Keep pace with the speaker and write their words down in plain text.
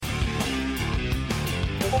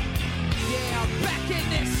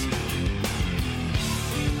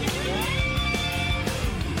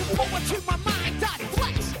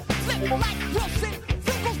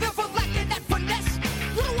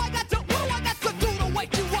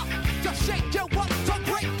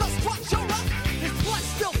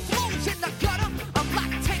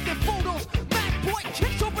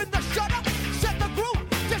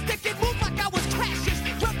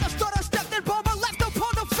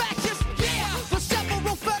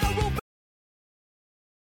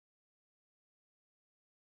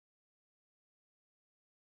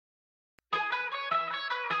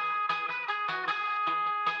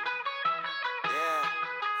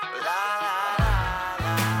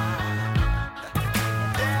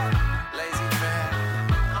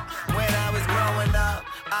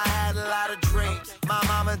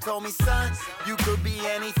told me, son, you could be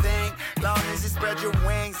anything, long as you spread your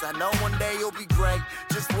wings. I know one day you'll be great.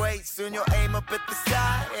 Just wait, soon you'll aim up at the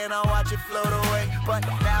sky, and I'll watch it float away. But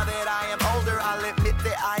now that I am older, I'll admit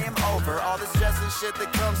that I am over all the stress and shit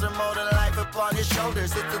that comes from molding life upon your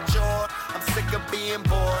shoulders. It's a chore, I'm sick of being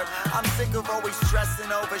bored. I'm sick of always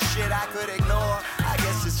stressing over shit I could ignore. I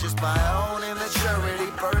guess it's just my own immaturity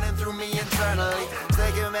burning through me internally.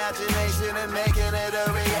 Take imagination and making it a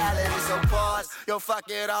reality. So pause, yo fuck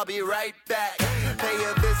it, I'll be right back. Pay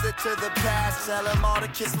a visit to the past, tell them all to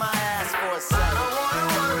kiss my ass for a second. I don't wanna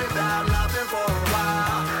worry about nothing for a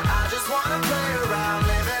while. I just wanna play around,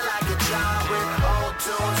 living like a child with old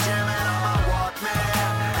tunes jamming on my Walkman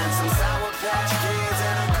and some Sour Patch Kids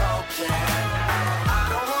and a Coke can. I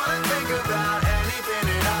don't wanna think about anything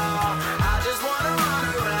at all. I just wanna run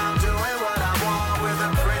around doing what I want with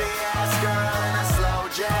a pretty ass girl and a slow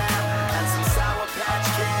jam and some Sour Patch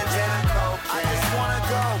Kids and a Coke can. I just wanna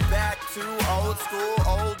go back to old school,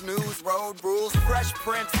 old news, road rules, Fresh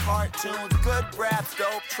Prince cartoons, good raps,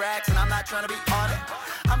 dope tracks, and I'm not trying to be on it.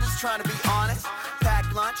 I'm just trying to be honest.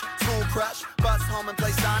 Pack lunch, school crush, bus home and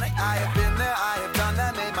play Sonic. I have been there, I have done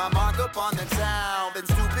that, made my mark up on the town. Been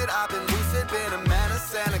stupid, I've been lucid, been a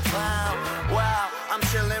menace and a clown. Wow, I'm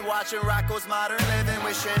chilling, watching Rocco's Modern Living,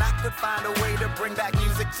 wishing I could find a way to bring back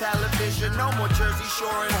music television. No more Jersey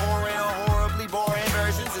Shore and whoring or horribly boring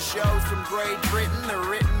versions of shows from Great Britain. They're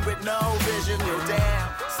written with no vision. Yo, damn,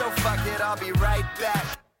 so fuck it, I'll be right back.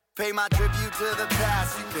 Pay my tribute to the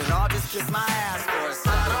past. You can all just kiss my ass for a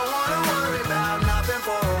second. I don't wanna worry about nothing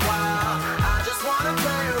for a while. I just wanna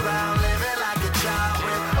play around, living like a child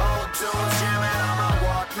with old tunes jamming on my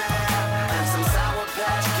Walkman and some Sour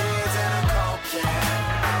Patch Kids and a Coke can.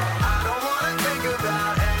 I don't wanna think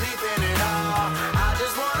about anything at all. I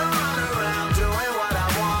just wanna run around doing what I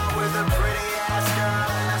want with a pretty ass girl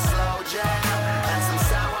and a slow jam and some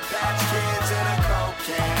Sour Patch Kids and a Coke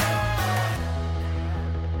can.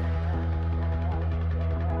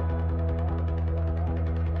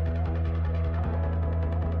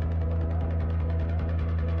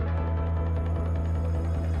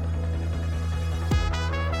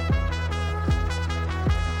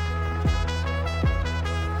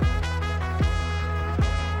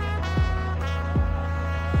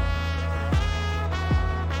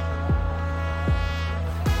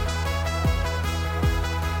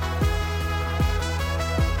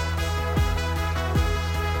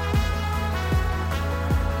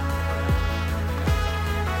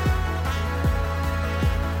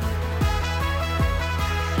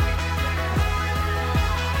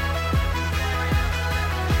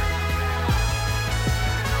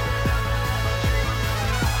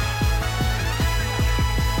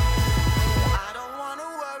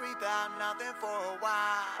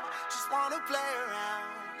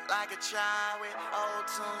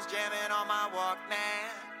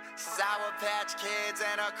 Sour Patch Kids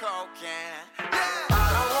and a Coke can. Yeah. I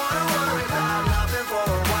don't wanna worry about nothing for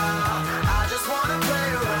a while. I just wanna play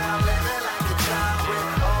around, living like a child with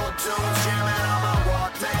old tunes jamming on my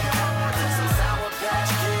Walkman and some Sour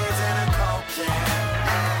Patch Kids and a Coke can.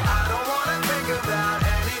 I don't wanna think about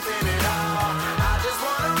anything at all. I just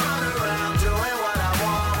wanna run around doing what I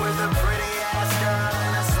want with a pretty ass girl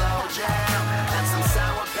and a slow jam and some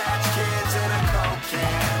Sour Patch Kids and a Coke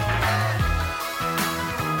can.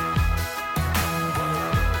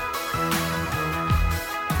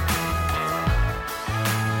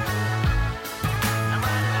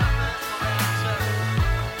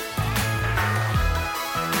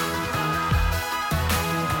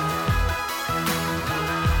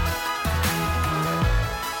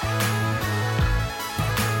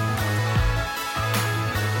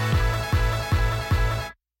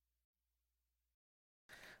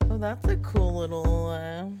 That's a cool little,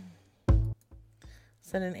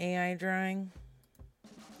 is that an AI drawing?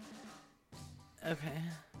 Okay.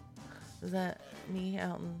 Is that me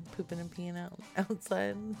out and pooping and peeing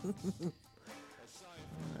outside? I'm gonna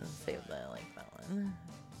save that, I like that one.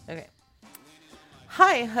 Okay.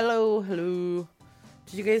 Hi, hello.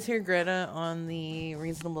 Did you guys hear Greta on the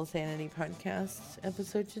Reasonable Sanity podcast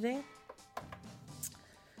episode today?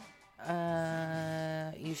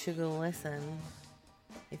 You should go listen.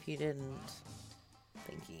 If you didn't,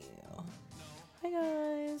 thank you. Hi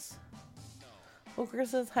guys. Walker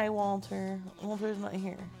says hi, Walter. Walter's not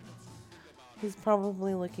here. He's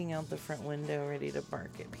probably looking out the front window, ready to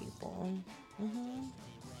bark at people.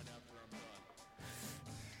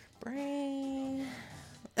 Brain.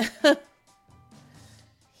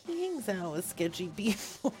 He hangs out with sketchy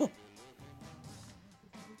people.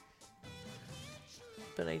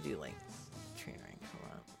 But I do like Trainwreck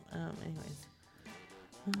a lot. Anyways.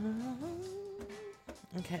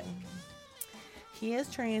 Okay. He is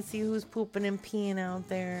trying to see who's pooping and peeing out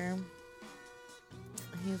there.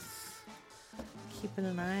 He's keeping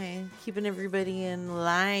an eye, keeping everybody in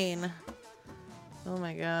line. Oh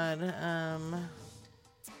my god.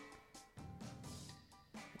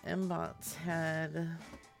 Mbots had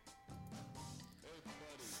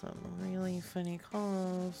some really funny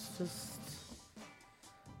calls.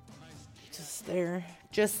 Just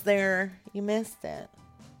there. You missed it.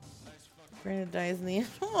 Brandon dies in the end.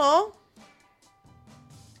 Aww.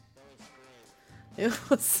 It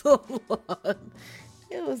was a lot.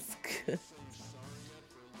 It was good.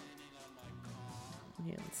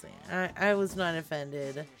 You didn't say it. I was not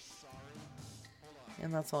offended.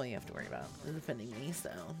 And that's all you have to worry about is offending me, so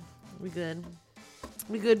we good.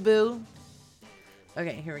 We good, boo?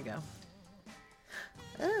 Okay, here we go.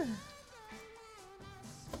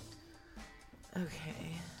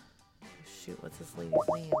 Okay. Shoot, what's this lady's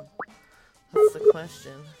name? That's the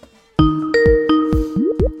question.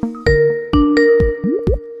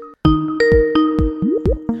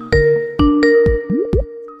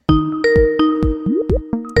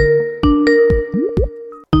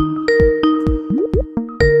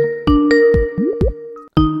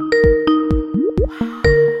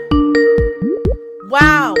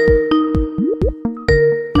 Wow!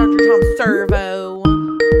 Dr. Tom Servo.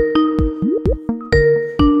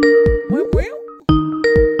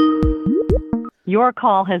 Your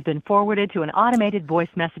call has been forwarded to an automated voice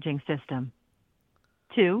messaging system.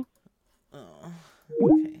 2. Oh,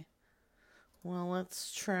 okay. Well,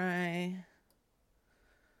 let's try.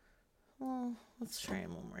 Well, let's try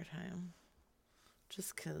him one more time.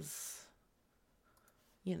 Just because,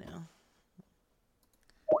 you know.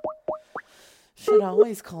 Should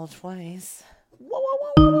always call twice.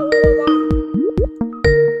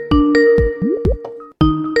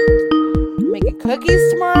 Making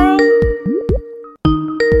cookies tomorrow?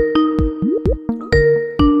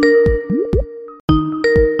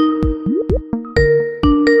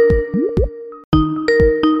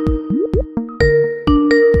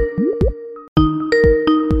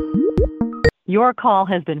 Your call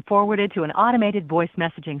has been forwarded to an automated voice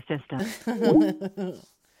messaging system.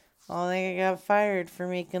 Oh, I think I got fired for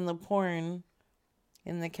making the porn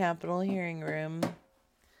in the Capitol hearing room.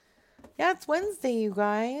 Yeah, it's Wednesday, you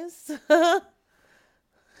guys.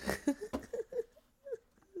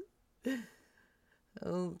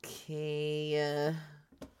 Okay.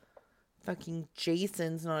 Fucking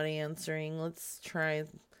Jason's not answering. Let's try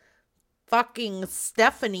fucking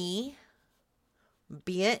Stephanie.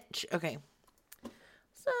 Bitch. Okay.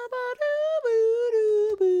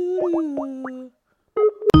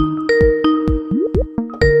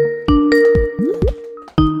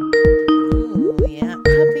 Ooh, yeah,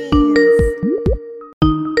 puppies.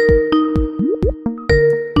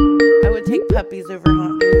 I would take puppies over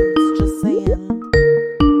hot dudes, just saying.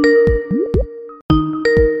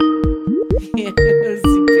 Yeah, paperclip,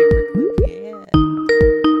 yeah.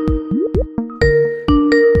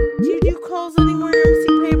 Do you do calls anymore, MC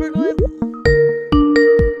Paperclip?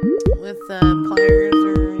 With pliers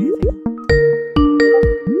or anything?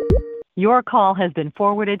 Your call has been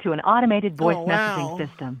forwarded to an automated voice messaging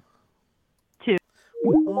system. 2.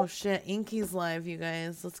 Oh shit, Inky's live, you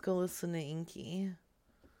guys. Let's go listen to Inky.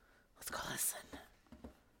 Let's go listen.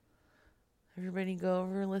 Everybody go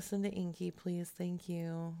over, listen to Inky, please. Thank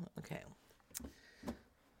you. Okay.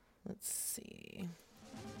 Let's see.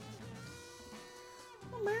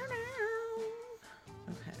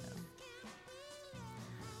 Okay.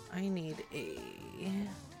 I need a...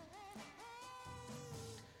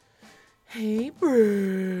 Hey,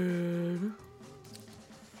 bird.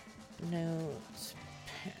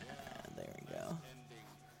 Notepad. There we go.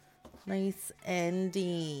 Nice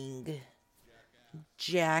ending.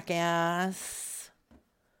 Jackass.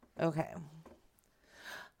 Okay.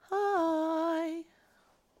 Hi.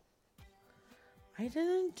 I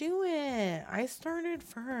didn't do it. I started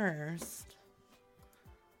first.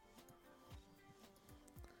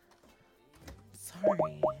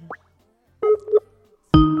 Sorry.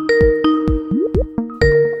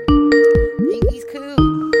 Inky's cool.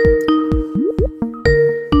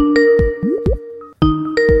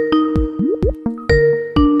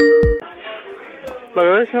 Can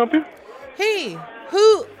I help you? Hey,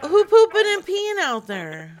 who pooping and peeing out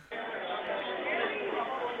there?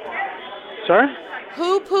 Sorry?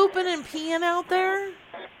 Who pooping and peeing out there?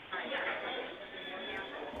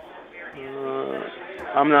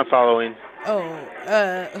 I'm not following. Oh,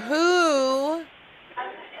 who?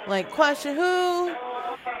 Like, question, who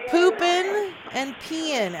pooping and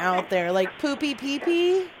peeing out there? Like, poopy pee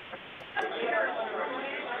pee?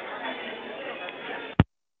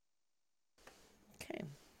 Okay.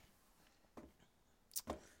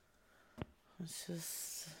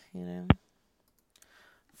 Just,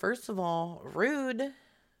 first of all, rude.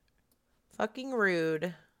 Fucking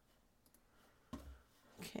rude.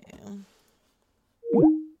 Okay.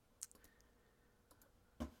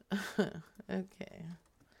 Okay.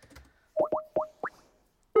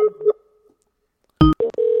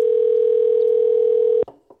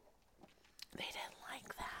 They didn't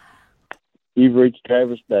like that. You've reached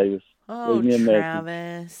Travis Davis. Oh, Leave me a message.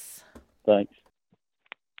 Travis. Thanks.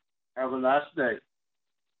 Have a nice day.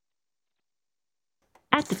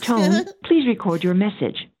 At the tone, please record your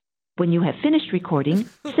message. When you have finished recording,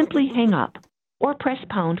 simply hang up or press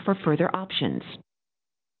pound for further options.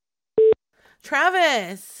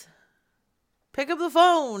 Travis! Pick up the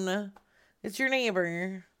phone. It's your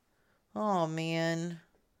neighbor. Oh, man.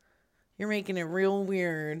 You're making it real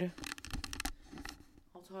weird.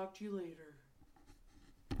 I'll talk to you later.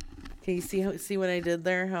 Okay, you see what I did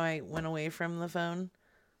there? How I went away from the phone?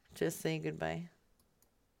 Just say goodbye.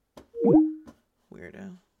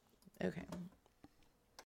 Weirdo. Okay.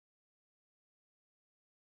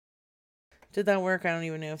 Did that work? I don't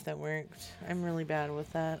even know if that worked. I'm really bad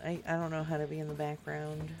with that. I don't know how to be in the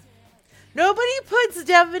background. Nobody puts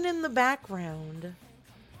Devin in the background.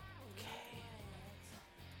 Okay.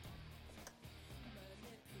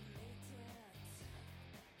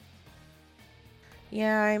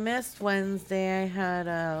 Yeah, I missed Wednesday. I had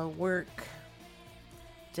a work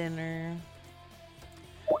dinner,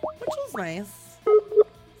 which was nice.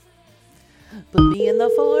 But me in the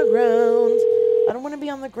foreground. I don't want to be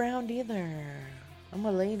on the ground either. I'm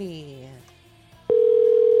a lady.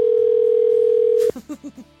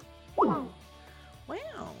 Wow.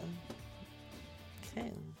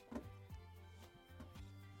 Okay.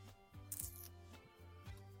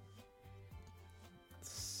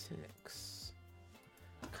 Six.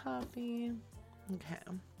 Copy. Okay.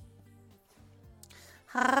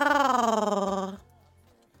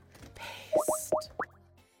 Paste.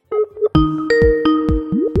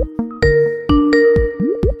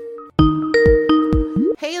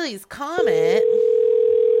 Haley's Comet.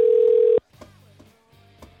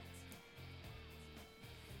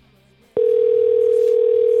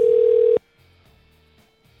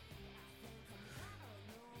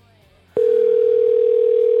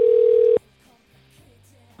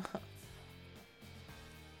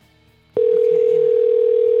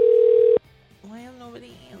 Why is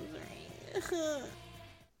nobody answering?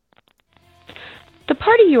 The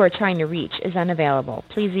party you are trying to reach is unavailable.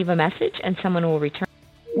 Please leave a message and someone will return.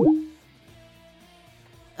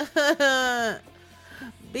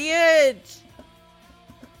 Bitch.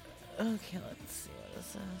 Okay, let's see what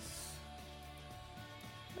this is.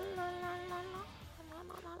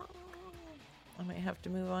 I might have to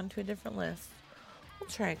move on to a different list. We'll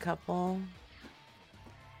try a couple.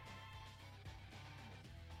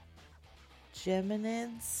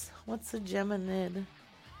 Geminids? What's a Geminid?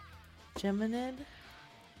 Geminid?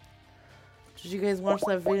 Did you guys watch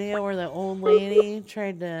that video where the old lady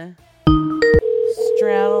tried to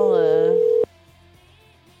straddle a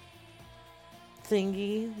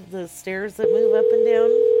thingy, the stairs that move up and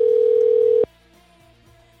down?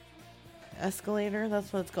 Escalator,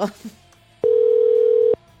 that's what it's called.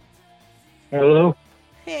 Hello?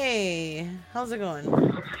 Hey, how's it going?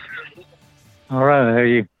 All right, how are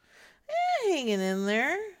you? Hanging in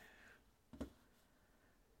there.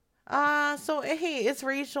 So hey, it's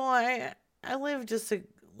Rachel. I live just a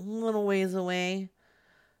little ways away.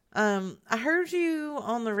 I heard you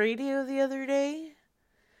on the radio the other day.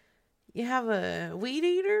 You have a weed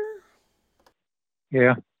eater?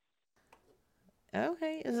 Yeah.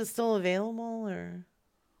 Okay. Is it still available or?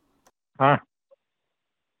 Huh?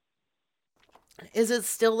 Is it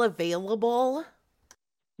still available?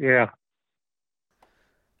 Yeah.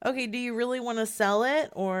 Okay, do you really want to sell it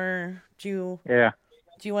or do Yeah.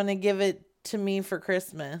 you want to give it to me for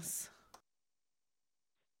Christmas?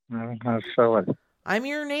 I'll sell it. I'm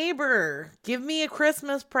your neighbor. Give me a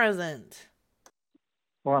Christmas present.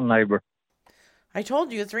 What neighbor? I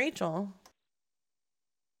told you it's Rachel.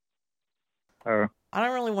 Oh. I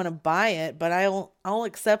don't really want to buy it, but I'll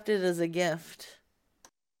accept it as a gift.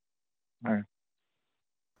 All right.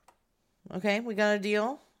 Okay, we got a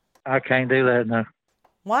deal? I can't do that now.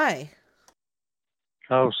 Why?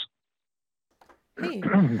 'Cause Hey,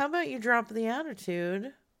 how about you drop the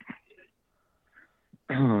attitude?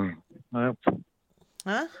 well,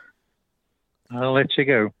 Huh? I'll let you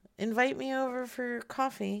go. Invite me over for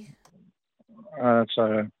coffee.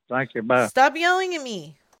 So thank you. Bye. Stop yelling at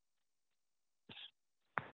me.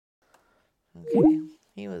 Okay,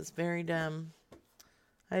 he was very dumb.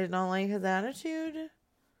 I did not like his attitude.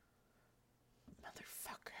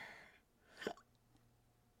 Motherfucker.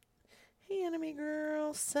 Hey, Hey, enemy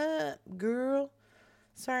girl. Sup, girl?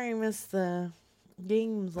 Sorry I missed the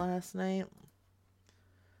games last night.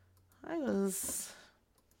 I was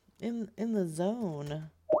in the zone.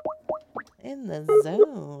 In the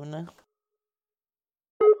zone.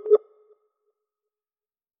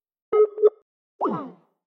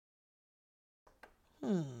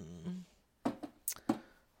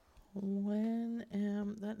 When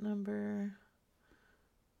am that number?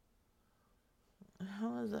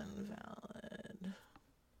 How is that invalid?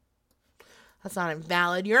 That's not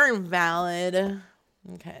invalid. You're invalid.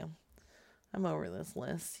 Okay. I'm over this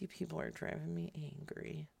list. You people are driving me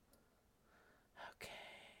angry. Okay.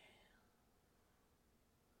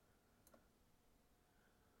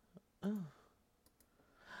 Oh.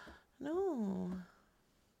 No.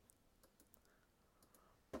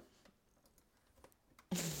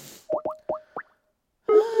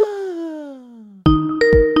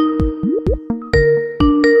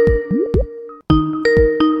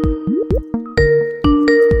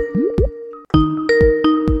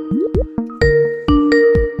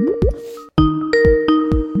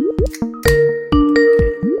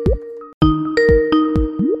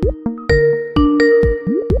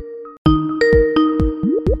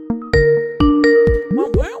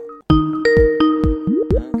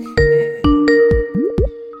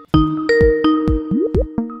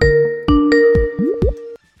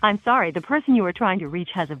 I'm sorry, the person you are trying to reach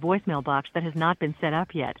has a voicemail box that has not been set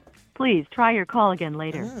up yet. Please try your call again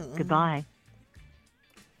later. Goodbye.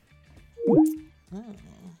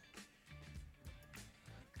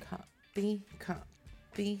 Copy,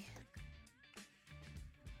 copy.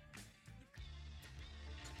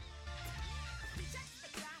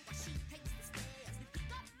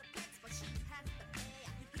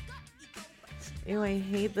 Ew, I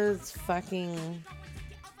hate those fucking...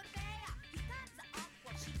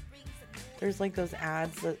 There's like those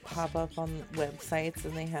ads that pop up on websites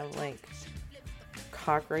and they have like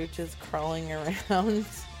cockroaches crawling around. I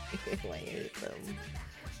hate them.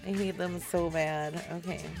 I hate them so bad.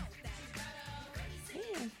 Okay.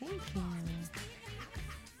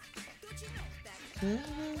 Yeah,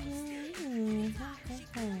 thank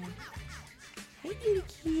you. Hey, kitty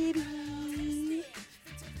kitty.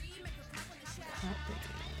 Copy.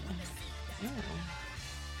 Oh.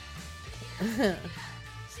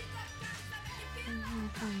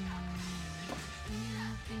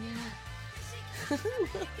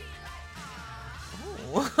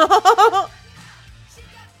 Oh.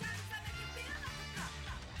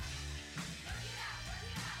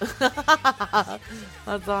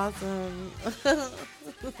 That's awesome.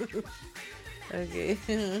 Okay.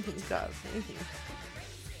 Got me.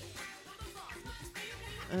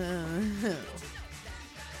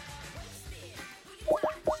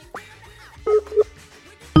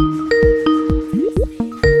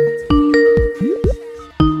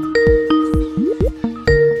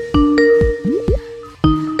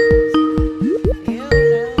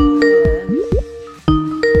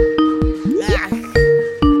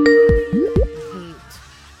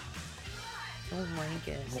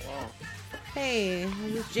 Hey,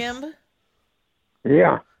 is this Jim?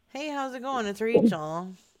 Yeah. Hey, how's it going? It's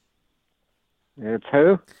Rachel. It's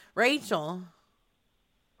who? Rachel.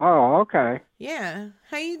 Oh, okay. Yeah.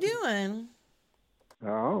 How you doing?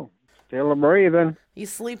 Oh, still a breathing. You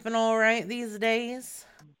sleeping all right these days?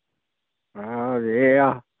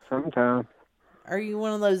 Yeah, sometimes. Are you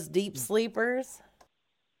one of those deep sleepers?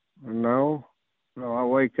 No. No, I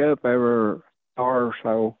wake up every hour or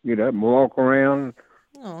so, get up and walk around,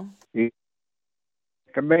 Oh. get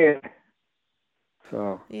to bed.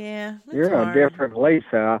 So, yeah, you're hard. a different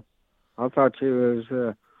Lisa. I thought you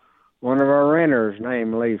was one of our renters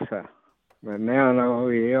named Lisa, but now I know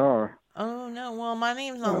who you are. Oh, no. Well, my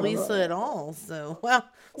name's not Lisa at all. So, well,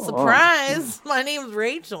 surprise. My name's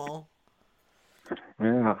Rachel.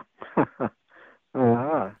 Yeah.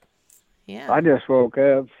 Yeah. I just woke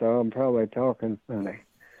up, so I'm probably talking funny.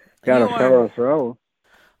 Got a sore throat.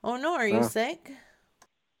 Oh, no. Are you sick?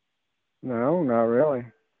 No, not really.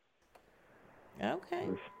 Okay.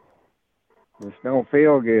 Just don't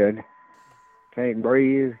feel good. Can't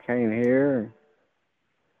breathe, can't hear,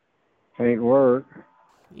 can't work.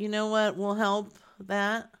 You know what will help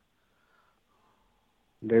that?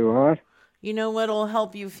 Do what? You know what'll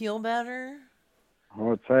help you feel better?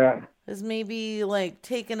 What's that? Is maybe like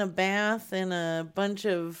taking a bath in a bunch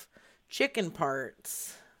of chicken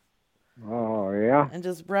parts. Oh, yeah? And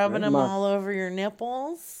just rubbing them all over your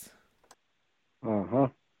nipples. Uh-huh.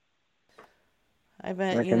 I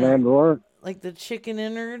bet, Making that work? like the chicken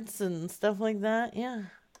innards and stuff like that, yeah.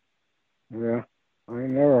 Yeah. I ain't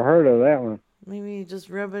never heard of that one. Maybe just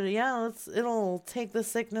rub it. Yeah, it'll take the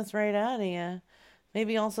sickness right out of you.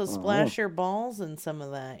 Maybe also Uh-huh. splash your balls in some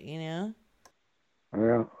of that, you know?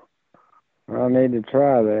 Yeah. I need to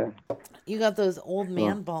try that. You got those old Well,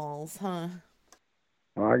 man balls, huh?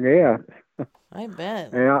 I guess. I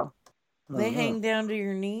bet. Yeah. They Uh-huh. hang down to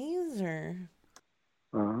your knees, or?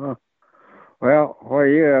 Uh-huh. Well, what are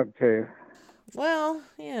you up to? Well,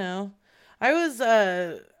 you know, I was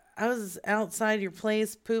outside your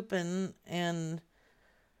place pooping, and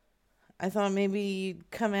I thought maybe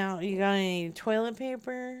you'd come out. You got any toilet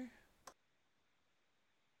paper?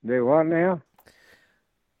 Do what now?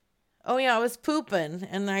 Oh yeah, I was pooping,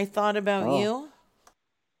 and I thought about Oh, you.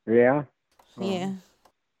 yeah. Yeah.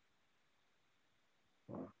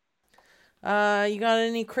 Uh-huh. You got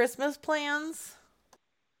any Christmas plans?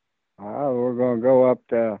 We're gonna go up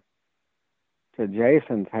to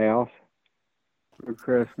Jason's house for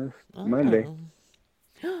Christmas Monday.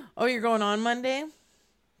 Oh, you're going on Monday?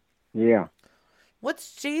 Yeah.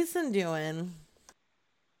 What's Jason doing?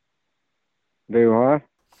 Do what?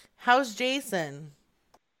 How's Jason?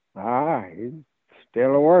 He's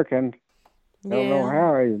still working. Don't know Yeah.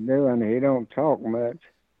 how he's doing. He don't talk much.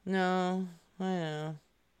 No, I know.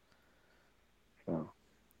 So,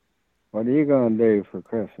 what are you gonna do for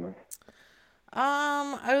Christmas?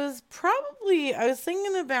 I was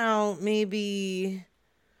thinking about maybe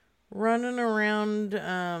running around,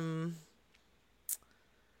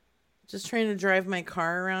 just trying to drive my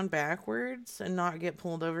car around backwards and not get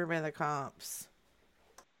pulled over by the cops.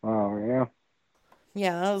 Oh, yeah.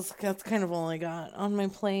 Yeah, that's kind of all I got on my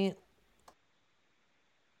plate.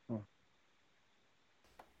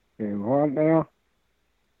 Do what now?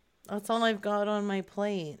 That's all I've got on my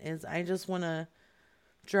plate is I just want to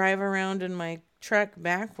drive around in my truck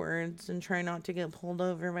backwards and try not to get pulled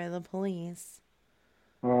over by the police.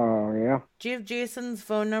 Oh, yeah. Do you have Jason's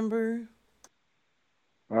phone number?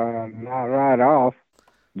 Not right off.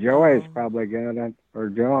 Joey's Oh. probably got it, or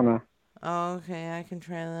Jonah. Oh, okay, I can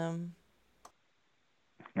try them.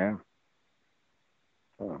 Yeah.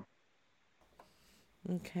 So.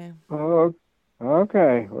 Okay. Oh,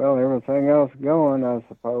 okay. Well, everything else going, I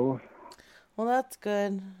suppose. Well, that's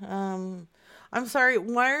good. I'm sorry.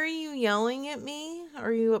 Why are you yelling at me?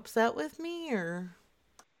 Are you upset with me or?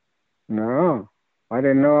 No, I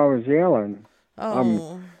didn't know I was yelling.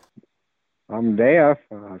 Oh. I'm deaf,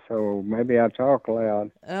 so maybe I talk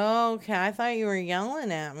loud. Okay, I thought you were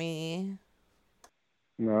yelling at me.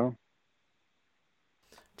 No.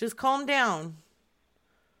 Just calm down.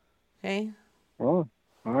 Okay? Well,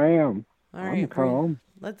 I am. All I'm right. calm.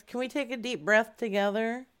 Can we take a deep breath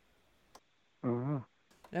together? Uh-huh.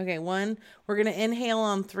 Okay, we're going to inhale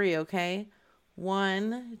on 3, okay?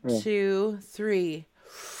 1, Yeah. 2, 3.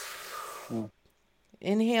 Yeah.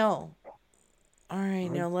 Inhale. All right,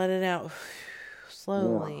 now let it out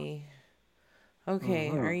slowly. Okay,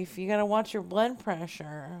 Uh-huh. you got to watch your blood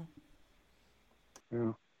pressure.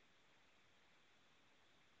 Yeah.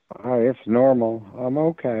 It's normal. I'm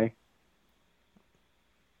okay.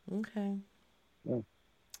 Okay. Yeah.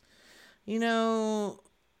 You know,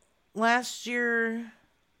 last year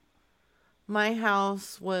my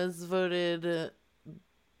house was voted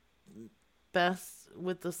best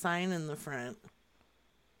with the sign in the front.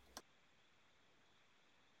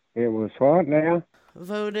 It was what now?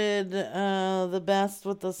 Voted the best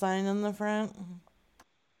with the sign in the front.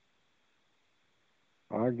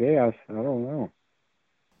 I guess. I don't know.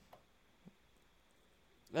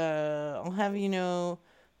 I'll have you know,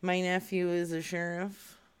 my nephew is a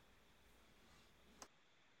sheriff.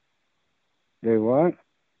 Do what?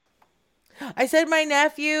 I said my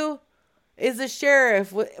nephew is a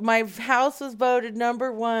sheriff. My house was voted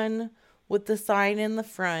number 1 with the sign in the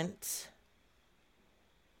front.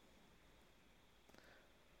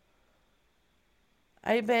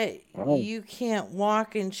 I bet you can't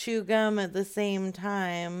walk and chew gum at the same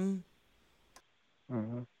time.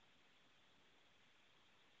 Uh-huh.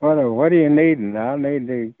 What do you need? I need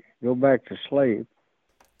to go back to sleep.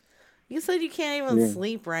 You said you can't even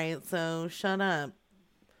sleep right, so shut up.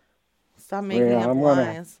 Stop making up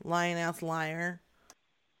lies. Lying ass liar.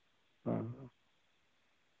 Well,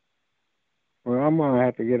 I'm going to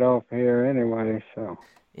have to get off here anyway, so.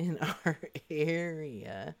 In our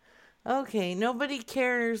area. Okay, nobody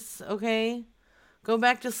cares, okay? Go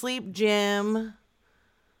back to sleep, Jim.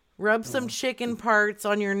 Rub some chicken parts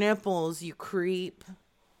on your nipples, you creep.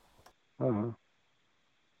 Okay.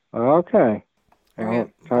 I'll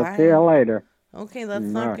talk to you later. Okay, that's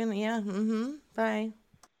not gonna, yeah, bye.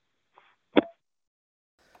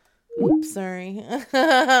 Oops, sorry.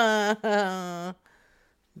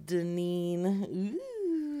 Deneen.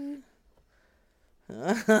 Ooh.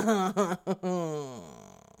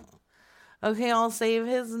 Okay, I'll save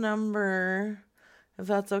his number if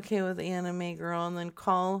that's okay with Anime Girl, and then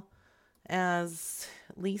call as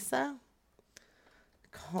Lisa.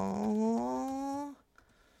 Call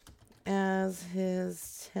as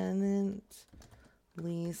his tenant,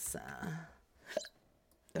 Lisa.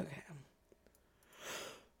 Okay.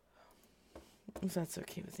 If that's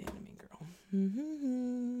okay with Anime Girl.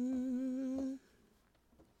 Mm-hmm.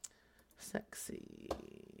 Sexy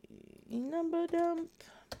number dump.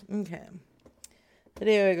 Okay.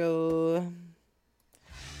 There we go.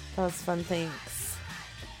 That was fun, thanks.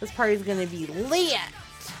 This party's gonna be lit.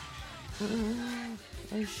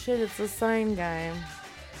 Oh shit, it's the sign guy.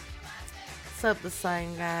 What's up, the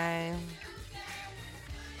sign guy?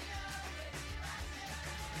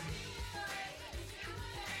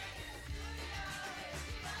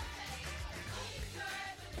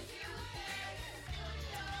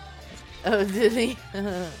 Oh, did he?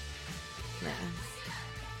 Nice.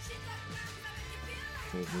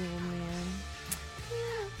 Crazy old man.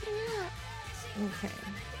 Okay.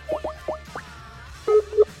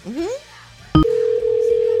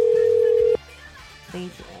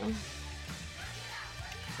 Thank you.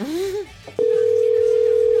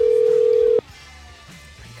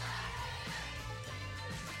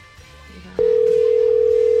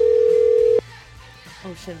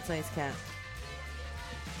 Oh shit, it's Nice Cat.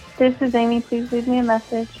 This is Amy. Please leave me a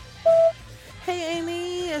message. Hey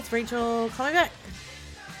Amy, it's Rachel. Call me back.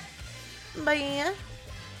 Bye.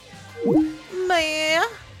 Bye.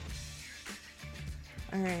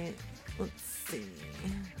 Alright, let's see.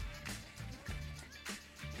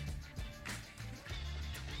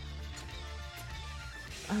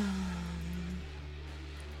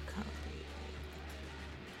 Copy.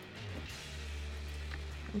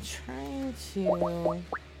 I'm trying to...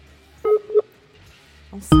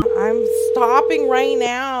 I'm stopping right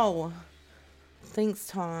now. Thanks,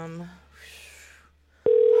 Tom.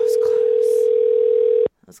 That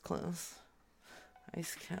was close.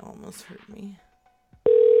 Ice Cat almost hurt me.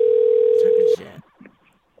 Talking shit.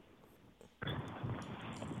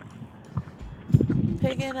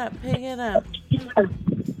 Pick it up, pick it up.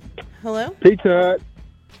 Hello? Pizza Hut.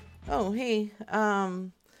 Oh, hey.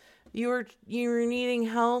 You were needing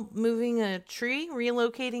help moving a tree,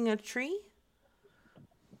 relocating a tree?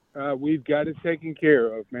 We've got it taken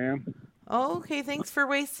care of, ma'am. Oh, okay. Thanks for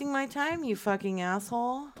wasting my time, you fucking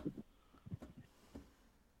asshole.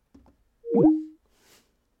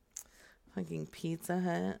 Fucking Pizza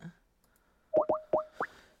Hut.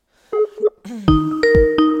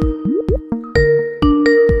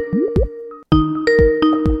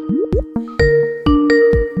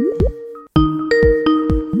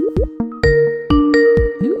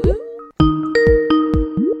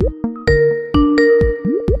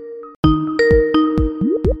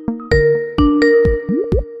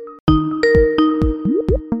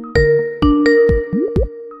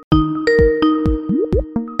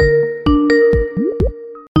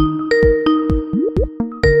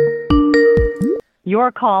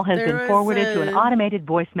 Your call has been forwarded to an automated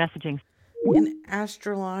voice messaging. An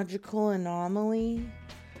astrological anomaly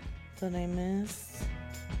that I missed.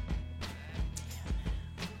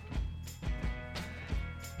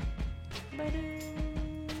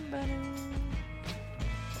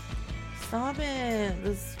 Stop it.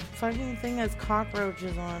 This fucking thing has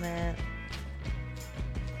cockroaches on it.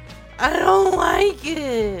 I don't like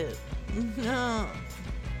it. No.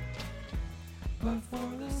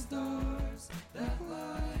 Before the stars that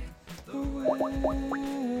light the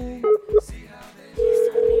way. See how they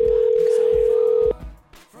so far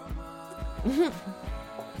from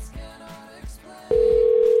us. Cannot explain.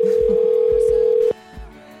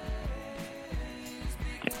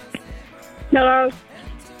 Hello.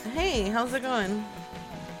 Hey, how's it going?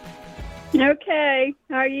 Okay.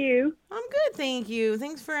 How are you? I'm good, thank you.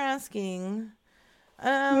 Thanks for asking.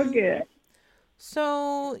 We're good.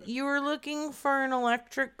 So you were looking for an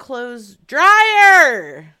electric clothes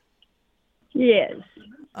dryer? Yes.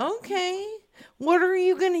 Okay. What are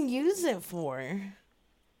you going to use it for?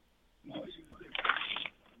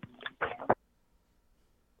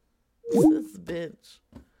 This bitch.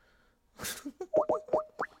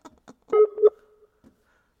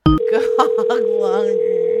 Gog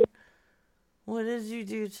longer. What did you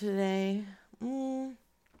do today?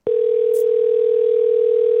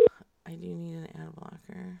 I do need an ad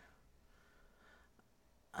blocker.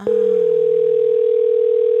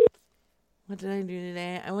 What did I do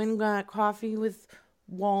today? I went and got coffee with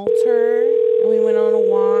Walter, and we went on a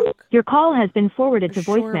walk. Your call has been forwarded to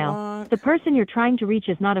short voicemail. walk. The person you're trying to reach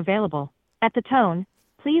is not available. At the tone,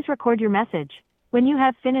 please record your message. When you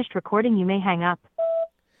have finished recording, you may hang up.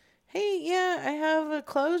 Hey, yeah, I have a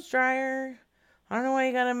clothes dryer. I don't know why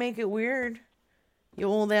you gotta make it weird. You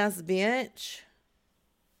old ass bitch.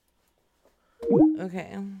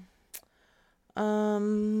 Okay.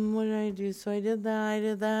 What did I do? So I did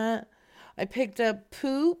that. I picked up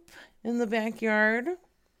poop in the backyard.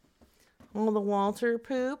 All the Walter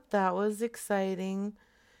poop. That was exciting.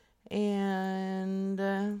 And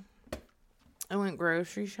I went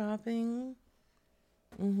grocery shopping.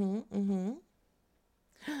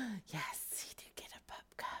 Yes, he did get a pup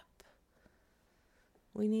cup.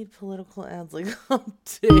 We need political ads like on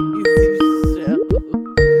today's show.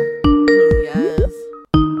 Yes.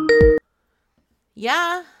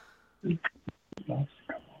 Yeah.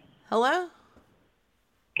 Hello?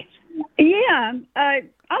 Yeah, I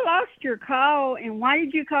lost your call, and why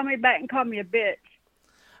did you call me back and call me a bitch?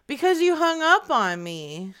 Because you hung up on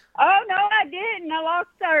me. Oh, no, I didn't. I lost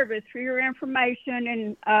service for your information,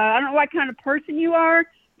 and I don't know what kind of person you are,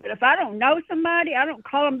 but if I don't know somebody, I don't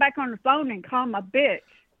call them back on the phone and call them a bitch.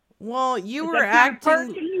 Well, you Is were that kind of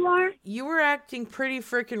acting. person you are? You were acting pretty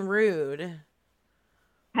freaking rude.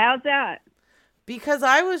 How's that? Because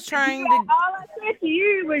I was trying to. All I said to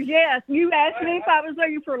you was yes. You asked me if I was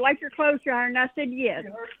looking for electric clothes dryer, and I said yes.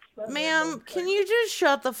 Ma'am, can you just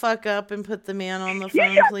shut the fuck up and put the man on the You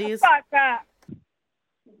phone, shut please? the fuck up.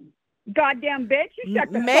 Goddamn bitch, you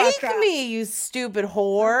shut the Make fuck up. me, you stupid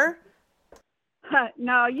whore.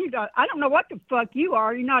 No, you don't. I don't know what the fuck you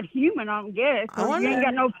are. You're not human, I don't guess. I Or wonder- you ain't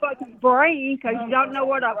got no fucking brain because you don't know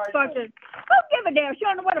what a fucking... Don't give a damn. You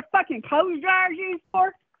don't know what a fucking clothes dryer's used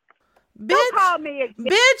for? Bitch, Don't call me a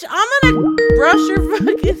bitch, I'm gonna brush your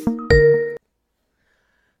fucking...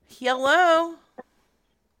 Hello?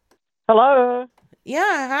 Hello.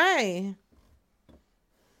 Yeah, hi.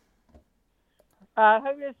 Who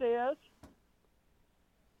is this?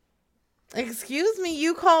 Excuse me,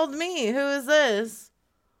 you called me. Who is this?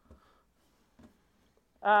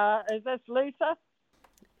 Is this Lisa?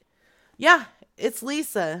 Yeah, it's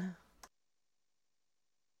Lisa.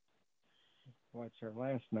 What's her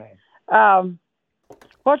last name?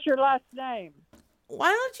 What's your last name?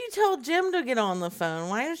 Why don't you tell Jim to get on the phone?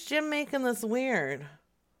 Why is Jim making this weird?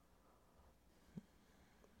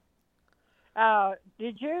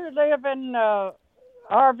 Did you live in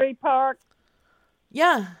RV park?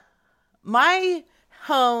 Yeah. My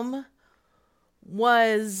home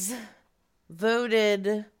was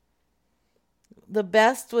voted the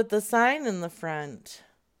best with the sign in the front.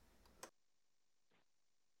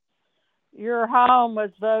 Your home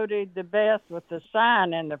was voted the best with the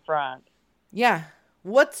sign in the front. Yeah.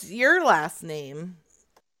 What's your last name?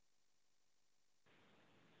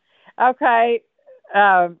 Okay.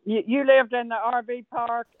 You lived in the RV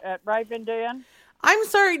park at Raven Den? I'm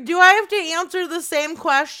sorry, do I have to answer the same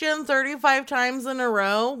question 35 times in a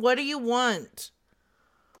row? What do you want?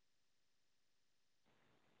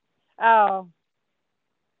 Oh.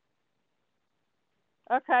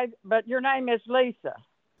 Okay, but your name is Lisa.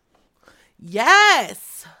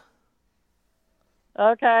 Yes.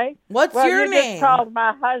 Okay. What's well, your you name? Just called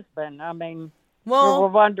my husband. I mean, well, we were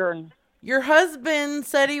wondering. Your husband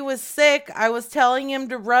said he was sick. I was telling him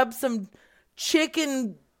to rub some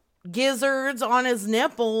chicken gizzards on his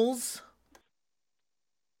nipples.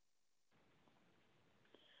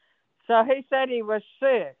 So he said he was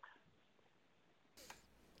sick.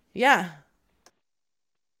 Yeah.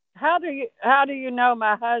 How do you know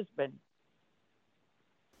my husband?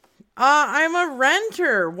 I'm a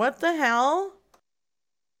renter. What the hell?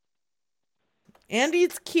 And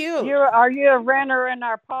he's cute. Are you a renter in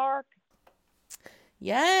our park?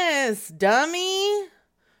 Yes, dummy.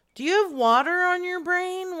 Do you have water on your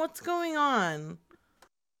brain? What's going on?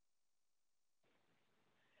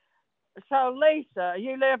 So, Lisa,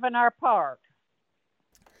 you live in our park?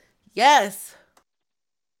 Yes.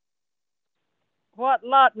 What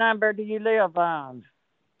lot number do you live on?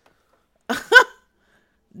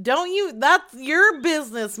 Don't you? That's your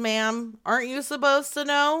business, ma'am. Aren't you supposed to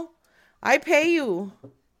know? I pay you.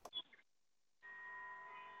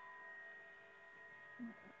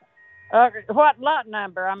 What lot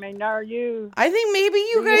number? I mean, are you? I think maybe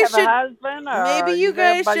you guys have should. A husband, or maybe you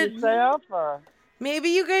guys by should. Yourself, or? Maybe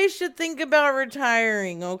you guys should think about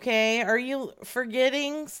retiring. Okay? Are you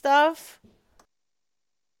forgetting stuff?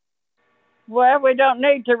 Well, we don't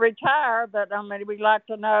need to retire, but I mean, we'd like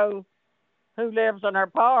to know who lives in our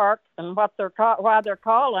park and what why they're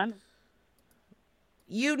calling.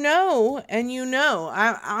 You know, and you know,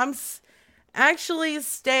 I'm actually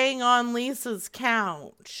staying on Lisa's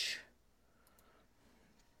couch.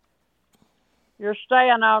 You're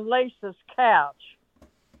staying on Lisa's couch.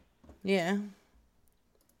 Yeah.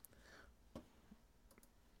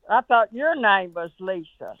 I thought your name was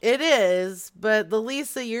Lisa. It is, but the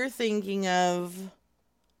Lisa you're thinking of,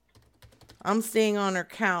 I'm staying on her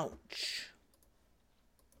couch.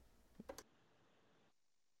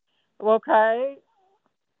 Okay.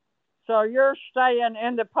 So you're staying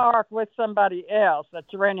in the park with somebody else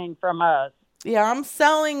that's renting from us. Yeah, I'm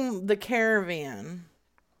selling the caravan.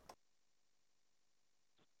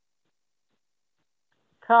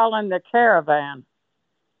 Calling the caravan.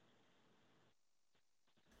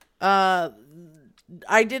 I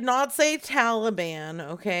did not say Taliban,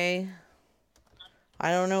 okay?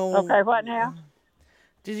 I don't know. Okay, what now?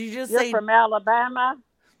 Did you just You're say... from Alabama?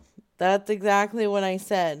 That's exactly what I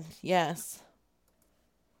said, yes.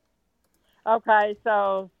 Okay,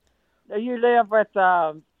 so you live with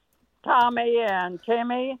Tommy and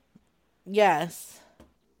Timmy? Yes.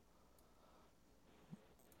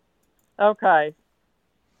 Okay.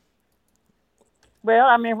 Well,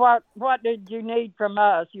 I mean, what did you need from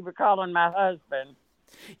us? You were calling my husband.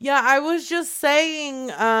 Yeah, I was just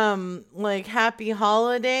saying, like, happy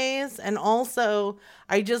holidays. And also,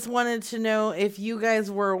 I just wanted to know if you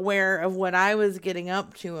guys were aware of what I was getting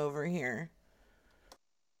up to over here.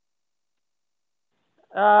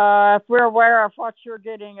 If we're aware of what you're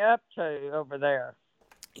getting up to over there.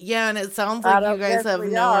 Yeah, and it sounds like you guys have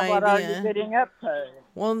no idea. What are you getting up to?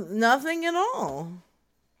 Well, nothing at all.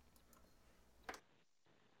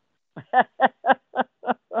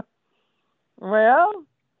 Well,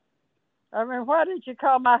 I mean, why did you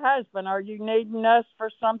call my husband? Are you needing us for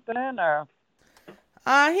something, or?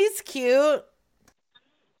 He's cute.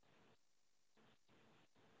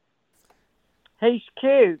 He's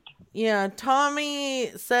cute. Yeah,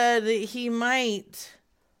 Tommy said he might.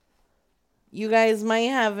 You guys might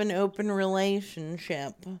have an open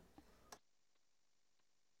relationship.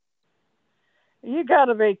 You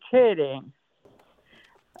gotta be kidding.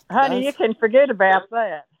 Honey, you can forget about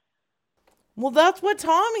that. Well, that's what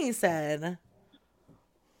Tommy said.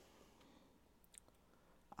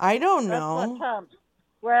 I don't know.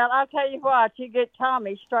 Well, I'll tell you what, you get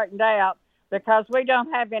Tommy straightened out because we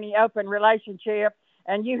don't have any open relationship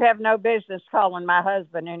and you have no business calling my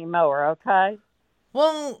husband anymore, okay?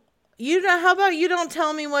 Well, how about you don't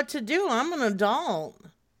tell me what to do? I'm an adult.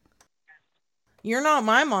 You're not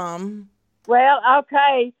my mom. Well,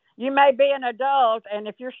 okay, you may be an adult, and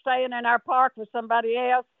if you're staying in our park with somebody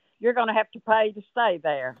else, you're going to have to pay to stay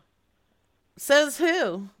there. Says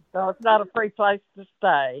who? So it's not a free place to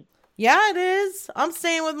stay. Yeah, it is. I'm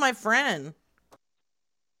staying with my friend.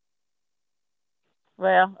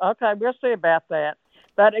 Well, okay, we'll see about that.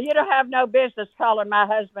 But you don't have no business calling my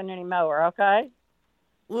husband anymore, okay?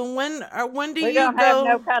 Well, when do we you don't go? have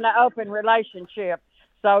no kind of open relationship,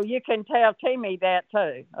 so you can tell Timmy that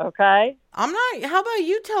too, okay? I'm not. How about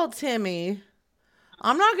you tell Timmy?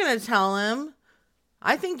 I'm not going to tell him.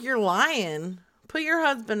 I think you're lying. Put your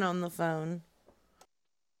husband on the phone.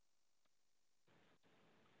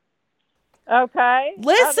 Okay.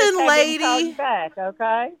 Listen, lady. Call you back,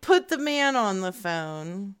 okay? Put the man on the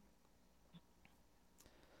phone.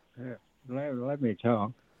 Let me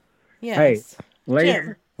talk. Yes. Hey, Lisa,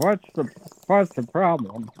 Jim. what's the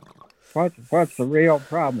problem? What's the real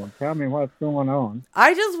problem? Tell me what's going on.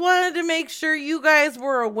 I just wanted to make sure you guys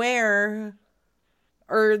were aware,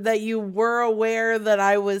 or that you were aware that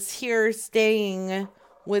I was here staying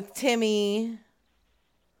with Timmy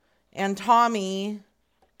and Tommy.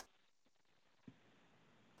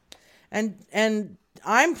 And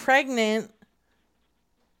I'm pregnant.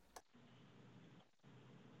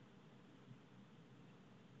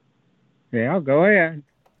 Yeah, go ahead.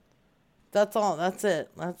 That's all. That's it.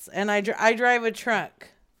 And I drive a truck.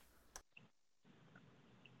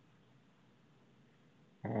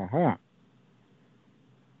 Uh-huh.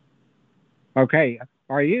 Okay,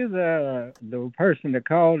 are you the person that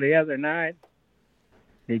called the other night?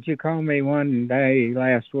 Did you call me one day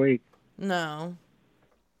last week? No.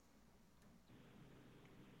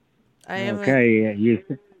 I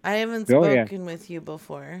haven't spoken with you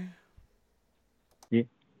before. Yeah.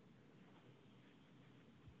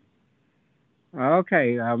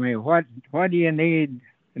 Okay, I mean, what do you need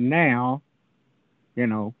now? You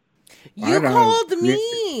know. You called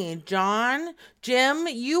me, John. Jim,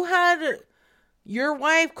 you had your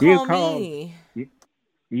wife call me.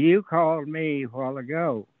 You called me a while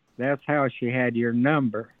ago. That's how she had your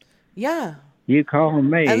number. Yeah. You called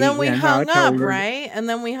me. And then we hung up, right? And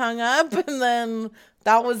then we hung up, and then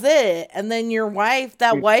that was it. And then your wife,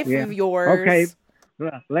 wife of yours. Okay,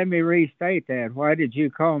 let me restate that. Why did you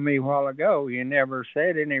call me a while ago? You never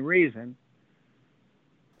said any reason.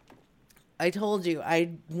 I told you.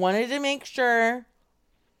 I wanted to make sure,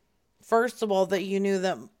 first of all, that you knew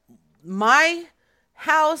that my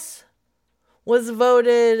house was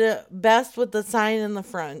voted best with the sign in the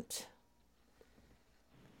front?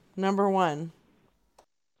 Number 1.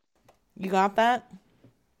 You got that?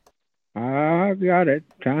 I've got it.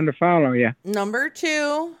 Trying to follow you. Number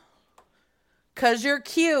 2, 'cause you're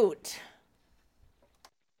cute.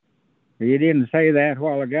 You didn't say that a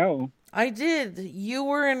while ago. I did. You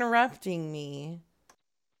were interrupting me.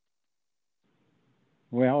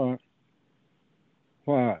 Well,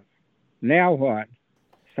 what? Now what?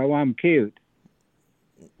 So I'm cute.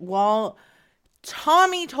 Well,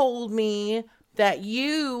 Tommy told me that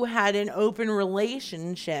you had an open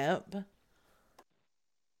relationship.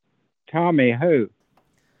 Tommy who?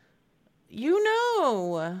 You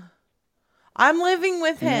know. I'm living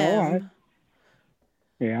with him.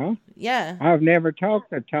 Yeah? Yeah. I've never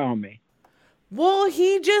talked to Tommy. Well,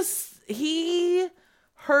 he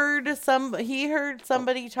heard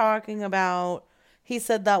somebody talking about, he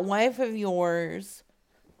said that wife of yours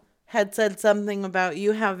had said something about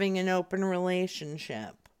you having an open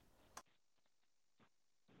relationship.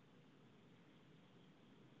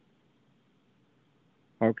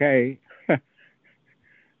 Okay.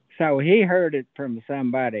 So he heard it from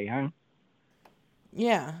somebody, huh?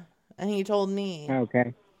 Yeah, and he told me.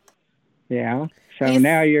 Okay. Yeah. So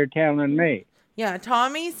now you're telling me. Yeah,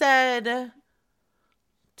 Tommy said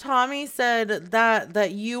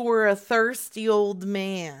that you were a thirsty old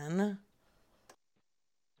man.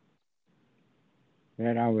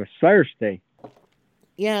 That I was thirsty.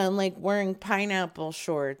 Yeah, and like wearing pineapple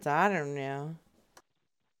shorts. I don't know.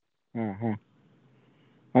 Uh-huh.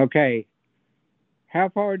 Okay. How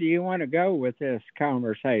far do you want to go with this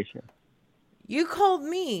conversation? You called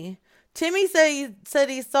me. Timmy said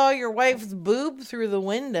he saw your wife's boob through the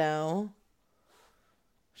window.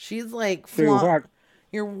 She's like what?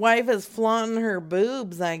 Your wife is flaunting her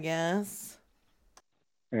boobs, I guess.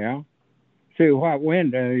 Yeah. Through what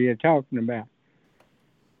window are you talking about?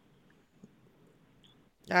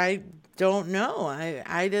 I don't know.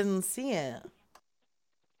 I didn't see it.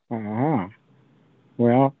 Uh-huh.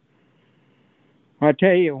 Well, I'll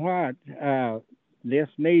tell you what, this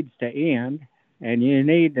needs to end, and you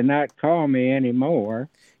need to not call me anymore.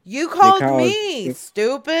 You called me,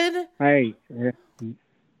 stupid. Hey,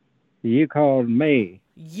 you called me.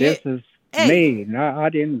 This is me. No, I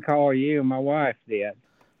didn't call you. My wife did.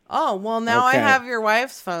 Oh, well, now I have your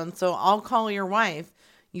wife's phone, so I'll call your wife,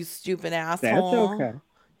 you stupid asshole. That's okay.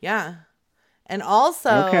 Yeah. And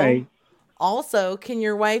also, can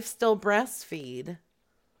your wife still breastfeed?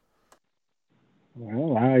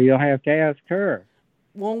 Well, you'll have to ask her.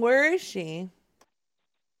 Well, where is she?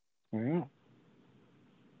 Well,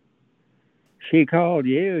 she called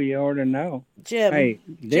you. You ought to know. Jim. Hey,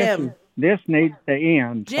 this needs to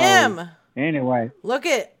end. Jim. So, anyway. Look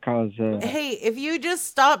it. Hey, if you just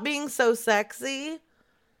stop being so sexy,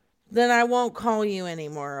 then I won't call you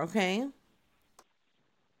anymore, okay?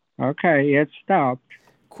 Okay, it stopped.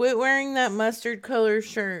 Quit wearing that mustard color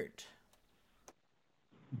shirt.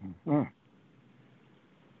 Uh-huh.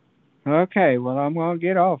 Okay, well, I'm going to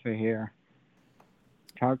get off of here.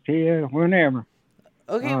 Talk to you whenever.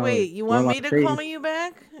 Okay, wait. You want me to call you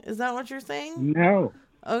back? Is that what you're saying? No.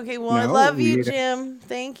 Okay, well, I love you, Jim.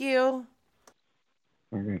 Thank you.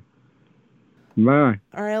 Okay. Bye.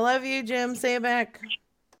 All right, I love you, Jim. Say it back.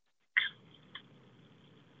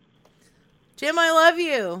 Jim, I love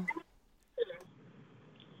you.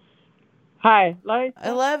 Hi, Lisa. I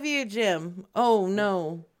love you, Jim. Oh,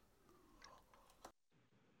 no.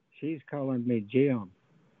 She's calling me Jim.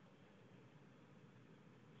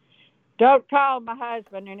 Don't call my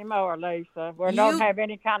husband anymore, Lisa. We don't have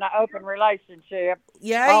any kind of open relationship.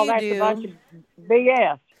 Yeah, all you that's do. A bunch of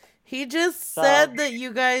BS. He just said that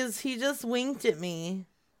he just winked at me.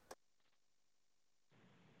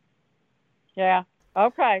 Yeah,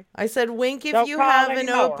 okay. I said wink if you have an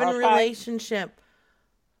open relationship.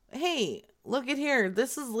 Hey, look at here.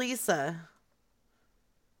 This is Lisa.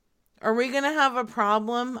 Are we going to have a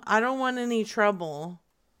problem? I don't want any trouble.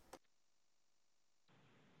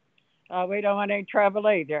 We don't want any trouble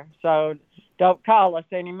either, so don't call us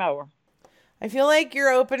anymore. I feel like your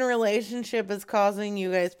open relationship is causing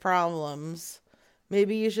you guys problems.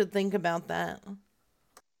 Maybe you should think about that.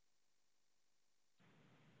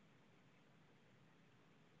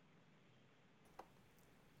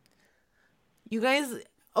 You guys,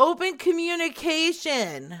 open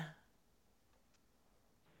communication.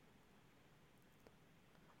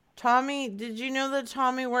 Tommy, did you know that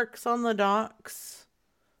Tommy works on the docks?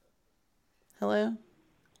 Hello?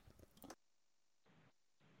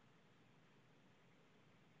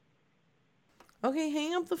 Okay,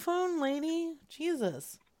 hang up the phone, lady.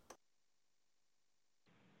 Jesus.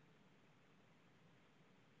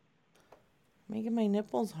 Making my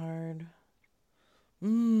nipples hard.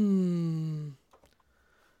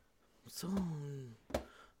 So,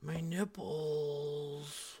 my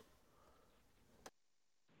nipples.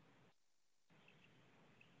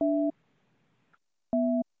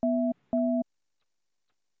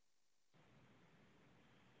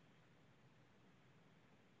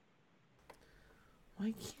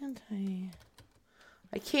 Why can't I?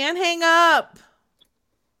 I can't hang up.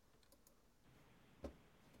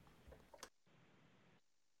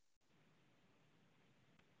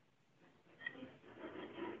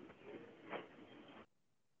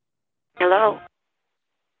 Hello.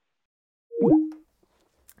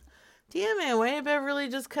 Damn it, why did Beverly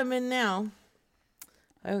just come in now?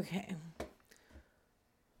 Okay.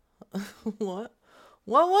 What?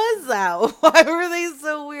 What was that? Why were they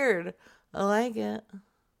so weird? I like it.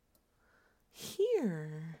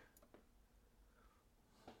 Here.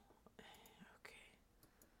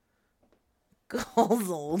 Okay. Calls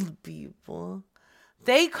old people.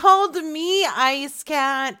 They called me Ice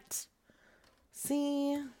Cat.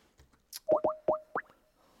 See?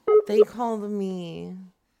 They called me.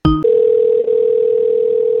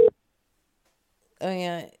 Oh,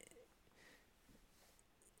 yeah.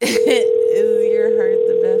 Is your heart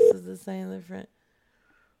the best is the sign of the front?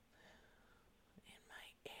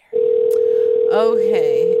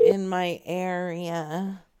 Okay, in my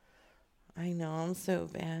area. I know, I'm so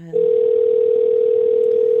bad.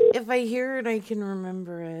 If I hear it, I can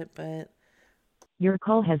remember it, but... Your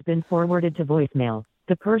call has been forwarded to voicemail.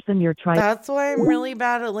 The person you're trying... That's why I'm really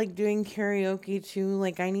bad at, like, doing karaoke, too.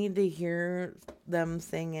 Like, I need to hear them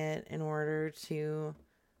sing it in order to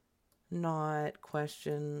not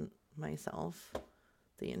question myself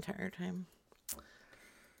the entire time.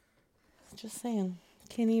 Just saying.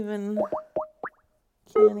 Can't even.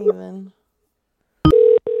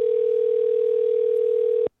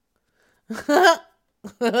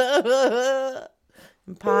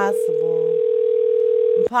 Impossible.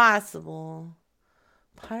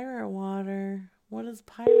 Pirate water. What is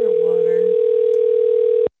pirate water?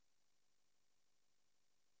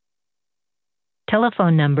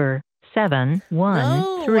 Telephone number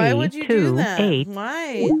 71328. Why would you do that?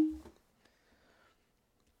 Why?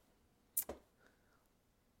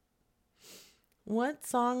 What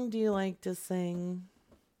song do you like to sing?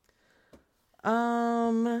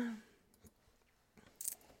 The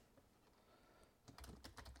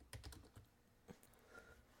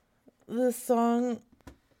song,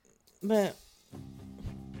 but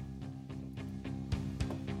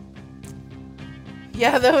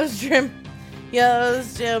yeah, that was Jim. Yeah, that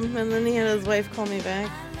was Jim, and then he had his wife call me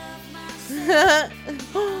back.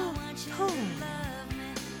 Oh.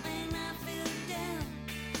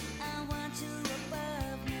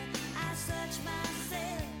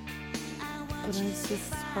 But it's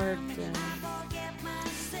just hard to...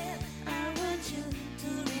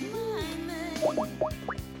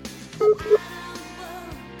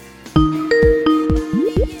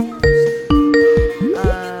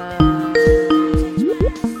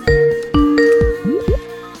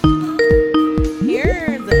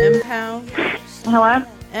 Here, the MPOW. Hello?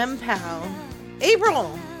 MPOW.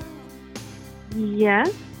 April!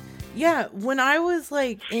 Yes? Yeah, when I was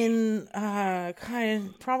like in kind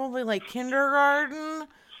of probably like kindergarten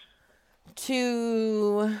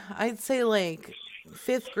to I'd say like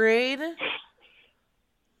 5th grade,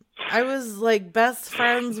 I was like best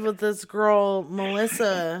friends with this girl,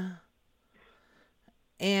 Melissa.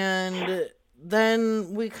 And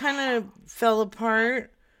then we kind of fell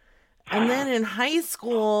apart. And then in high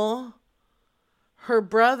school, her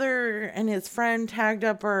brother and his friend tagged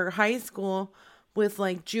up our high school with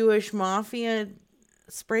like Jewish mafia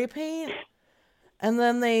spray paint. And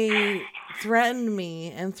then they threatened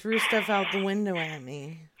me and threw stuff out the window at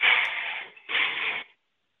me.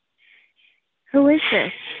 Who is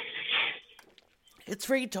this? It's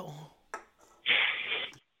Rachel.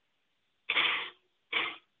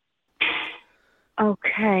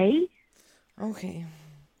 Okay. Okay.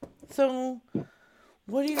 So,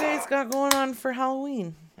 what do you guys got going on for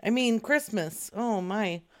Halloween? I mean, Christmas. Oh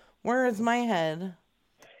my. Where is my head?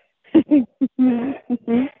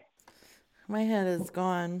 My head is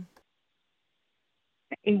gone.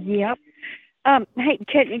 Yep. Hey,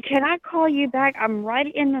 can I call you back? I'm right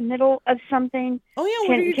in the middle of something. Oh yeah,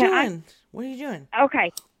 what are you doing? What are you doing?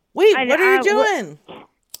 Okay. Wait, what are you doing?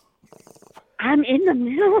 I'm in the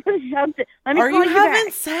middle of something. Let me are call you you having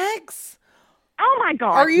back. sex? Oh my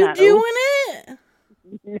God. Are you no. doing it?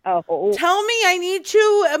 No. Tell me, I need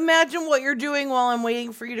to imagine what you're doing while I'm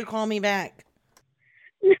waiting for you to call me back.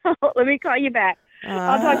 No, let me call you back.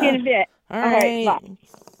 I'll talk to you in a bit. All right. Bye.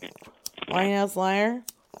 White House liar.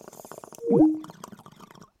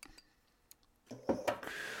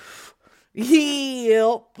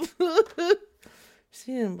 Yep.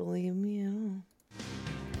 She didn't believe me at all.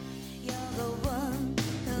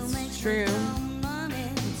 It's true.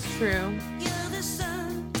 It's true.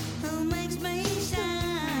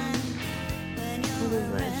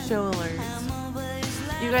 What is that? Show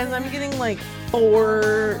alerts. You guys, I'm getting like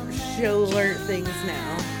 4 show alert things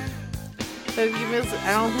now. So if you miss,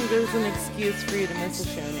 I don't think there's an excuse for you to miss a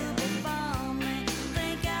show now.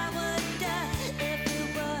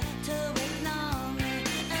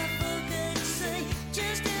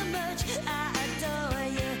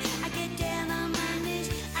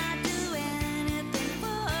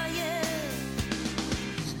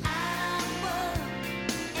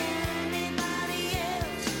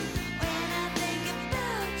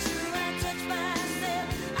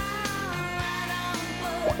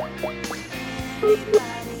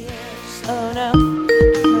 Oh no.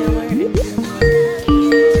 My alert is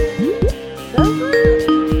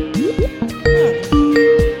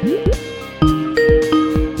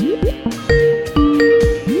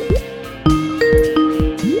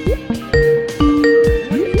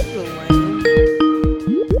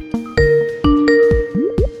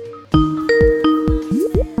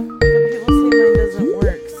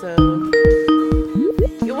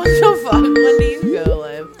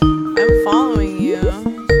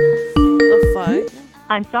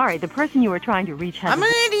I'm sorry, the person you were trying to reach has... I'm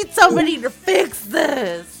gonna need somebody to fix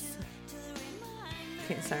this.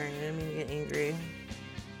 Okay, sorry, I didn't mean to get angry.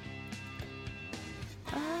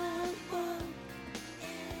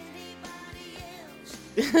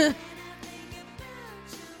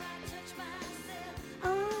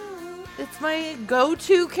 It's my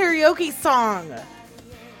go-to karaoke song.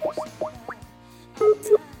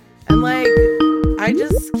 And like, I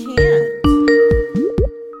just can't.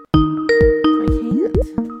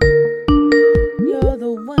 You're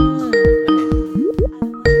the one.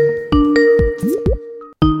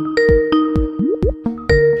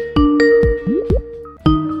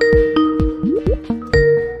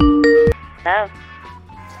 Hello.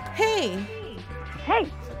 Hey. Hey.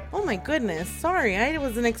 Oh my goodness. Sorry, I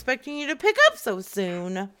wasn't expecting you to pick up so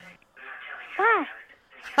soon. Hi.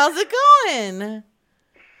 How's it going?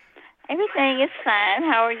 Everything is fine.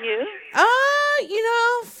 How are you?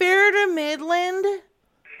 Fair to Midland.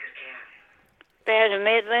 Fair to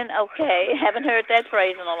Midland? Okay. Haven't heard that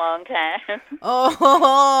phrase in a long time.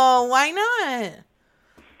 Oh, why not?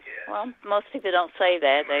 Well, most people don't say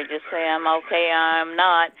that. They just say, I'm okay, I'm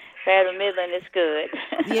not. Fair to Midland is good.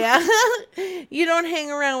 Yeah. You don't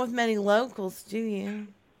hang around with many locals, do you?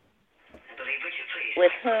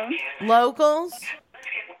 With whom? Locals?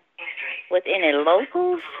 With any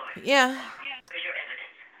locals? Yeah.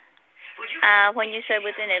 When you say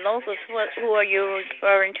with any locals, who are you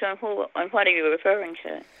referring to, and what are you referring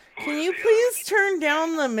to? Can you please turn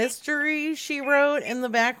down the mystery she wrote in the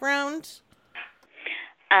background?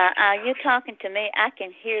 You're talking to me. I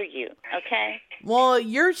can hear you, okay? Well,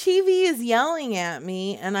 your TV is yelling at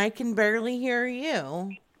me, and I can barely hear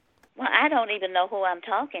you. Well, I don't even know who I'm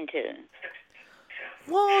talking to.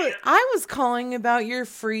 Well, I was calling about your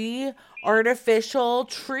free artificial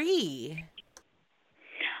tree.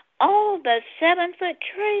 Oh, the 7-foot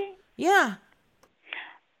tree? Yeah.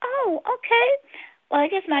 Oh, okay. Well, I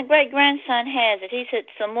guess my great-grandson has it. He said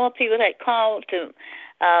some more people had called to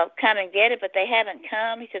come and get it, but they haven't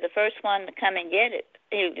come. He said the first one to come and get it,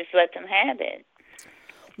 he would just let them have it.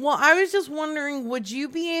 Well, I was just wondering, would you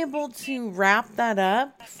be able to wrap that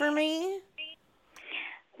up for me?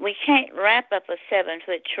 We can't wrap up a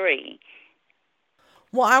 7-foot tree.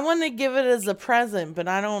 Well, I want to give it as a present, but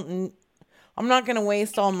I'm not going to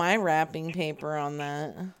waste all my wrapping paper on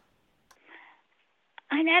that.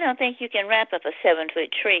 I don't think you can wrap up a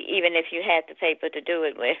 7-foot tree, even if you had the paper to do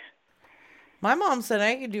it with. My mom said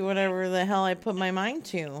I could do whatever the hell I put my mind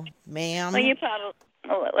to, ma'am. Well, you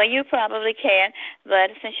probably can,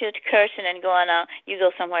 but since you're cursing and going on, you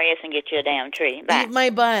go somewhere else and get your damn tree. Bye. Eat my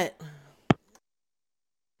butt.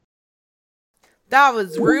 That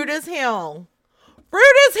was rude as hell.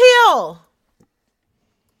 Rude as hell!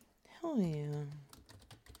 Hell yeah.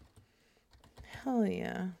 Hell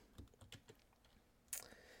yeah.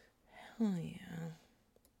 Hell yeah.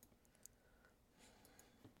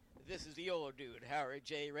 This is the old dude, Howard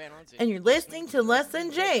J. Reynolds. And you're listening to Less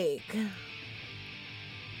Than Jake.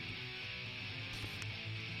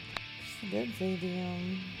 Good video.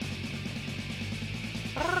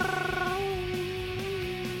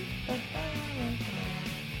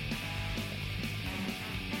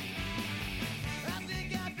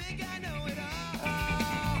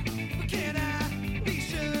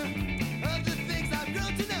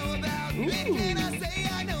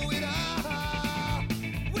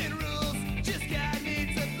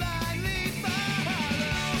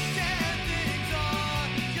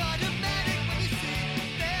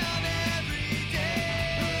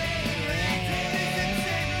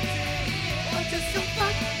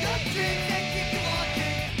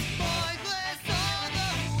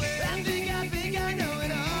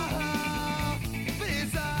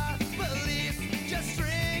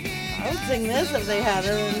 sing this if they had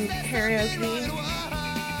it in karaoke.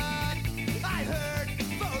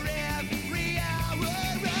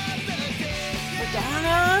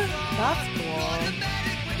 Madonna? That's cool.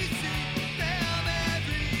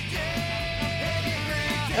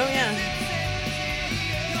 Oh yeah.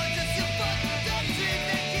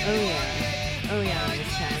 Oh yeah. Oh yeah, I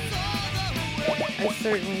can. I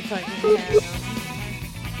certainly fucking can.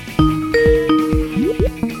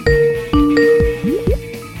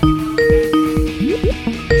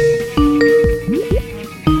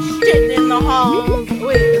 Shitting in the halls.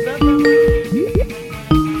 Wait, is that the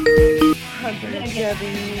 100 Debbie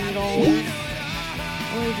needles?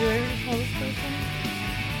 Oh, did I already call this person?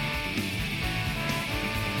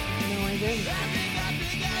 No, I didn't.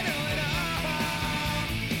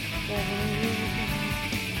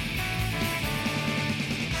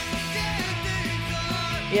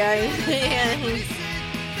 Yeah, yeah.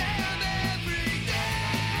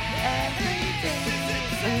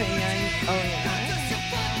 Oh yeah.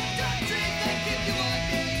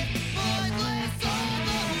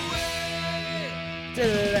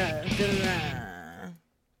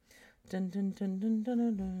 Dun, dun, dun, dun, dun,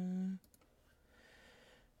 dun, dun.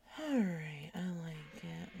 Alright, I like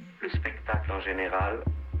it. Le spectacle en général,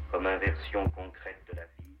 comme inversion concrète de la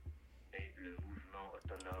vie, est le mouvement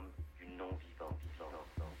autonome du non-vivant vivant.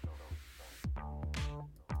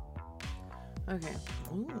 Okay.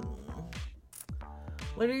 Ooh.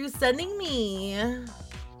 What are you sending me?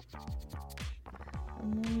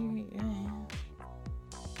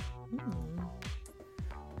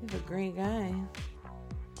 He's a great guy.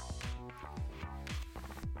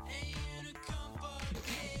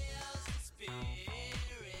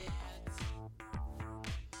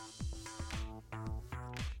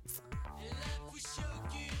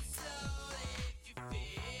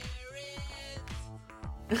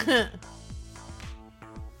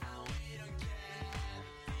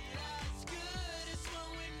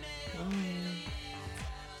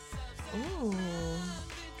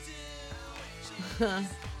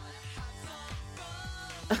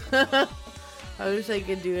 I wish I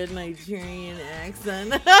could do a Nigerian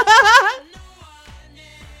accent.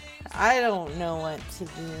 I don't know what to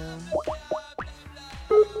do.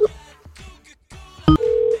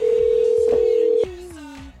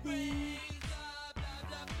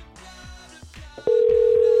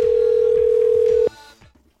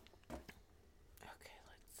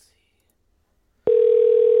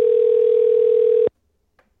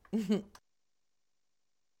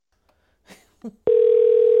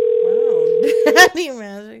 Wow, Daddy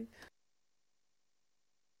Magic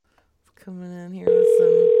coming in here with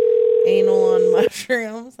some anal on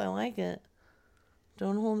mushrooms. I like it.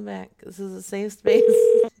 Don't hold back. This is a safe space.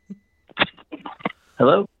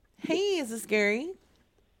 Hello? Hey, is this Gary?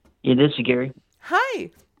 Yeah, this is Gary.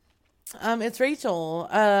 Hi. It's Rachel.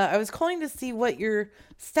 I was calling to see what your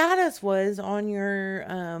status was on your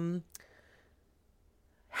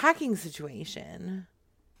hacking situation.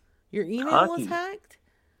 Your email was hacked?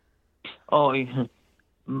 Oh,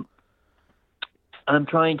 I'm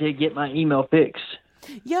trying to get my email fixed.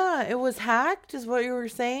 Yeah, it was hacked, is what you were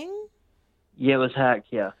saying? Yeah, it was hacked,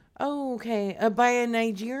 yeah. Oh, okay. By a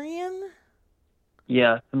Nigerian?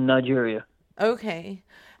 Yeah, from Nigeria. Okay.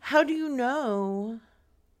 How do you know?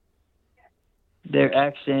 Their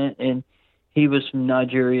accent, and he was from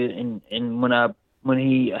Nigeria, and when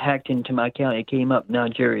he hacked into my account, it came up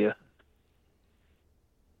Nigeria.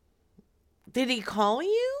 Did he call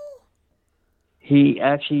you? He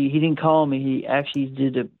didn't call me. He actually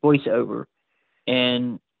did a voiceover,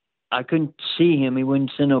 and I couldn't see him. He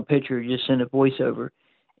wouldn't send no picture. He just sent a voiceover,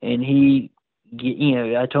 and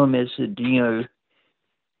I told him, I said,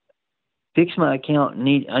 fix my account.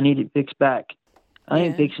 I need it fixed back. I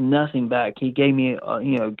ain't fixing nothing back. He gave me,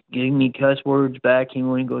 gave me cuss words back. He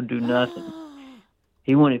wasn't going to do nothing.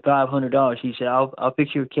 He wanted $500. He said, I'll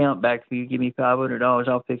fix your account back if you give me $500.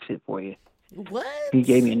 I'll fix it for you. What? He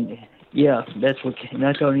gave me, that's what, and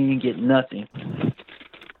I told him he didn't get nothing.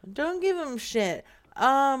 Don't give him shit.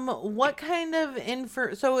 What kind of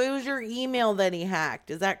so it was your email that he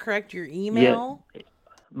hacked. Is that correct? Your email? Yeah,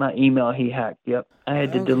 my email he hacked. Yep. I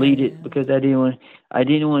had to delete it because I didn't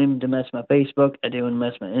want him to mess my Facebook. I didn't want to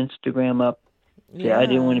mess my Instagram up. Yeah. I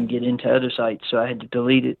didn't want him to get into other sites, so I had to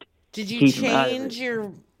delete it. Did you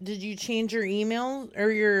change your email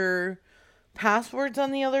or your passwords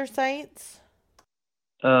on the other sites?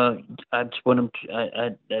 I just want him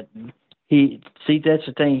that's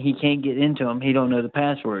the thing. He can't get into them. He don't know the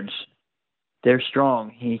passwords. They're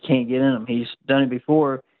strong. He can't get in them. He's done it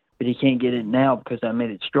before, but he can't get it now because I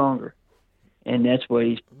made it stronger. And that's what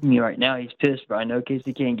right now he's pissed, but I know because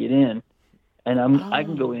he can't get in. and I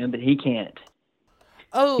can go in, but he can't.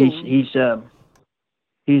 Oh. He's a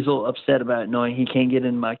little upset about it, knowing he can't get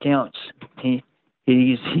in my accounts. I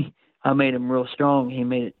made him real strong. He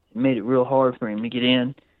made it real hard for him to get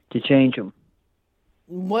in to change them.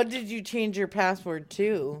 What did you change your password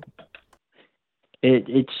to?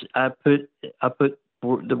 I put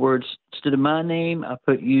the words instead of my name. I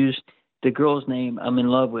used the girl's name I'm in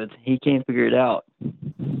love with. He can't figure it out.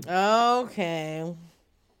 Okay.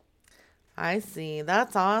 I see.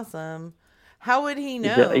 That's awesome. How would he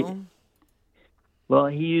know? Well,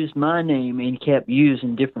 he used my name and he kept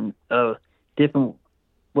using different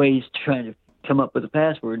ways to try to come up with a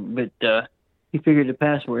password, but he figured the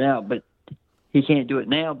password out, but he can't do it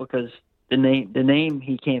now because the name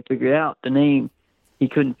he can't figure out. The name he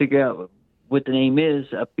couldn't figure out what the name is.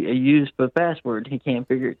 I used for the password. He can't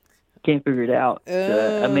figure it out.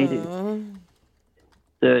 So I made it.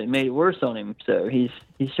 So it made it worse on him. So he's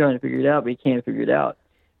trying to figure it out, but he can't figure it out.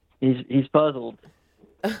 He's puzzled.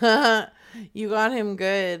 You got him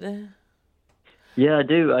good. Yeah, I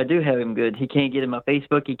do. I do have him good. He can't get in my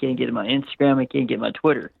Facebook. He can't get in my Instagram. He can't get my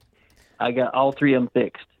Twitter. I got all three of them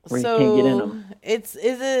fixed where he can't get in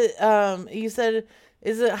them. You said,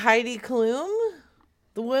 is it Heidi Klum?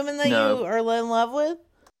 The woman that you are in love with?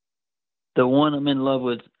 The one I'm in love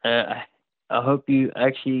with, I hope you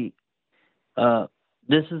actually,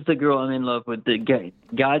 this is the girl I'm in love with.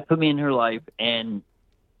 God put me in her life, and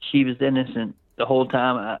she was innocent the whole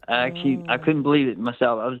time. I couldn't believe it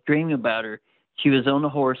myself. I was dreaming about her. She was on the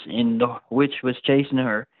horse, and the witch was chasing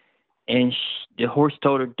her, and the horse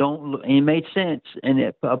told her, "Don't look," and it made sense. And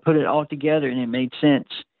I put it all together, and it made sense.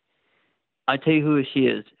 I tell you who she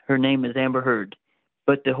is. Her name is Amber Heard.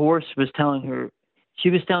 But the horse was telling her, she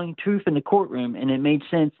was telling the truth in the courtroom, and it made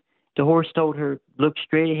sense. The horse told her, "Look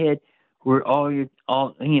straight ahead, where all your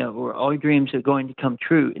dreams are going to come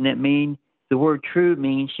true." And that means the word "true"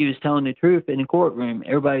 means she was telling the truth in the courtroom.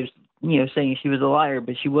 Everybody was, saying she was a liar,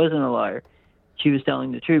 but she wasn't a liar. She was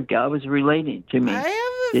telling the truth. God was relating to me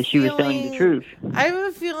that she was telling the truth. I have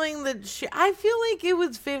a feeling that I feel like it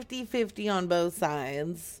was 50-50 on both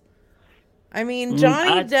sides. I mean,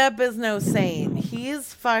 Johnny Depp is no saint.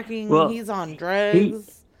 He's he's on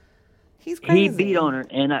drugs. He's crazy. He beat on her,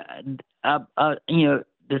 and I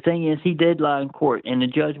the thing is, he did lie in court, and the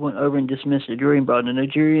judge went over and dismissed the jury and brought in a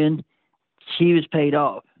jury in. She was paid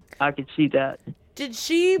off. I could see that. Did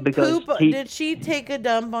she did she take a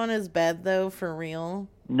dump on his bed, though, for real?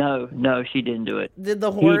 No, she didn't do it. Did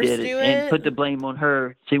the horse do it? And put the blame on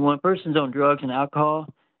her. See, when a person's on drugs and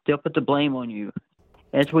alcohol, they'll put the blame on you.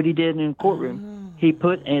 That's what he did in the courtroom. He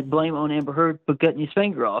put a blame on Amber Heard for cutting his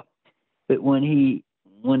finger off. But when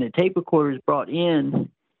the tape recorder was brought in,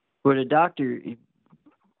 where the doctor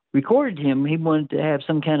recorded him, he wanted to have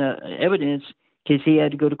some kind of evidence in case he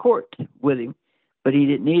had to go to court with him. But he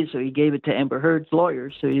didn't need it, so he gave it to Amber Heard's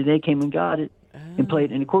lawyers. So they came and got it and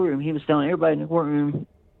played it in the courtroom. He was telling everybody in the courtroom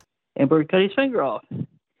Amber Heard cut his finger off.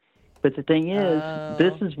 But the thing is,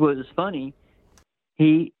 this is what was funny.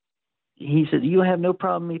 He said, "You have no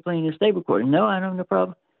problem me playing this tape recording." "No, I don't have no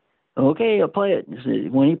problem." "Okay, I'll play it."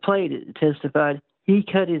 When he played it, it testified he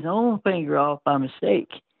cut his own finger off by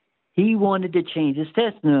mistake. He wanted to change his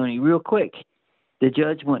testimony real quick. The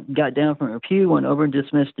judge got down from her pew, went over and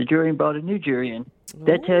dismissed the jury and brought a new jury in.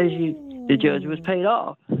 That tells you the judge was paid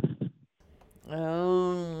off.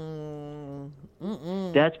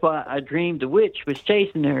 That's why I dreamed the witch was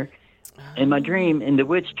chasing her in my dream, and the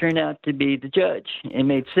witch turned out to be the judge. It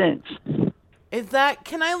made sense.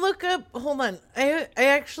 Can I look up, hold on. I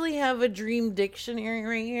actually have a dream dictionary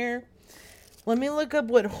right here. Let me look up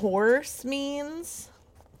what horse means.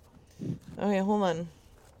 Okay, hold on.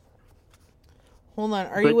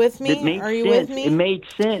 Are you with me? Are you with me? It made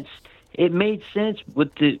sense. It made sense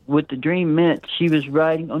what the dream meant. She was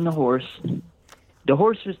riding on the horse. The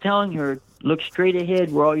horse was telling her, "Look straight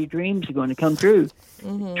ahead where all your dreams are going to come true."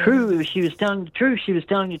 Mm-hmm. True, she was telling the truth. She was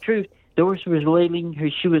telling the truth. The horse was relating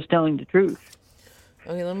her. She was telling the truth.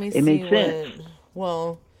 Okay, let me see. It made sense.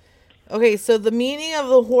 Okay, so the meaning of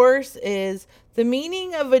the horse is the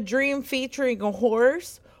meaning of a dream featuring a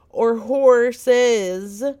horse or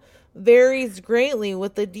horses varies greatly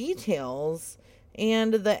with the details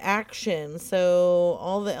and the action, so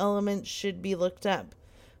all the elements should be looked up.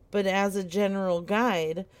 But as a general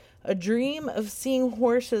guide, a dream of seeing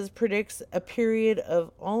horses predicts a period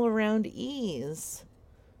of all-around ease.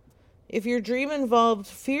 If your dream involved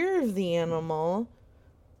fear of the animal,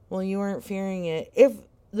 well, you weren't fearing it. If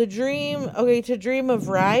the dream, to dream of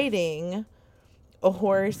riding a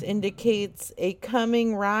horse indicates a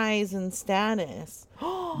coming rise in status.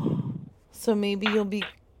 So maybe you'll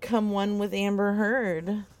become one with Amber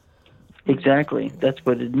Heard. Exactly. That's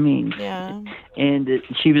what it means. Yeah. And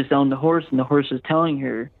she was on the horse, and the horse was telling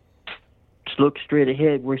her to look straight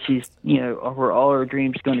ahead where she's, where all her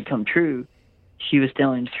dreams are going to come true. She was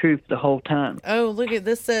telling the truth the whole time. Oh, look at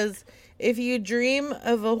this says, if you dream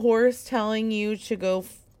of a horse telling you to go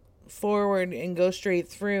forward and go straight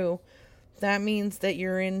through, that means that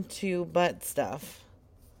you're into butt stuff.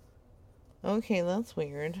 Okay, that's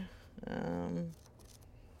weird.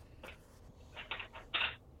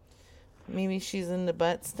 Maybe she's into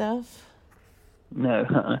butt stuff?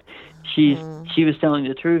 No, she was telling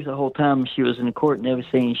the truth the whole time she was in court, and they were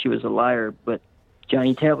saying she was a liar. But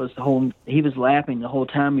Johnny Tell he was laughing the whole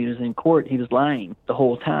time he was in court. He was lying the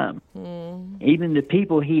whole time. Even the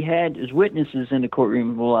people he had as witnesses in the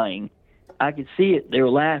courtroom were lying. I could see it. They were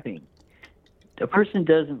laughing. A person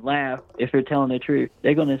doesn't laugh if they're telling the truth.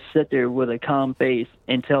 They're going to sit there with a calm face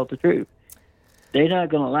and tell the truth. They're not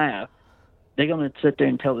going to laugh. They're going to sit there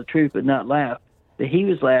and tell the truth but not laugh. But he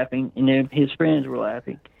was laughing, and then his friends were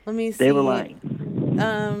laughing. Let me see. They were lying.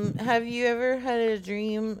 Have you ever had a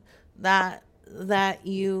dream that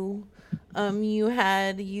you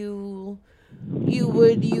had, you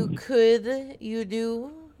would, you could, you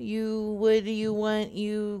do, you would, you want,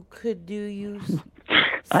 you could do, you...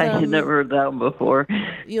 I had never heard that one before.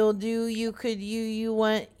 You'll do, you could, you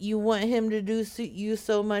want him to do you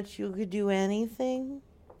so much you could do anything?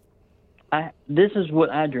 This is what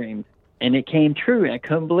I dreamed, and it came true, and I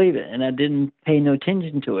couldn't believe it, and I didn't pay no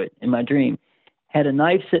attention to it in my dream. Had a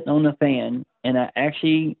knife sitting on the fan, and I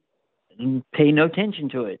actually paid no attention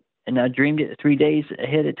to it, and I dreamed it 3 days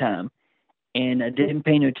ahead of time, and I didn't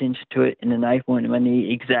pay no attention to it, and the knife went in my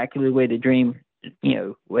knee exactly the way the dream,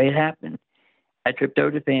 way it happened. I tripped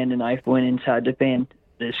over the fan, the knife went inside the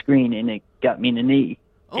screen, and it got me in the knee.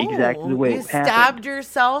 Exactly the way it happened. You stabbed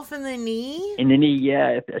yourself in the knee? In the knee,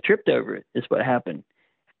 yeah. I tripped over it. That's what happened.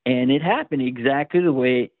 And it happened exactly the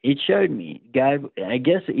way it showed me. God, I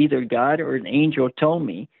guess either God or an angel told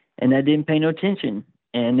me, and I didn't pay no attention.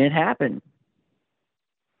 And it happened.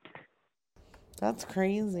 That's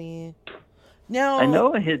crazy. Now, I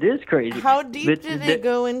know it is crazy. How deep did it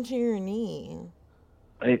go into your knee?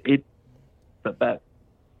 It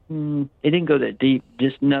didn't go that deep,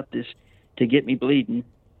 just enough to get me bleeding.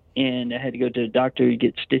 And I had to go to the doctor to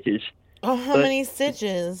get stitches. Oh, how many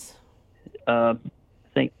stitches? I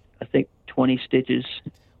think 20 stitches.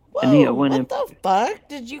 Whoa, and, what the fuck?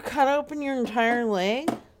 Did you cut open your entire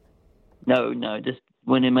leg? No, just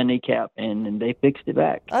went in my kneecap, and they fixed it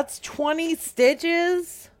back. That's 20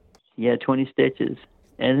 stitches? Yeah, 20 stitches.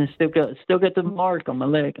 And it's still got the mark on my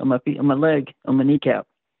leg, on my feet, on my leg, on my kneecap.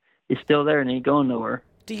 It's still there, and it ain't going nowhere.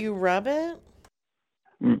 Do you rub it?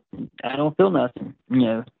 I don't feel nothing,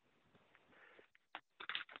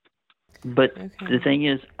 But the thing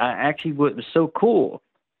is, what was so cool,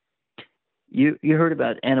 you heard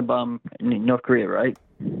about Anabom in North Korea, right?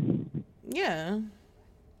 Yeah.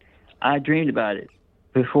 I dreamed about it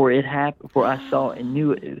before it happened, before I saw and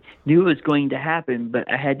knew it was going to happen,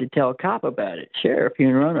 but I had to tell a cop about it, sheriff here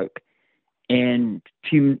in Roanoke. And a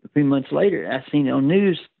few months later, I seen it on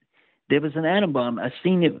news. There was an atom bomb. I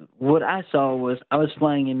seen it. What I saw was I was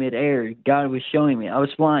flying in midair. God was showing me I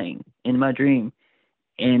was flying in my dream,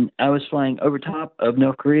 and I was flying over top of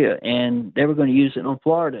North Korea, and they were going to use it on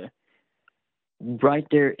Florida, right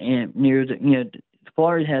there and near the.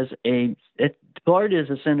 Florida is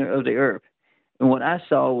the center of the earth, and what I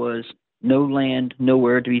saw was no land,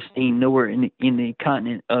 nowhere to be seen, nowhere in the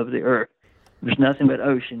continent of the earth. There's nothing but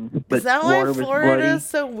ocean. But is that water why Florida is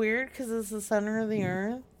so weird? Because it's the center of the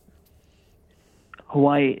earth.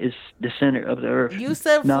 Hawaii is the center of the earth. You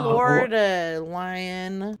said Florida,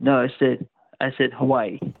 lion. No, I said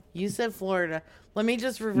Hawaii. You said Florida. Let me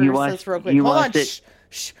just reverse this real quick. Hold on.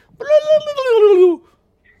 Shh.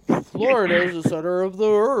 Florida is the center of the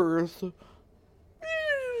earth.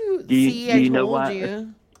 Do you know why?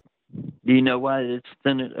 Do you know why it's the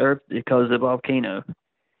center of the earth? Because the volcano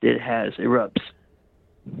that it has erupts.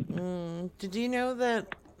 Did you know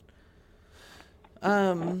that?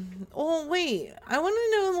 Oh, wait. I want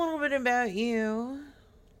to know a little bit about you.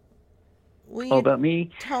 About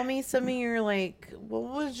me? Tell me some of your, what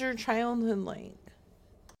was your childhood like?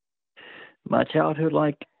 My childhood,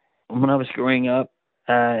 when I was growing up,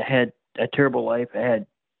 I had a terrible life. I had,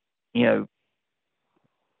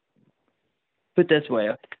 put this way,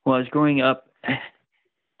 when I was growing up,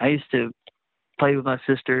 I used to play with my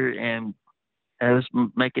sister, and I was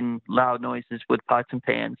making loud noises with pots and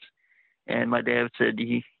pans. And my dad said,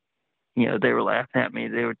 they were laughing at me.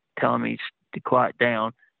 They were telling me to quiet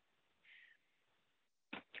down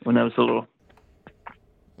when I was little.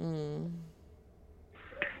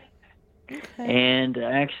 And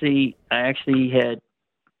I actually had,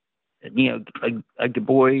 a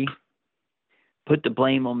boy put the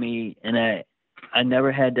blame on me, and I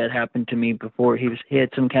never had that happen to me before. He had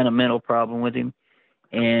some kind of mental problem with him,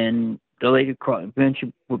 and the lady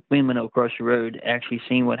women across the road actually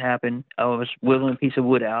seen what happened. I was whittling a piece of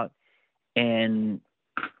wood out, and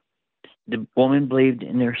the woman believed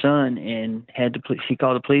in her son and she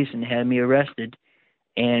called the police and had me arrested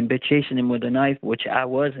and been chasing him with a knife, which I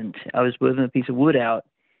wasn't. I was whittling a piece of wood out,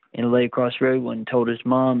 and the lady across the road went and told his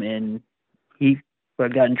mom, and he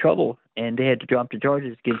got in trouble, and they had to drop the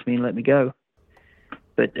charges against me and let me go.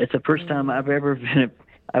 But it's the first time I've ever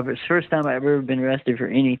been arrested for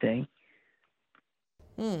anything.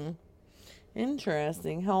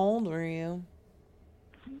 Interesting. How old were you?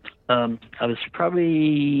 I was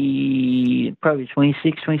probably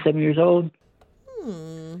 26, 27 years old.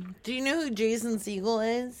 Do you know who Jason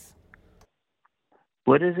Segel is?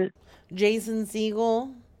 What is it? Jason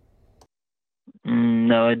Segel.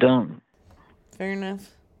 No, I don't. Fair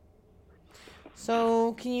enough.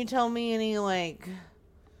 So, can you tell me any,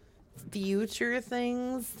 future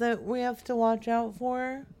things that we have to watch out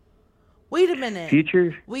for? Wait a minute.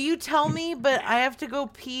 Future? Will you tell me, but I have to go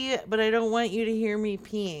pee, but I don't want you to hear me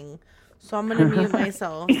peeing. So I'm going to mute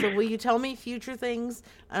myself. So will you tell me future things,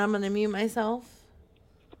 and I'm going to mute myself?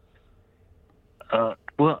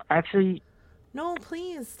 Well, actually... No,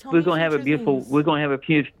 please, tell we're me going to have a beautiful... things. We're going to have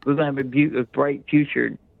a bright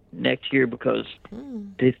future next year, because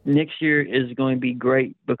this next year is going to be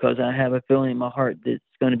great, because I have a feeling in my heart that it's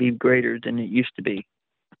going to be greater than it used to be.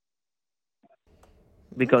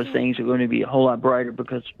 Because things are going to be a whole lot brighter,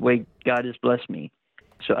 because the way God has blessed me,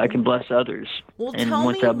 so I can bless others. Well, and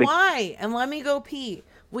tell me why, and let me go pee.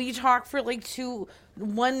 Will you talk for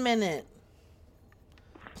 1 minute,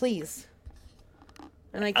 please?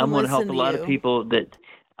 And I want to help a lot of people that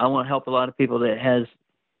has,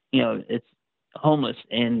 it's homeless,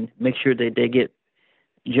 and make sure that they get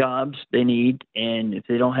jobs they need, and if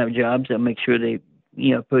they don't have jobs, I'll make sure they,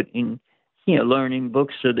 put in, learning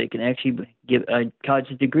books so they can actually get a college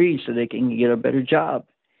degree so they can get a better job.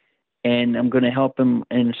 And I'm going to help them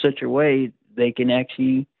in such a way they can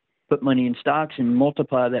actually put money in stocks and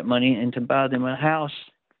multiply that money and to buy them a house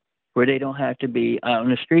where they don't have to be out on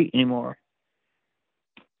the street anymore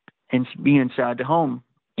and be inside the home,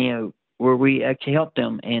 where we actually help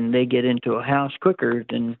them and they get into a house quicker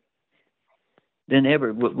than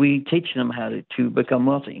ever. We teach them how to become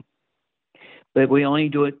wealthy. But we only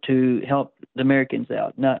do it to help the Americans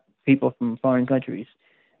out, not people from foreign countries,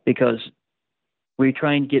 because we're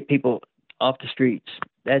trying to get people off the streets.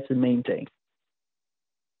 That's the main thing.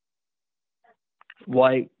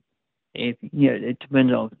 White, it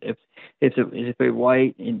depends on if they're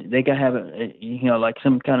white, and they gotta have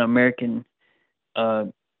some kind of American,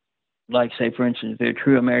 like say for instance, if they're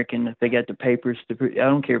true American, if they got the papers to prove, I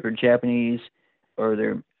don't care if they're Japanese or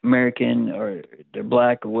they're American or they're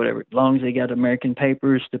black or whatever, as long as they got American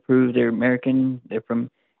papers to prove they're American,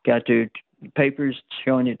 got their papers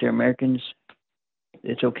showing that they're Americans,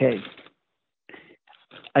 it's okay.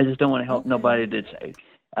 I just don't want to help nobody that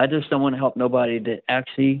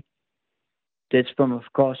actually that's from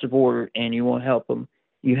across the border, and you won't help them.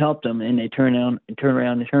 You help them, and they turn around and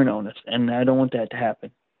turn on us, and I don't want that to happen.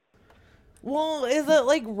 Well, is it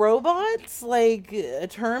like robots, like a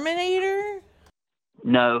Terminator?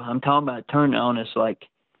 No, I'm talking about turning on us like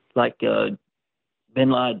Bin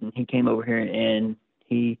Laden. He came over here and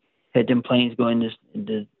he had them planes going.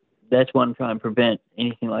 That's what I'm trying to prevent,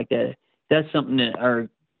 anything like that. That's something that our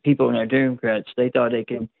people and our Democrats, they thought they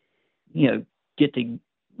could, get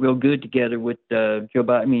real good together with Bin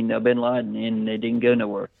Laden, and they didn't go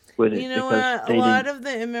nowhere with it. You know what? A lot of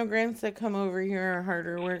the immigrants that come over here are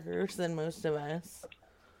harder workers than most of us.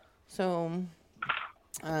 So,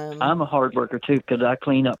 I'm a hard worker too, because I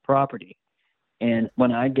clean up property, and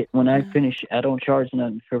when I finish, I don't charge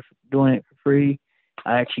nothing for doing it for free.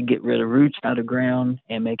 I actually get rid of roots out of ground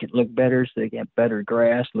and make it look better, so they get better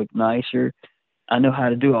grass, look nicer. I know how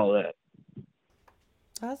to do all that.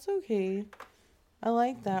 That's okay. I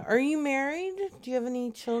like that. Are you married? Do you have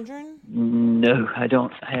any children? No, I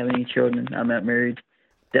don't have any children. I'm not married.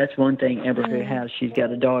 That's one thing Amber Faye has. She's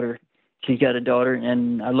got a daughter.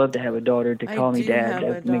 And I love to have a daughter to call me dad. That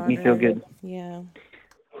would make me feel good. Yeah.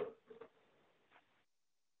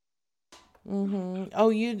 Mhm. Oh,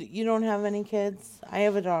 you don't have any kids? I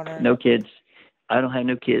have a daughter. No kids. I don't have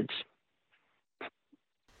no kids.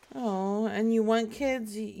 Oh, and you want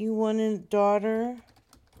kids? You want a daughter?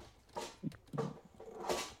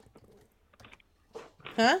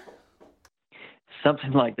 Huh?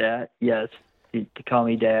 Something like that, yes. To call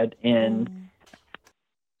me dad. And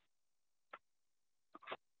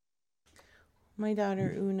My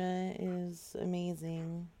daughter Una is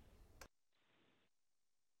amazing.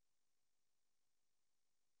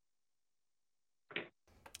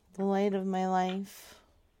 The light of my life.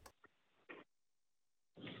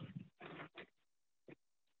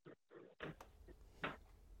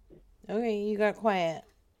 Okay, you got quiet.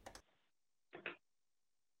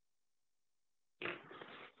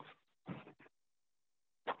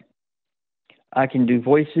 I can do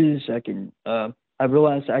voices. I can. I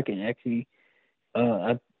realized I can actually.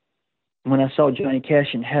 When I saw Johnny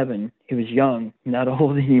Cash in heaven, he was young, not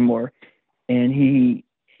old anymore, and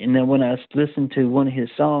then when I listened to one of his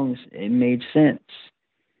songs, it made sense.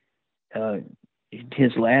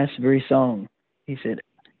 His last very song, he said,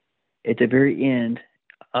 at the very end,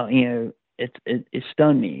 it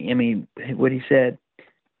stunned me. I mean, what he said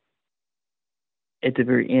at the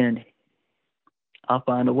very end, I'll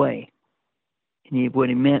find a way. And what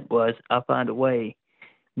he meant was, I'll find a way,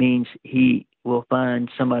 means he will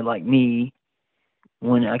find somebody like me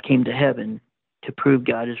when I came to heaven to prove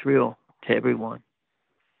God is real to everyone.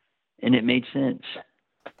 And it made sense.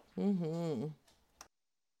 Mm-hmm.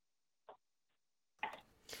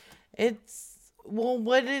 It's, well,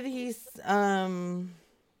 what did he,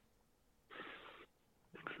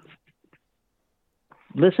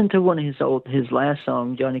 Listen to one of his last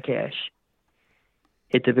song, Johnny Cash.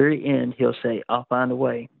 At the very end, he'll say, I'll find a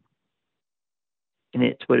way. And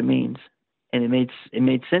it's what it means. And it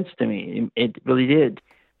made sense to me. It really did,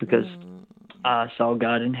 because I saw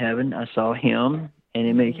God in heaven. I saw him,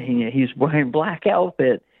 and he was wearing a black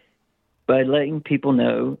outfit, by letting people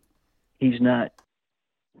know he's not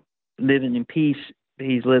living in peace.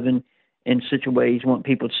 He's living in such a way he's want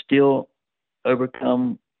people to still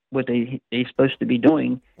overcome what they're supposed to be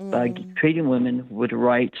doing by treating women with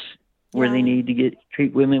rights where they need to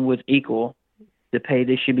treat women with equal the pay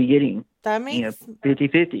they should be getting. That makes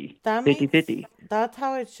 50-50. 50-50. That's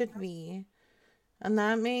how it should be. And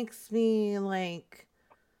that makes me like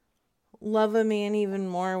love a man even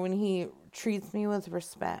more when he treats me with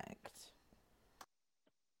respect.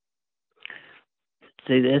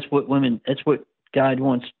 See, that's what God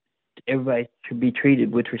wants. Everybody should be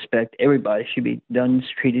treated with respect. Everybody should be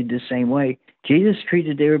treated the same way. Jesus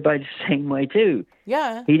treated everybody the same way too.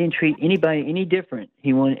 Yeah. He didn't treat anybody any different.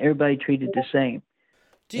 He wanted everybody treated the same.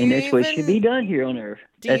 And that's what should be done here on earth.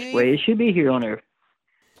 That's the way it should be here on earth.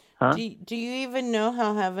 Huh? Do you even know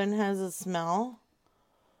how heaven has a smell?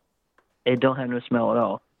 It don't have no smell at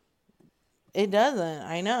all. It doesn't.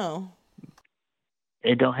 I know.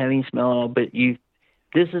 It don't have any smell at all. But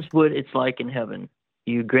this is what it's like in heaven.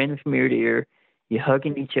 You're grinning from ear to ear. You're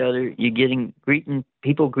hugging each other. You're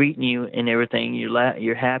people greeting you and everything.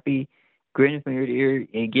 You're happy, grinning from ear to ear,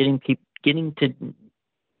 and getting to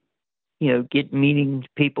meeting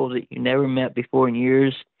people that you never met before in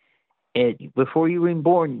years. And before you were even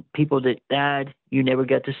born, people that died you never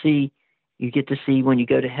got to see. You get to see when you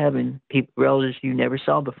go to heaven, relatives you never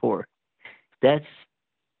saw before. That's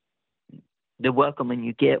the welcoming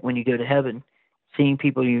you get when you go to heaven, seeing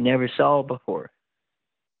people you never saw before.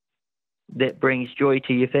 That brings joy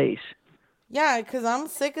to your face. Yeah, because I'm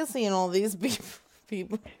sick of seeing all these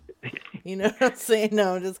people. You know what I'm saying?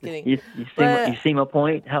 No, I'm just kidding. You see my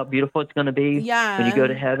point? How beautiful it's going to be when you go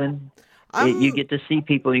to heaven? You get to see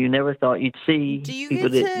people you never thought you'd see. Do you people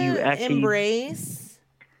get that you to actually embrace?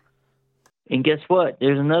 And guess what?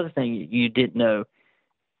 There's another thing you didn't know.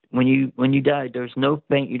 When you die, there's no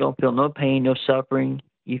pain. You don't feel no pain, no suffering.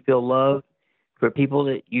 You feel love for people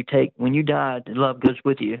that you take. When you die, the love goes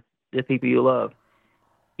with you. The people you love.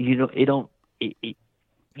 You don't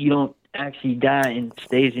actually die and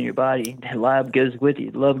stays in your body. The love goes with you.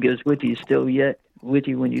 Love goes with you. Still yet with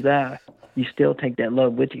you when you die. You still take that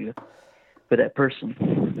love with you for that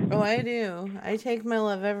person. Oh, I do. I take my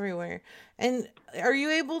love everywhere. And are you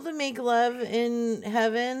able to make love in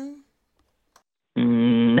heaven?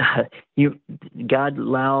 God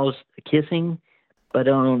allows kissing, but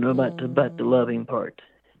I don't know about the loving part.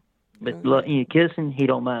 But kissing, he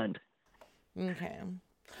don't mind. Okay.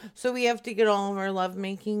 So we have to get all of our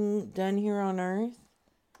lovemaking done here on Earth?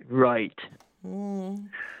 Right.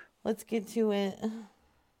 Let's get to it.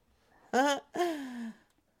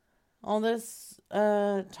 All this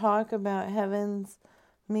talk about heaven's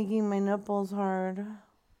making my nipples hard.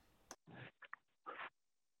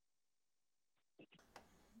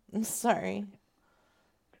 I'm sorry.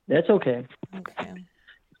 That's okay. Okay.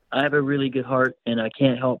 I have a really good heart, and I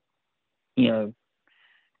can't help,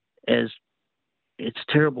 as it's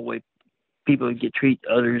terrible way people treat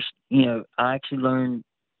others. I actually learned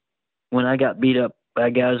when I got beat up by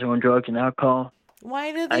guys who were on drugs and alcohol.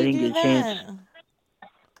 Why did I they didn't do get a that? chance.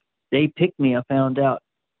 They picked me. I found out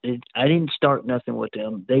I didn't start nothing with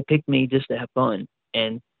them. They picked me just to have fun,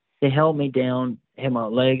 and they held me down, had my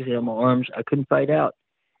legs, had my arms. I couldn't fight out.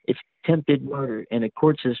 It's attempted murder, and the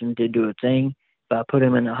court system did do a thing, but I put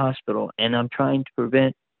him in the hospital, and I'm trying to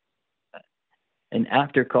prevent an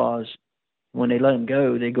after cause. When they let him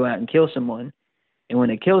go, they go out and kill someone, and when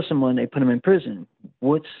they kill someone, they put him in prison.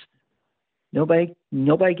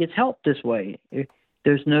 Nobody gets help this way.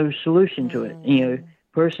 There's no solution to it. You know,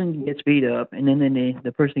 person gets beat up, and then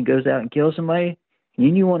the person goes out and kills somebody, and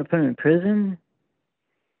then you want to put him in prison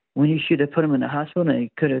when you should have put him in the hospital and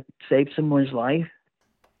it could have saved someone's life.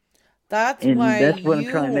 That's I'm trying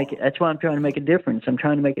to make it. That's why I'm trying to make a difference. I'm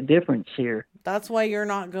trying to make a difference here. That's why you're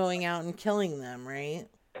not going out and killing them, right?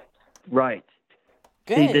 Right.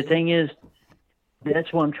 Good. See, the thing is,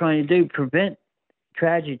 that's what I'm trying to do: prevent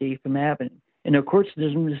tragedy from happening. And the court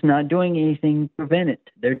system is not doing anything to prevent it.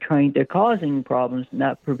 They're causing problems,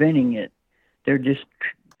 not preventing it. They're just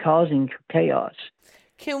causing chaos.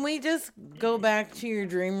 Can we just go back to your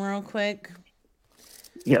dream real quick?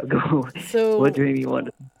 Yeah, go. So, what dream you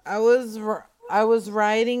want? I was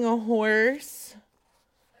riding a horse,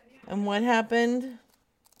 and what happened?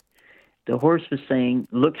 The horse was saying,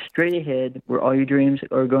 "Look straight ahead, where all your dreams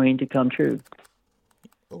are going to come true."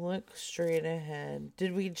 Look straight ahead.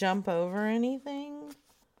 Did we jump over anything?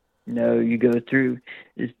 No, you go through.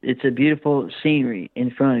 It's a beautiful scenery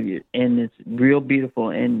in front of you, and it's real beautiful,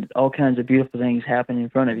 and all kinds of beautiful things happen in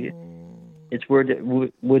front of you. It's where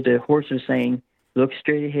what the horse was saying. Look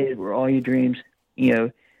straight ahead, where all your dreams. You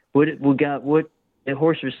know, what the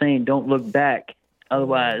horse was saying. Don't look back.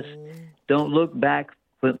 Otherwise, don't look back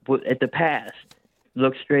at the past.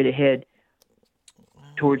 Look straight ahead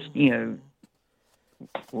towards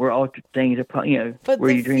where all things are,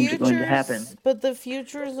 where your dreams are going to happen. But the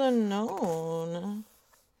future's unknown.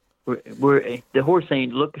 Where the horse saying,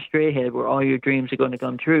 look straight ahead, where all your dreams are going to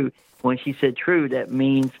come true. When she said true, that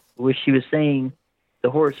means what she was saying, the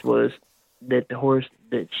horse was,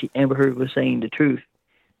 Amber Heard was saying the truth.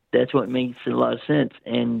 That's what makes a lot of sense.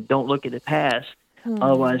 And don't look at the past.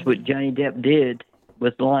 Otherwise, what Johnny Depp did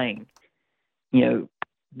was lying.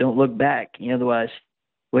 Don't look back. Otherwise,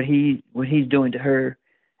 what he's doing to her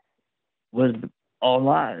was all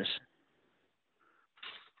lies.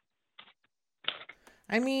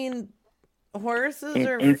 I mean, horses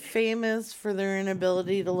are famous for their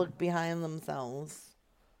inability to look behind themselves.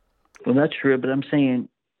 Well, that's true, but I'm saying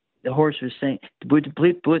the horse was saying, what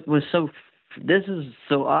was so, this is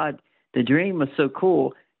so odd. The dream was so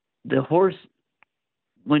cool. The horse,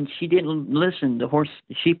 when she didn't listen,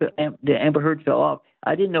 the Amber Heard fell off.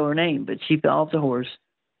 I didn't know her name, but she fell off the horse.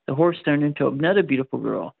 The horse turned into another beautiful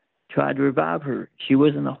girl, tried to revive her. She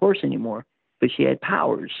wasn't a horse anymore, but she had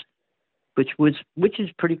powers, which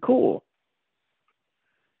is pretty cool.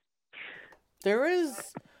 There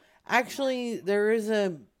is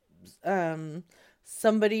a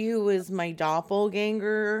somebody who was my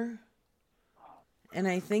doppelganger, and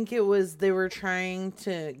I think they were trying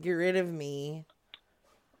to get rid of me.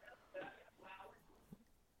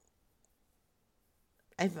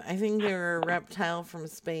 I think they were a reptile from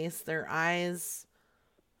space. Their eyes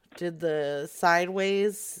did the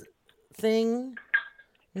sideways thing,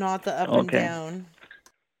 not the up and down.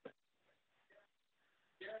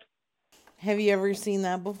 Have you ever seen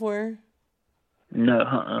that before?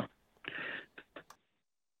 No,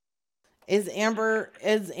 Is Amber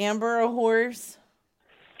a horse?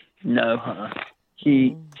 No,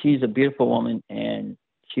 she's a beautiful woman, and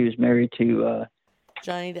she was married to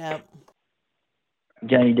Johnny Depp.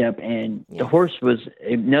 And the horse was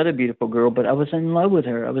another beautiful girl, but I was in love with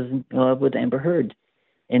her. I was in love with Amber Heard.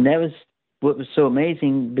 And that was what was so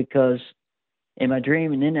amazing, because in my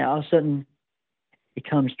dream, and then all of a sudden it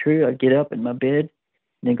comes true. I get up in my bed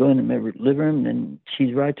and then go into my living room, and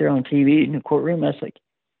she's right there on TV in the courtroom. I was like,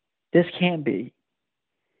 this can't be.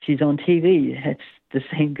 She's on TV. That's the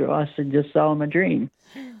same girl I just saw in my dream.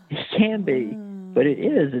 It can be, but it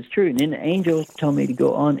is. It's true. And then the angel told me to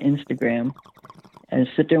go on Instagram and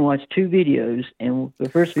sit there and watch 2 videos. And the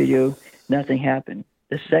first video, nothing happened.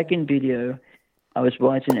 The second video, I was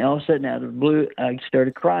watching, and all of a sudden, out of the blue, I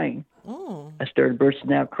started crying. I started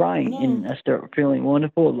bursting out crying, and I started feeling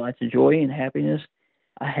wonderful, lots of joy and happiness.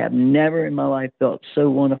 I have never in my life felt so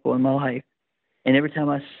wonderful in my life. And every time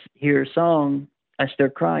I hear a song, I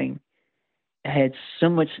start crying. I had so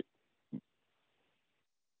much.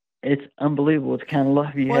 It's unbelievable the kind of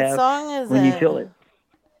love you have when you feel it.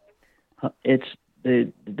 It's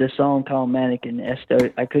the song called Mannequin.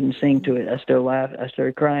 I couldn't sing to it. I started laughing. I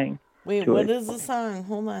started crying. Wait, what is the song?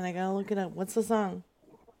 Hold on, I gotta look it up. What's the song?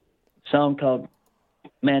 Song called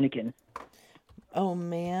Mannequin. Oh,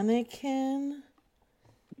 Mannequin?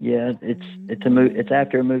 Yeah, it's a movie. It's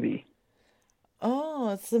after a movie. Oh,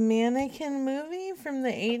 it's the Mannequin movie from the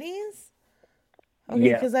 80s? Okay,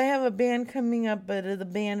 Yeah. because I have a band coming up, but the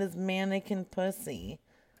band is Mannequin Pussy.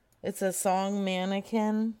 It's a song,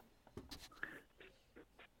 Mannequin.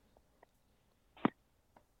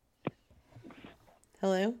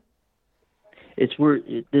 Hello? It's where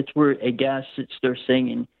a guy sits there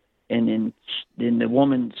singing, and then the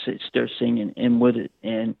woman sits there singing and with it,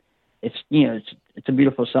 and it's it's a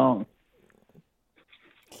beautiful song.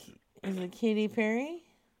 Is it Katy Perry?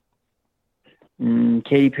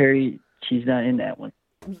 Katy Perry, she's not in that one.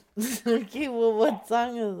 Okay, well, what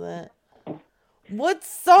song is it? What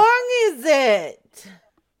song is it?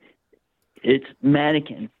 It's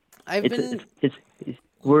Mannequin. It's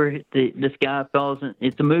where this guy falls in.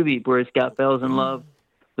 It's a movie where this guy falls in love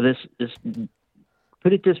with this.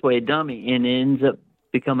 Put it this way, a dummy, and it ends up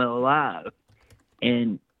becoming alive.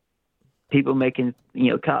 And people making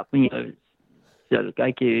cop so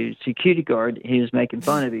like a security guard, he was making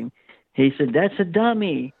fun of him. He said, "That's a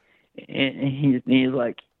dummy," and he's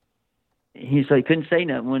like couldn't say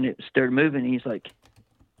nothing when it started moving. He's like,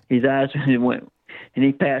 his eyes went, and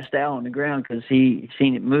he passed out on the ground because he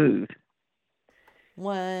seen it move.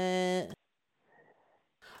 What?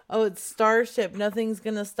 Oh, it's Starship. Nothing's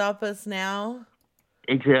gonna stop us now.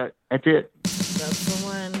 Exactly. That's it. That's the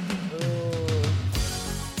one.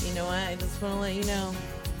 Ooh. You know what? I just want to let you know.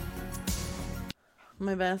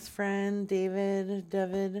 My best friend,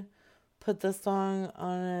 David, put the song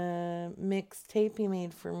on a mixtape he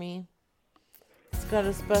made for me. It's got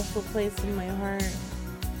a special place in my heart.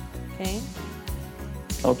 Okay?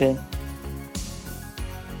 Okay.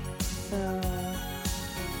 So,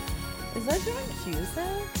 is that John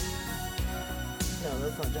Cusack? No,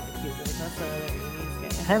 that's not John Cusack. That's the other 80s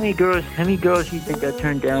guy. How many girls do you think got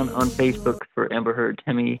turned down on Facebook for Amber Heard?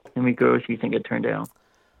 How many girls do you think got turned down?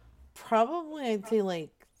 Probably, I'd say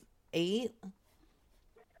like 8.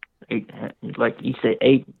 8, like you say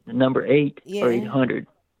 8, number 8 Yeah. or 800?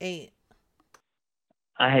 8.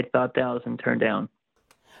 I had 5,000 turned down.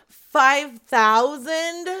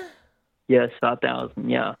 5,000? Yes, 5,000.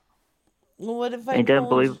 Yeah. Well, what if I And don't told...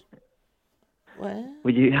 believe. What?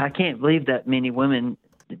 I can't believe that many women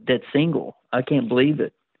that's single. I can't believe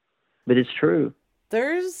it, but it's true.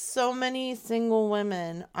 There's so many single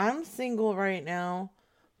women. I'm single right now,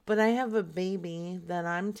 but I have a baby that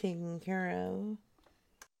I'm taking care of.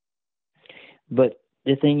 But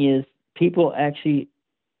the thing is, people actually,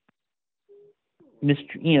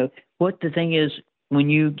 what the thing is, when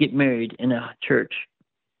you get married in a church,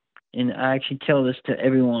 and I actually tell this to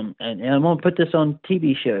everyone, and I'm going to put this on a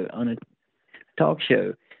TV show, on a talk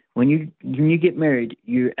show. When you get married,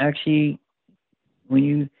 you actually, when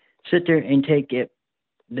you sit there and take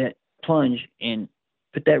that plunge and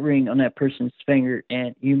put that ring on that person's finger,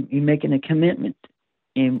 and you're making a commitment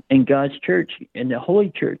in God's church, in the Holy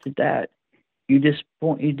Church at that, you're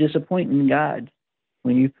disappointing God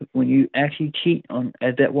when you actually cheat on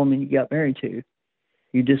that woman you got married to.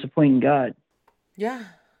 You're disappointing God. Yeah.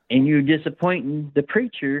 And you're disappointing the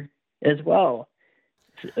preacher as well.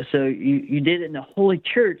 So you did it in the Holy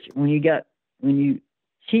Church when you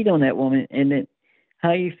cheat on that woman, and then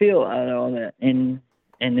how you feel out of all that, and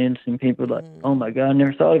then some people are like, oh my God, I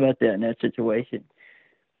never thought about that in that situation.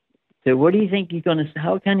 So what do you think you're gonna?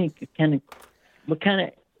 What kind of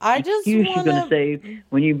excuse you're gonna say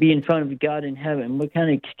when you be in front of God in heaven? What kind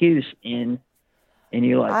of excuse and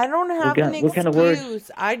you're like, I don't have an excuse. What kind of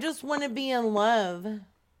words? I just want to be in love.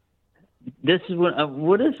 This is what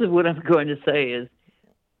I'm going to say is,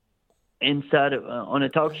 inside of on a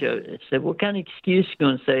talk show, it said, what kind of excuse you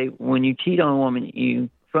going to say when you cheat on a woman in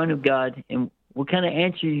front of God, and what kind of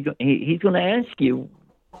answer he's going to ask you?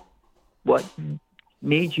 What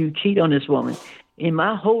made you cheat on this woman in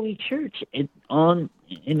my holy church? I don't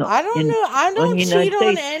cheat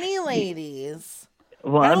on any ladies.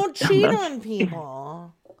 Well, I don't cheat on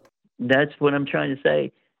people. That's what I'm trying to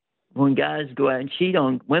say. When guys go out and cheat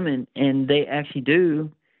on women, and they actually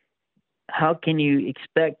do, how can you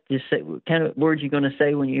expect to say what kind of words you're going to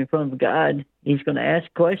say when you're in front of God? He's going to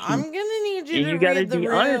ask questions. I'm going to need you to read the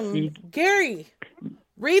room. Honest. Gary,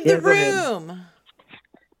 read the room.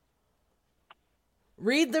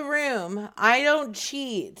 Read the room. I don't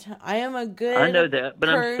cheat. I am a good I know that, but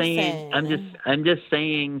person. I'm just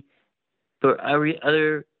saying for every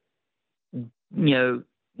other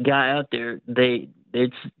guy out there,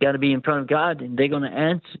 it's got to be in front of God, and he's going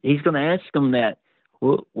to ask them that.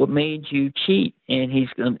 What made you cheat?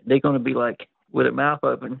 And they're going to be like with their mouth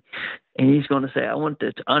open, and he's going to say, I want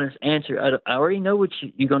the honest answer. I already know what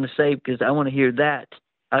you're going to say, because I want to hear that.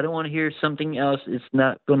 I don't want to hear something else. It's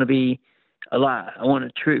not going to be a lie. I want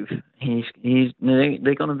the truth.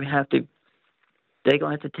 They're gonna have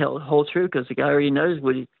to tell the whole truth because the guy already knows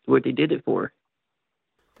what they did it for.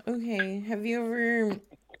 Okay, have you ever...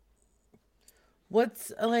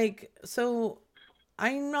 What's, like... So,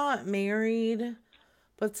 I'm not married,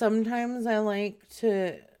 but sometimes I like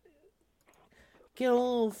to get a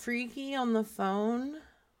little freaky on the phone.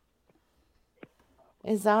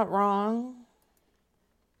 Is that wrong?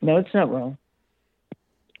 No, it's not wrong.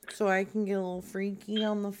 So I can get a little freaky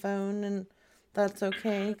on the phone and that's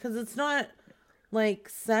okay? Because it's not, like,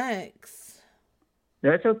 sex.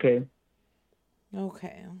 That's okay.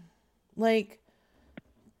 Okay. Like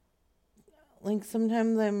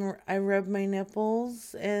sometimes I rub my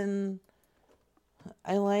nipples and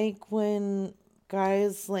I like when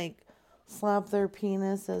guys like slap their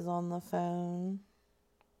penises on the phone.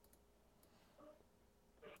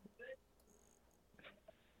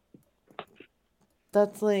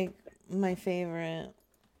 That's like my favorite.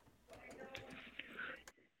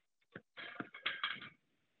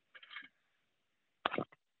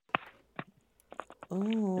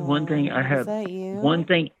 Ooh, One thing I have, is that you? one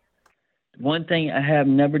thing I have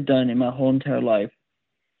never done in my whole entire life.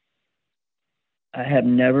 I have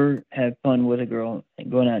never had fun with a girl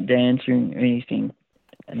going out dancing or anything.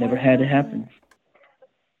 I never had it happen.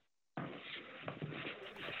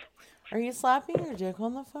 Are you slapping your dick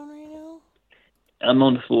on the phone right now? I'm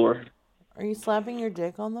on the floor. Are you slapping your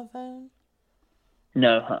dick on the phone?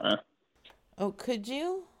 No, Oh, could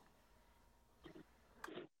you?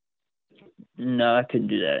 No, I couldn't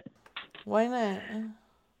do that. Why not?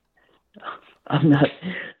 I'm not.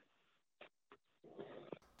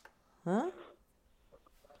 Huh?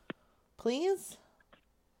 Please?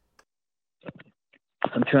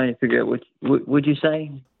 I'm trying to figure out what'd you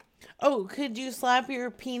say? Oh, could you slap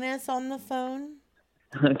your penis on the phone?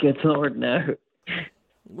 Good Lord, no.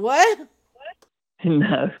 What?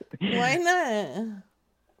 No. Why not?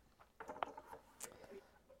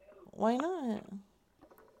 Why not?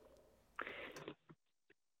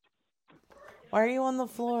 Why are you on the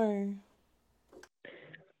floor?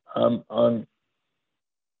 I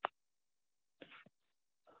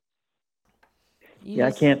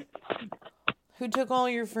can't. Who took all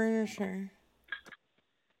your furniture?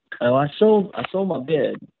 Oh, I sold my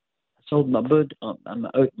bed. I sold my bed,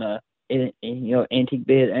 my antique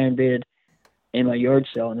bed, iron bed, in my yard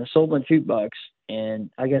sale, and I sold my jukebox, and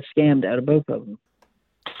I got scammed out of both of them.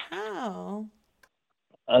 How?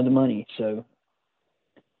 Out of the money. So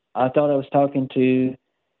I thought I was talking to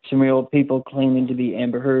some real people claiming to be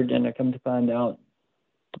Amber Heard, and I come to find out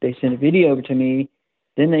they sent a video over to me.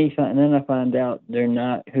 Then I find out they're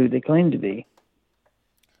not who they claim to be.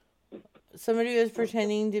 Somebody was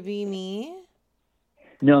pretending to be me?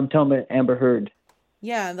 No, I'm talking about Amber Heard.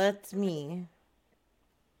 Yeah, that's me.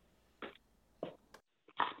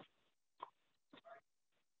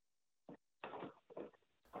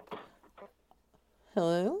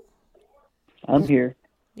 Hello? I'm here.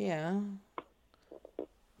 Yeah.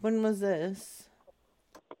 When was this?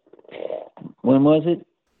 When was it?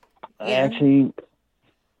 Yeah.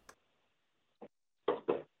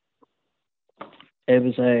 It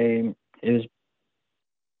was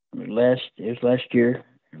last year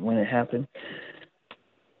when it happened.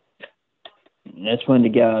 And that's when the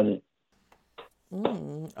guy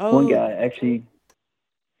one guy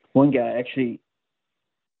actually,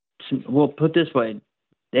 well, put this way,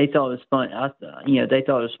 they thought it was fun. They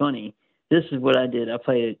thought it was funny. This is what I did. I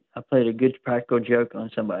played a good practical joke on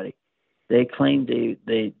somebody. They claimed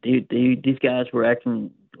these guys were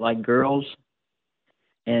acting like girls,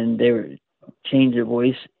 and they were changed their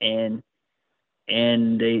voice, and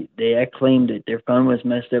they claimed that their phone was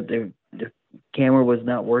messed up, their camera was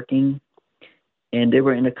not working, and they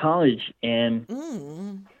were in a college, and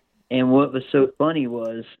what was so funny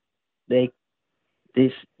was I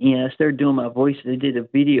started doing my voice. They did a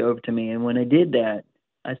video over to me, and when I did that,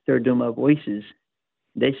 I started doing my voices.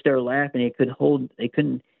 They started laughing. They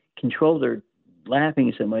couldn't control their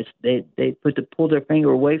laughing so much. They pulled their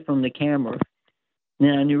finger away from the camera.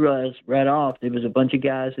 Then I realized right off there was a bunch of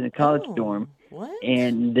guys in a college dorm,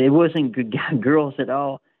 and they wasn't good girls at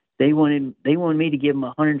all. They wanted me to give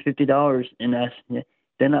them $150, and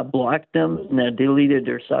then I blocked them and I deleted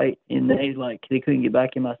their site, and they couldn't get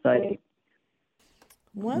back in my site.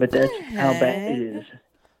 But that's how bad it is.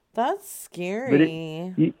 That's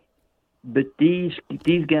scary. But these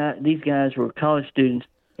guys were college students,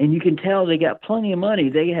 and you can tell they got plenty of money.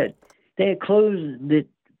 They had clothes that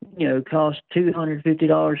cost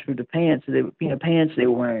 $250 for the pants. Pants they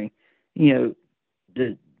were wearing,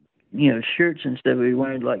 the shirts and stuff. They were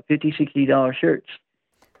wearing like $50, $60 shirts.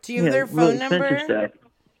 Do you have their phone number? Stuff.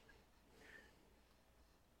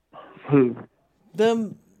 Who?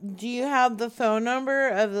 Do you have the phone number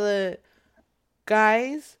of the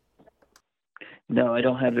guys? No, I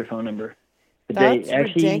don't have their phone number. But That's they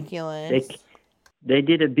actually, ridiculous. They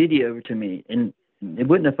did a video to me, and it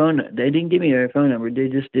wasn't a phone. They didn't give me their phone number. They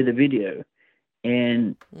just did a video,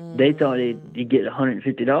 and they thought they'd get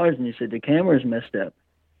 $150, and they said the camera's messed up.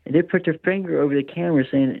 And they put their finger over the camera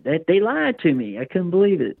saying that they lied to me. I couldn't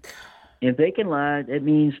believe it. If they can lie, that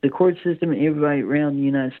means the court system and everybody around the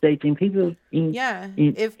United States and people.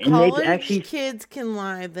 If college kids can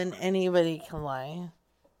lie, then anybody can lie.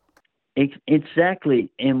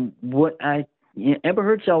 Exactly. And what Amber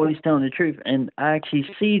Heard's always telling the truth, and I actually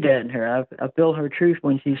see that in her. I feel her truth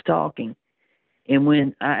when she's talking. And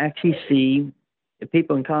when I actually see the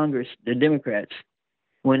people in Congress, the Democrats,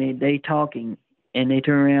 when they talking and they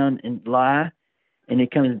turn around and lie, and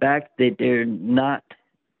it comes back that they're not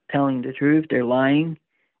telling the truth, they're lying,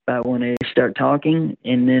 but when they start talking,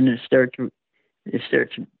 and then it starts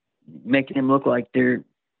making them look like they're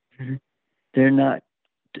not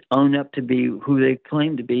own up to be who they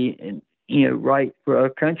claim to be, and right for our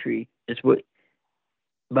country is what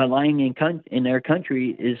by lying in our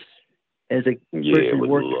country is as a person would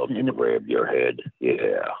working love in to grab your head.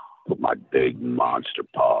 Yeah. Put my big monster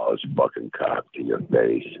paws fucking cock to your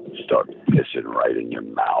face. Start pissing right in your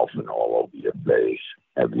mouth and all over your face.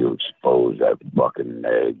 Have you expose that fucking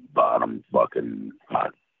egg bottom fucking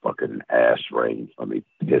hot fucking ass ring. Let me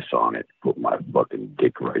piss on it. Put my fucking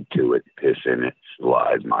dick right to it. Piss in it.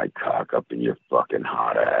 Slide my cock up in your fucking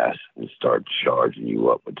hot ass and start charging you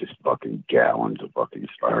up with just fucking gallons of fucking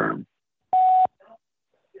sperm.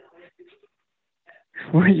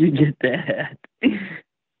 Where'd you get that?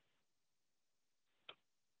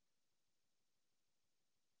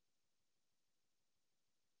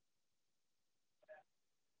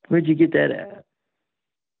 Where'd you get that at?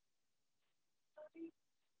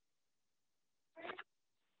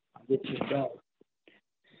 I'll get you back.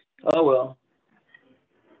 Oh, well.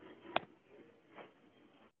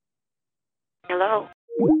 Hello.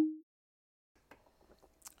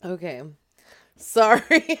 Okay.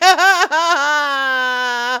 Sorry.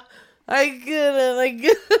 I couldn't.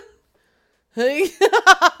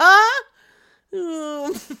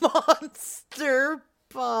 Monster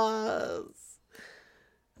paws.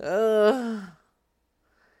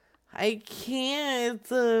 I can't.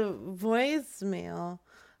 It's a voicemail.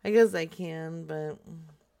 I guess I can, but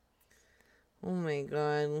oh my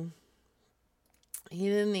god. He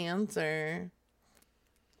didn't answer.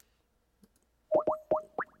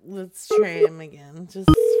 Let's try him again. Just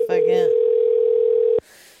fuck it.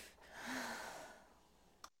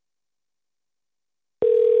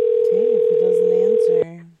 Okay, if he doesn't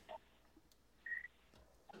answer.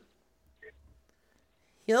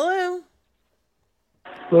 Hello?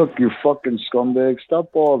 Look, you fucking scumbag,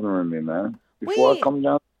 stop bothering me, man. Before Wait, I come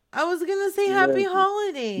down. I was gonna say happy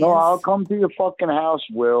holidays. No, I'll come to your fucking house,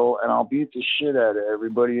 Will, and I'll beat the shit out of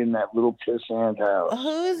everybody in that little pissant house.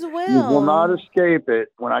 Who's Will? You will not escape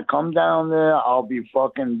it. When I come down there, I'll be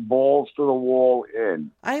fucking balls to the wall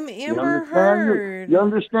in. I'm Amber Heard. You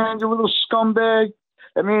understand, you little scumbag?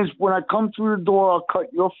 That means when I come through the door, I'll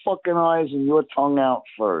cut your fucking eyes and your tongue out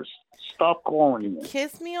first. Stop calling me.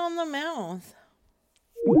 Kiss me on the mouth.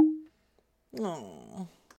 Oh.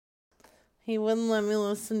 He wouldn't let me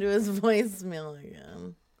listen to his voicemail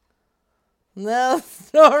again. No,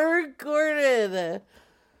 it's not recorded.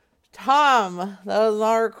 Tom, that was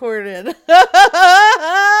not recorded.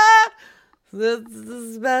 That's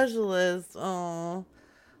the specialist. Oh,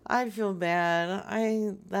 I feel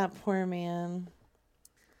bad. That poor man.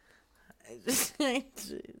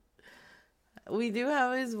 We do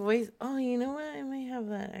have his voice. Oh, you know what? I might have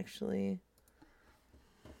that actually.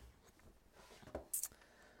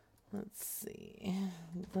 Let's see.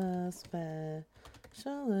 The specialist.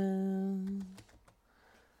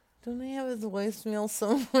 Don't I have his voicemail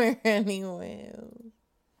somewhere anyway?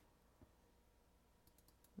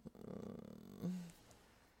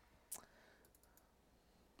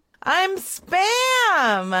 I'm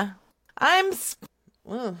spam!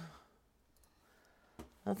 Ugh.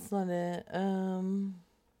 That's not it.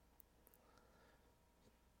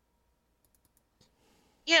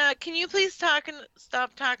 Yeah, can you please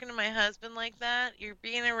stop talking to my husband like that? You're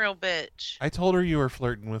being a real bitch. I told her you were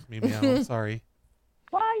flirting with me, man. I'm sorry.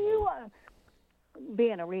 Why you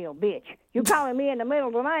being a real bitch? You calling me in the middle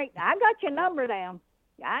of the night? I got your number down.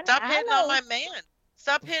 Stop hitting on my man.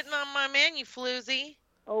 Stop hitting on my man, you floozy.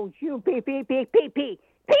 Oh, you pee. Pee on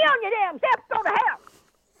your damn self. Go to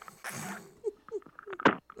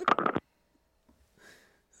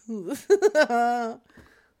hell.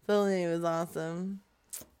 Philly was awesome.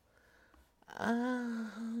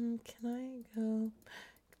 Can I go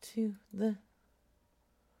to the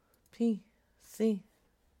PC?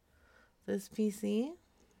 This PC?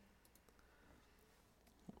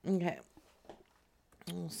 Okay.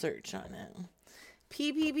 I'll search on it.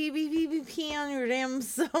 P on your damn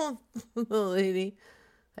self, the lady.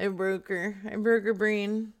 I broke her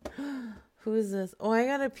brain. Who is this? Oh, I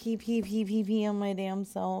got a P on my damn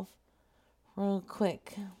self. Real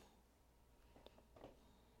quick.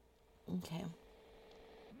 Okay.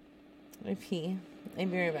 I pee. I'll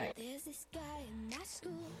be right back. There's this guy in my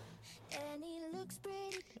school, and he looks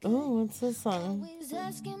pretty good. Oh, what's this song? Always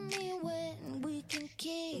asking me when we can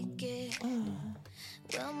kick it.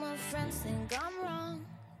 Well, my friends think I'm wrong,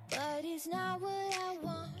 but he's not what I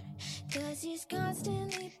want, 'cause he's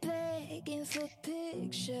constantly begging for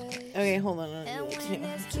pictures. Okay, hold on.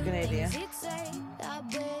 It's a good idea. I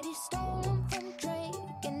bet he stole them from Drake.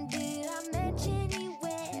 And did I mention he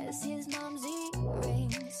wears his mom's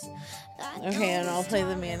earrings? Okay, and I'll play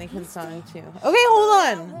the mannequin song too. Okay, hold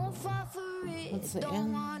on. Let's see.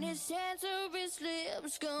 Don't want his hands or his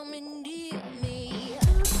lips coming near me.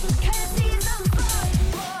 That's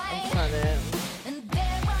not it. And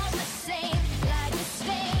they're all the same, like a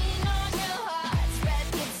stain on your heart's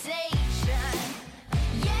reputation.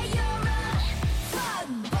 Yeah, you're a fuck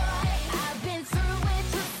boy. I've been through it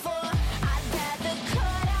before. I'd rather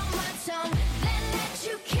cut out my tongue than let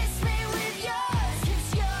you kiss me with yours. 'Cause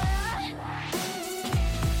you're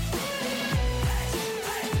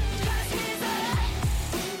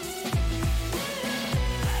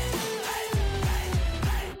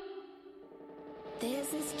There's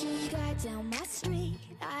this cute guy down my street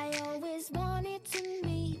I always wanted to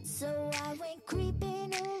meet, so I went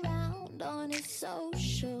creeping around on his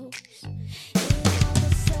socials.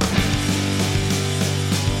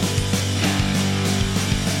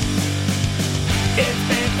 It's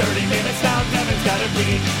been 30 minutes now, Devin's gotta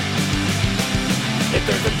be. If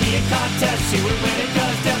there's a peeing contest, she would win it,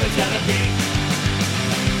 'cause Devin's gotta be.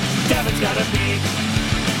 Devin's gotta be.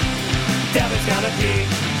 Devin's gotta be.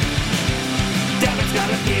 Devin's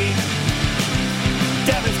gotta be.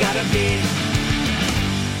 Devin's gotta be.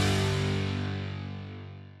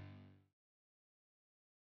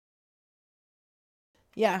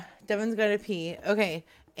 Yeah, Devin's gotta pee. Okay,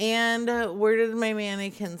 and where did my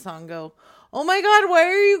mannequin song go? Oh my god, why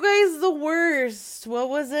are you guys the worst? What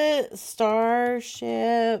was it?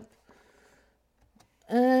 Starship.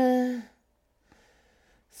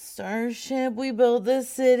 Starship, we built this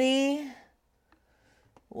city.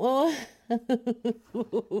 What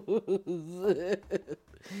was it?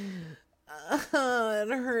 It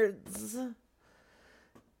hurts.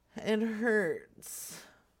 It hurts.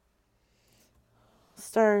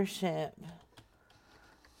 Starship.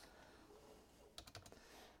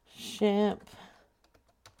 Ship.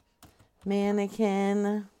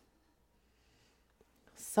 Mannequin.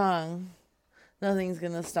 Song. Nothing's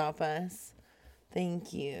gonna stop us.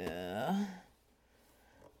 Thank you.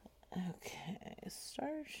 Okay.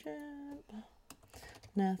 Starship.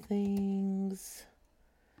 Nothing's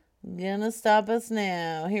gonna stop us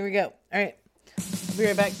now. Here we go. All right. I'll be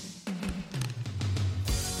right back.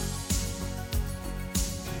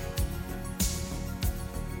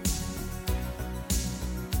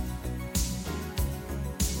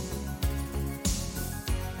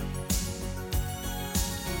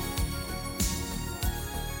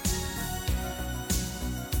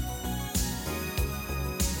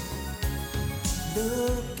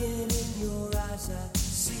 Looking in your eyes, I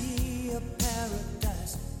see a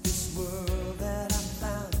paradise. This world that I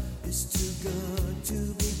found is too good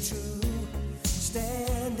to be true.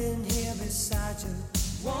 Standing here beside you,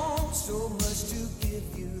 want so much to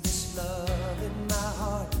give you this love in my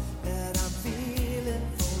heart that I'm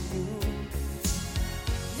feeling for you.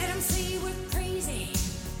 Let them say we're crazy.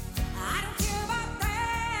 I don't care about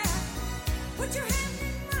that. Put your hand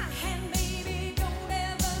in my hand, baby. Don't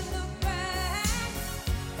ever look back.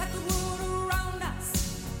 Got the world around us.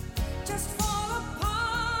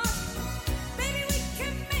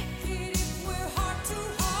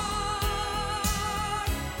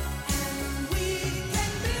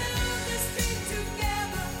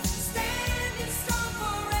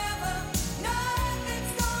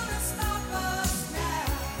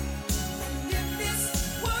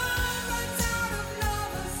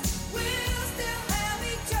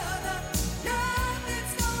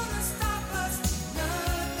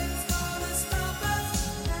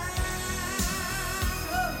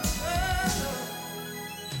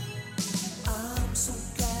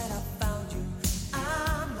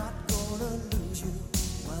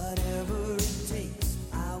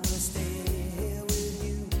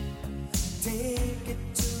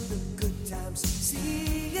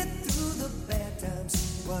 through the bad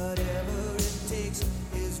times. Whatever it takes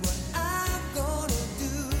is what I'm gonna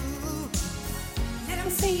do. Let them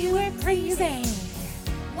say you were crazy.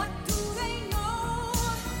 What do they know?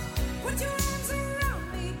 Put your arms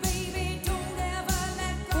around me, baby. Don't ever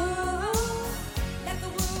let go. Let the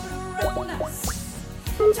world around us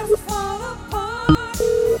just fall apart.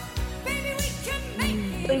 Baby, we can make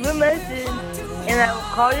it. Leave a message and I will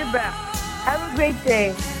call you back. Have a great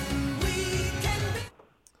day.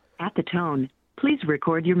 At the tone, please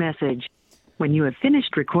record your message. When you have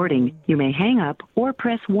finished recording, you may hang up or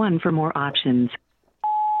press 1 for more options.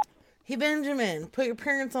 Hey, Benjamin, put your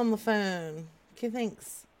parents on the phone. Okay,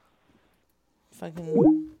 thanks.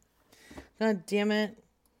 Fucking. God damn it.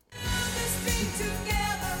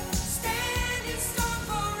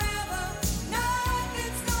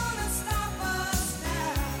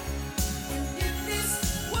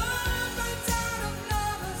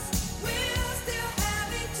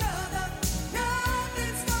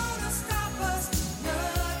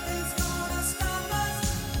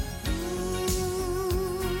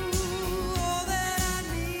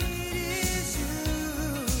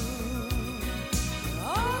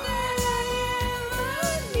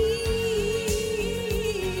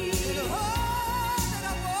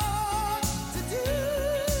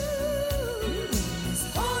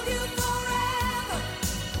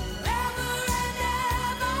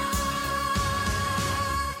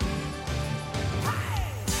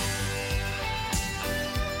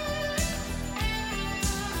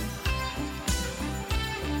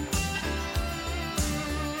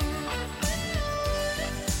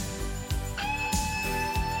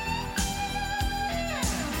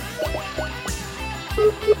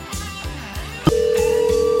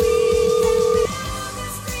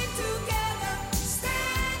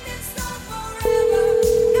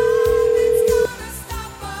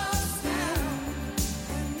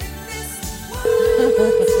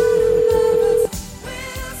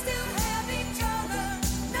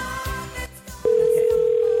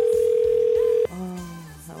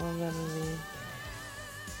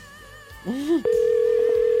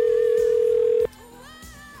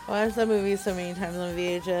 I watched that movie so many times on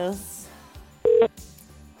VHS.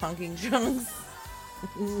 Honking Trunks.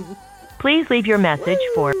 Please leave your message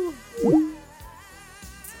for...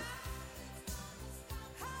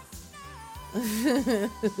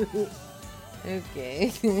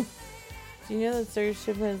 Okay. Do you know that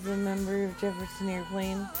Starship has a member of Jefferson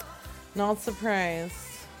Airplane? Not surprised.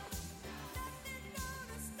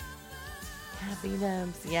 Happy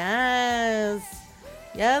Dubs. Yes!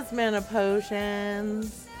 Yes, mana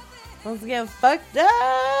potions. Let's get fucked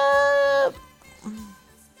up!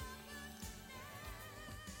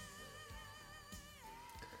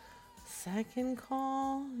 Second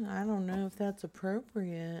call? I don't know if that's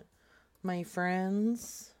appropriate, my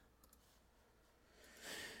friends.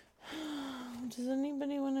 Does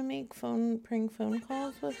anybody want to make prank phone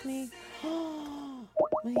calls with me?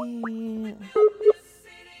 Wait.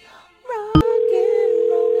 Rock and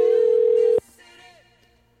roll.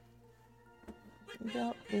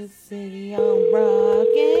 Got this city on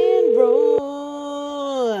rock and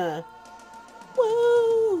roll.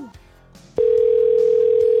 Woo!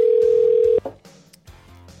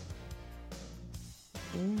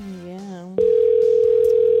 Yeah.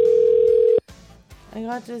 I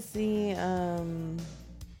got to see,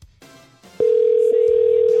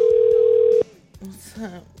 what's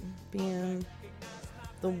up, being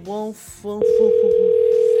the wolf,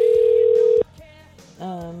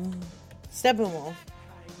 Steppenwolf.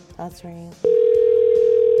 That's right.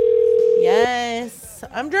 Yes,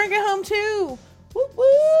 I'm drinking home too. Whoop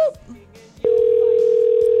whoop.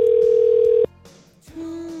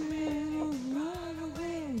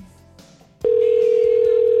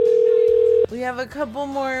 We have a couple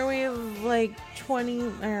more. We have like 20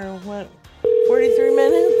 or what? 43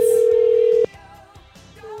 minutes.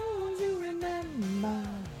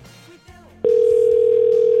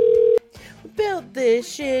 We built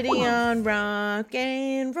this shitty on rock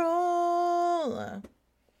and roll.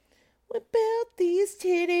 We built these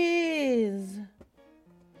titties.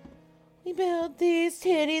 We built these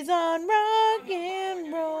titties on rock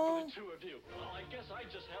and roll.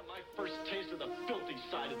 First taste of the filthy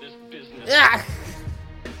side of this business. Ugh.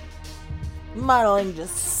 Modeling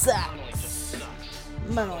just sucks.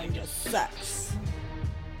 Modeling just sucks.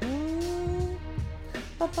 Modeling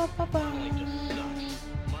just sucks. Modeling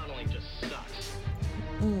just sucks.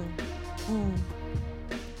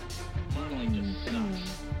 Modeling just sucks.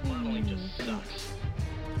 Modeling just sucks.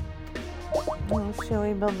 Oh, shall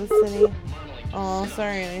we build the city? Oh,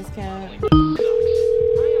 sorry, nice cat. I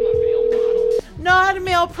am a male model. Not a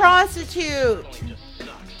male prostitute.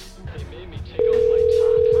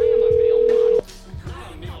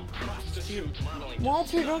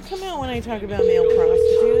 Walter, don't come out when I talk about male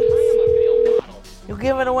prostitutes. You'll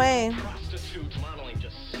give it away.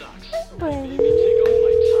 Buddy. Do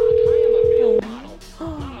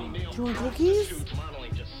you want cookies?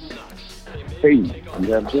 Hey,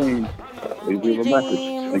 I'm James. Please leave a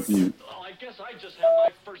message. Thank you.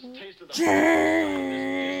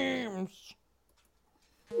 James.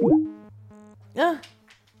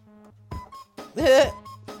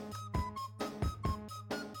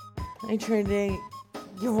 I tried to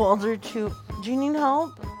give Walter to. Do you need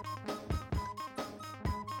help?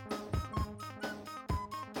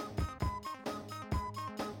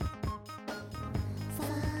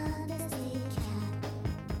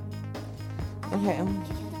 Okay.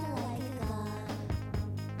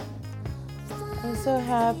 I'm so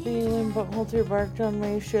happy but Walter barked on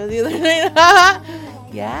my show the other night.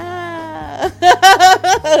 Yeah.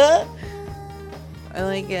 I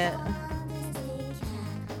like it.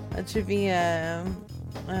 That should be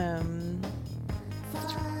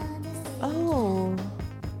oh,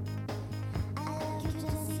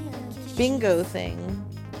 bingo thing.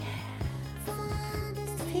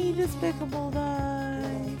 Hey, Despicable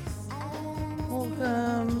Dogs.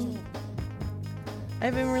 Welcome.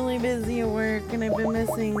 I've been really busy at work and I've been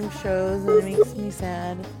missing shows and it makes me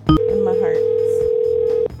sad in my heart.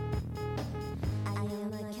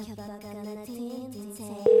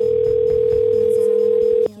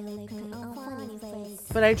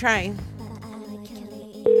 But I try. And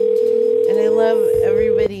I love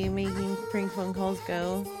everybody making prank phone calls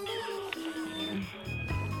go.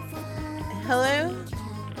 Hello?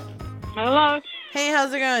 Hello? Hey,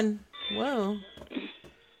 how's it going? Whoa.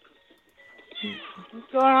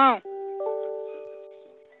 What's going on?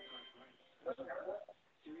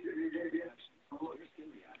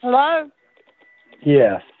 Hello?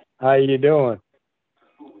 Yes. How you doing?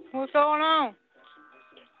 What's going on?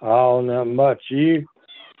 Oh, not much. You?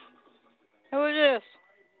 Who is this?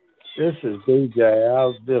 This is DJ. I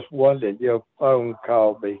was just wondering, your phone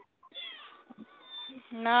called me.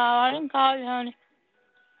 No, I didn't call you, honey.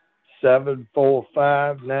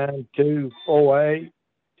 745-9248.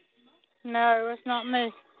 No, it's not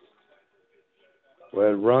me. Well,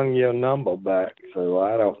 it rung your number back, so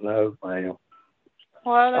I don't know, ma'am.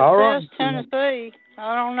 Well, it All says right. Tennessee.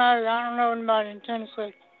 I don't know anybody in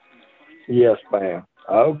Tennessee. Yes, ma'am.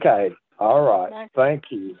 Okay. All right. Thank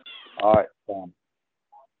you. All right. Bye.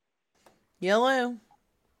 Yellow.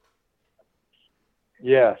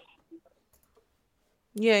 Yes.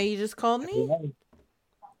 Yeah, you just called me?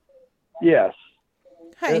 Yes.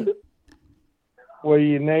 Hi. What do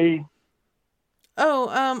you need? Oh,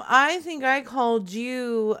 I think I called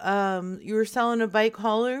you. You were selling a bike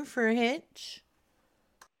hauler for a hitch?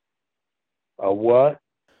 A what?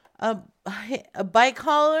 A bike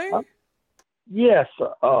hauler? Yes.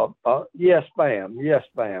 Yes, ma'am. Yes,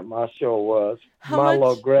 ma'am. I sure was. How My much?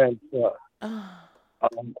 little grandson.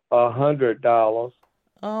 $100.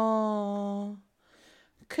 Oh.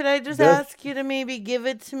 Could I just This- ask you to maybe give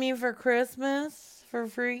it to me for Christmas for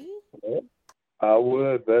free? I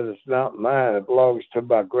would, but it's not mine. It belongs to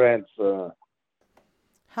my grandson.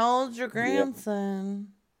 How old's your grandson?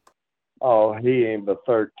 Oh, he ain't but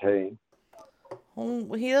 13.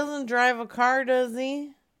 Oh, he doesn't drive a car, does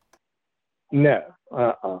he? No,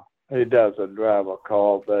 he doesn't drive a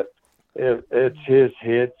car, but it's his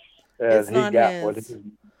hits that It's he not got with his.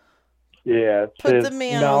 him. Yeah, it's Put his. the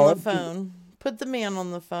man No, on the phone. Put the man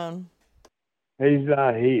on the phone. he's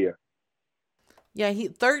not here. Yeah,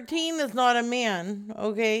 13 is not a man,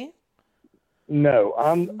 okay? No,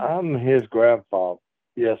 I'm his grandfather.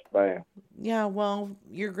 Yes, ma'am. Yeah, well,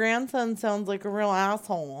 your grandson sounds like a real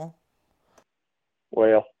asshole.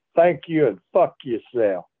 Well, thank you and fuck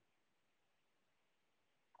yourself.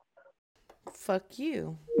 Fuck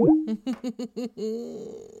you.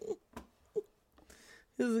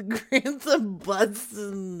 His grandson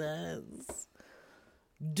busting nuts.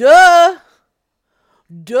 Duh!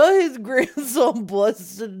 His grandson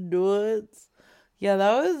busted nuts. Yeah,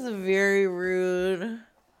 that was very rude.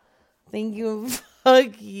 Thank you.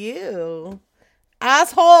 Fuck you.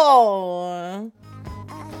 Asshole!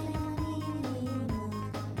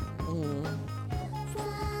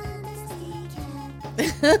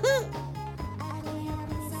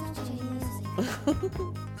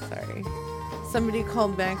 Sorry. Somebody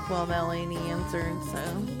called back while Melanie answered, so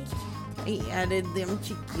I added them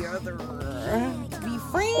together to be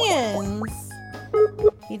friends.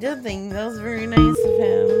 He did think that was very nice of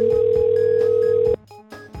him.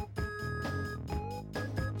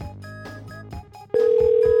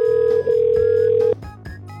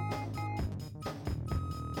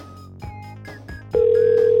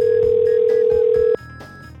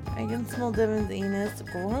 I can smell Devin's anus.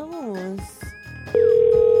 Gross.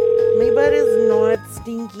 My butt is not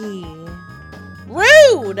stinky.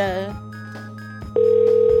 Rude!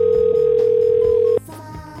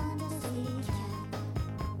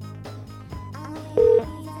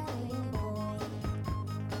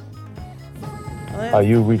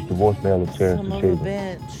 You reached the voicemail of Terrence Son of a Shaver.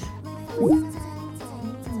 bitch.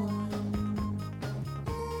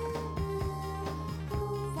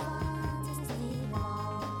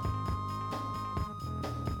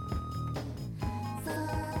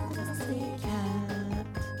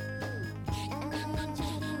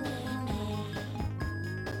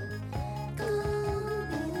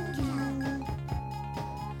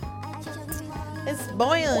 It's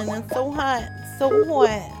boiling. It's so hot. So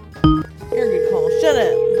hot. You're a good call. Shut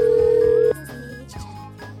up.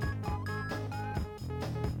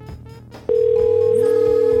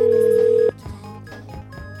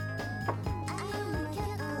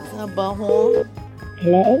 What's up, butthole?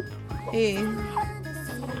 Hello? Hey.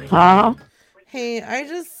 Huh? Hey, I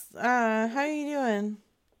just, how you doing?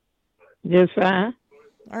 Just fine.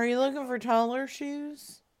 Are you looking for toddler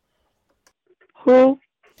shoes? Who?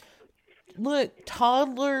 Look,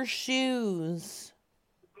 toddler shoes.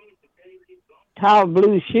 Tall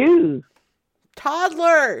blue shoes.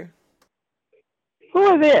 Toddler.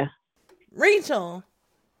 Who is this? Rachel.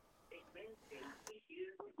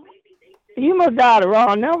 You must dial the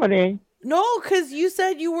wrong number then. No, because you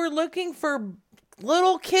said you were looking for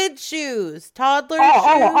little kid shoes. Toddler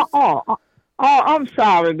shoes. Oh, I'm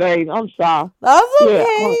sorry, babe. I'm sorry. That's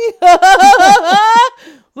okay.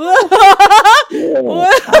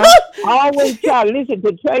 I always try to listen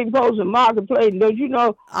to Trade Post and Marketplace. Don't you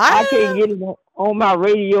know I can't get it on my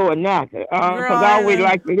radio or nothing. Because I always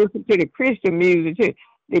like to listen to the Christian music, too.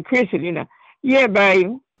 The Christian, you know. Yeah,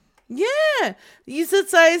 babe. Yeah. You said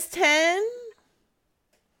size 10?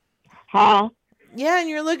 Huh? Yeah, and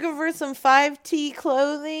you're looking for some 5T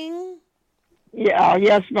clothing? Yeah,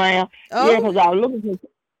 yes, ma'am. Oh. Yeah, because I was looking for...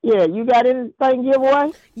 Yeah, you got anything to give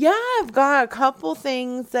away? Yeah, I've got a couple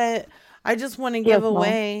things that I just want to give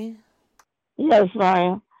away. Yes,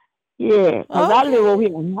 ma'am. Yeah, because I live over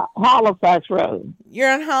here on Halifax Road.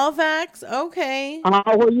 You're in Halifax? Okay.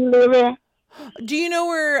 Where you live at? Do you know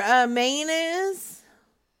where Maine is?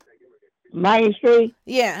 Main Street?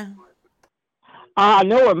 Yeah. I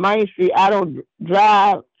know where Main Street. I don't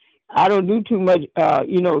drive. I don't do too much,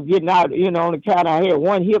 getting out, on the count. I had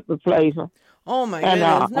one hip replacement. Oh, my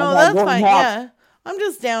goodness. No, that's fine. Yeah. I'm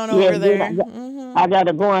just down over there. I got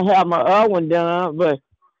to go and have my other one done, but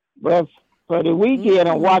for the weekend,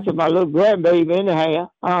 I'm watching my little grandbaby anyhow.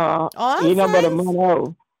 That's but a month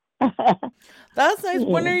old. That's nice.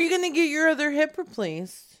 When are you going to get your other hip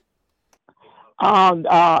replaced?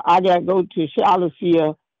 I got to go to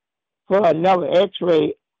Charlottesville for another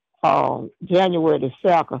x-ray January the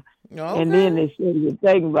 2nd. Okay. And then they said you're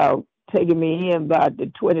thinking about taking me in by the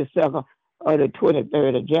 22nd or the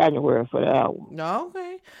 23rd of January for that one.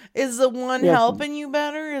 Okay. Is the one helping you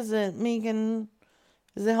better? Is it helping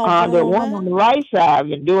the one on the right side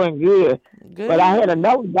been doing good. But I had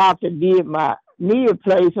another doctor did my knee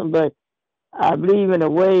replacement, but I believe in a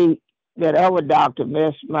way that other doctor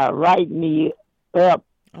messed my right knee up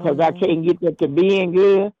because I can't get that to being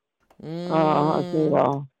good.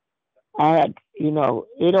 So I had,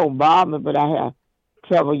 it don't bother me, but I have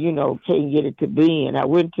trouble, can't get it to being. I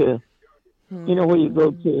went to, where you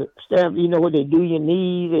go to stuff, where they do your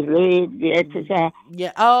knees and legs, the exercise.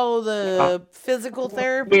 Yeah. Oh, the physical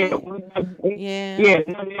therapy? Yeah. Yeah.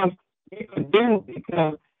 You can do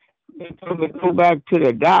because they told me to go back to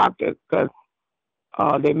the doctor because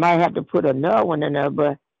they might have to put another one in there,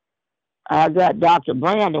 but I got Dr.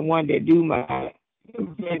 Brown, the one that do my,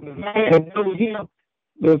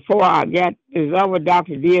 before I got this other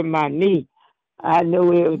doctor did my knee. I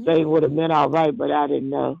knew everything would have been all right, but I didn't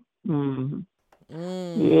know.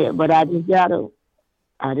 Yeah, but I just gotta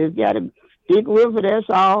stick with it. That's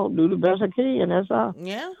all. Do the best I can. That's all.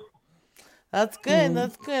 Yeah, that's good.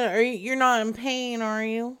 That's good. You're not in pain, are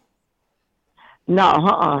you? No,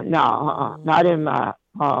 not in my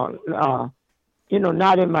not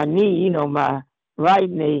in my knee. My right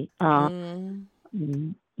knee.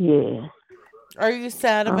 Yeah. Are you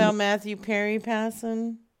sad about Matthew Perry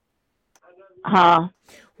passing? Huh?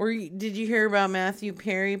 Did you hear about Matthew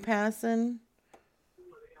Perry passing?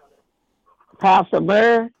 Pastor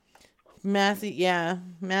Bird? Matthew Perry.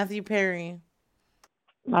 Matthew Perry.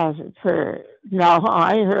 No,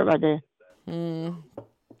 I ain't heard about that.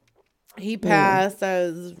 He passed. I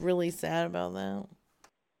was really sad about that.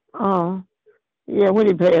 Yeah, when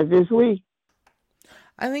he passed this week?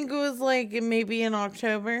 I think it was maybe in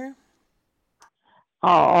October.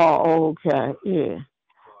 Okay. Yeah.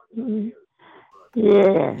 Mhm.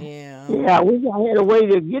 Yeah. Yeah. Yeah. I wish I had a way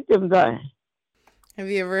to get them things. Have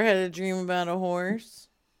you ever had a dream about a horse?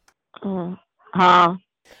 Huh?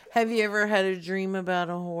 Have you ever had a dream about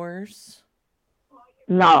a horse?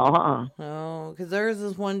 No. Oh, because there was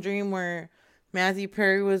this one dream where Matthew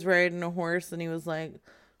Perry was riding a horse and he was like,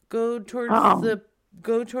 go towards the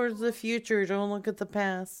future, don't look at the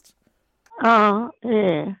past. Yeah.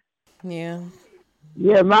 Yeah.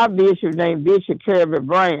 Yeah, my bishop named Bishop Kirby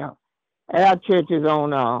Brown. Our church is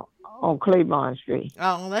on Claiborne Street.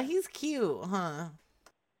 Oh, he's cute, huh?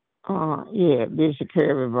 Yeah, Bishop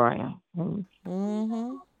Kirby Brown.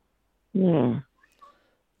 Mm-hmm. Yeah.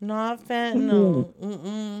 Not fentanyl.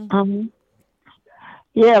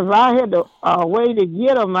 Yeah, if I had a way to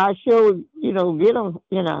get them, I sure, get them,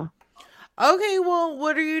 Okay, well,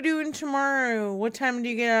 what are you doing tomorrow? What time do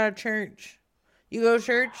you get out of church? You go to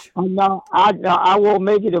church? No, I won't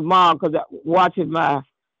make it tomorrow because I'm watching my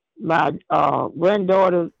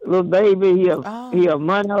granddaughter's little baby. He a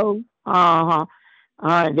month old.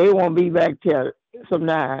 They won't be back till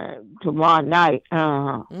sometime tomorrow night.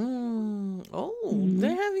 They're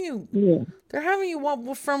having you. Yeah. They're having you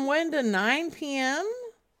what, from when to 9 p.m.?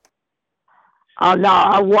 No,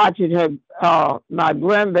 I'm watching her. My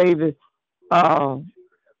grandbaby.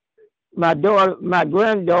 My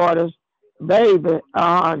granddaughter's baby.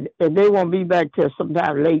 And they won't be back till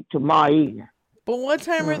sometime late tomorrow evening. But what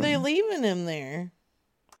time are they leaving him there?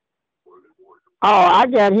 I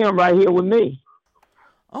got him right here with me.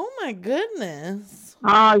 Oh my goodness.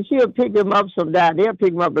 She'll pick him up sometime. They'll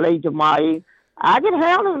pick him up late tomorrow evening. I can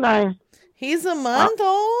handle him now. He's a month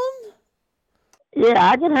old? Yeah,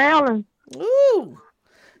 I can handle him. Ooh.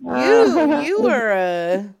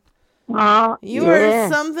 You are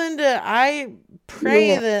something to. I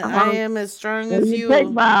pray that I am as strong as you.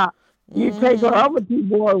 You take her other two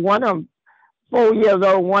boys. One of them 4 years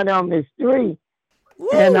old. One of them is 3. Woo.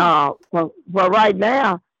 And for right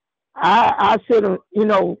now, I said,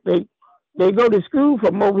 they go to school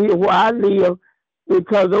from over here where I live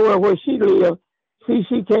because over where she lives,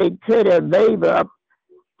 she can't carry that baby up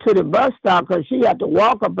to the bus stop because she had to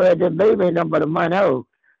walk up there. The baby ain't nothing but a month old.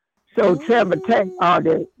 So Trevor take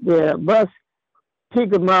the bus,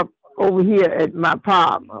 pick him up over here at my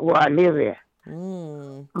apartment where I live at.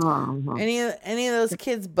 Any of those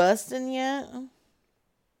kids busting yet?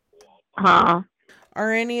 Huh?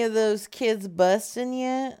 Are any of those kids busting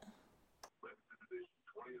yet?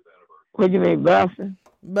 What do you mean busting?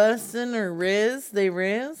 Busting or riz? They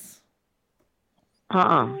riz?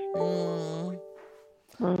 Was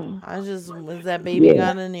that baby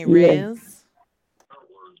got any riz?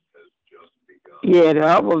 Yeah,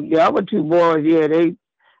 the other two boys, they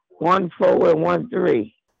 1 4 and 1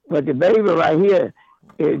 3. But the baby right here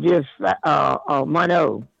is just a month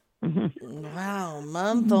old. Wow,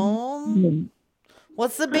 month old?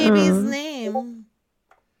 What's the baby's name?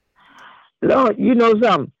 Lord, you know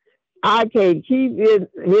something? I can't keep his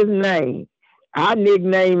name. I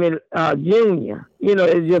nickname it Junior.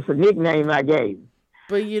 It's just a nickname I gave him.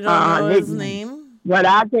 But you don't know his name? But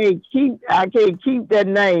I can't keep that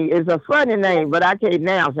name. It's a funny name, but I can't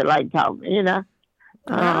announce it like talking, okay.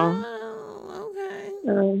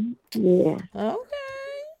 Yeah. Okay.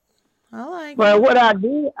 I like But it. what I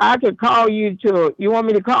do, I could call you you want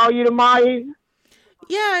me to call you tomorrow?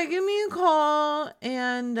 Yeah, give me a call.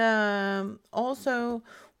 And also,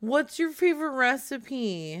 what's your favorite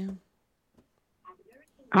recipe?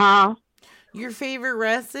 Huh? Your favorite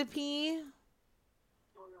recipe?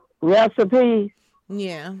 Recipe?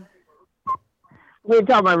 Yeah. We're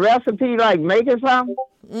talking about recipe like making something?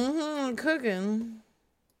 Cooking.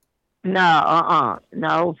 No,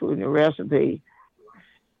 no food and recipe.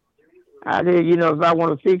 I did, if I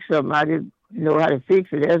want to fix something, I just know how to fix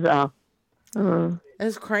it. That's all.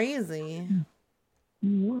 That's crazy.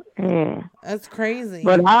 Yeah. That's crazy.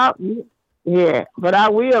 But I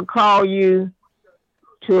will call you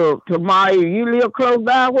tomorrow. You live close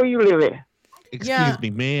by? Where you live at? Excuse me,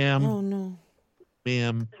 ma'am. Oh no.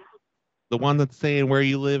 Ma'am. The one that's saying where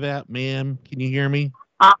you live at, ma'am. Can you hear me?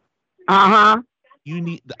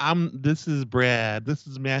 This is Brad. This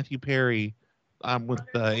is Matthew Perry. I'm with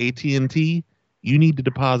AT&T. You need to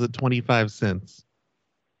deposit 25 cents.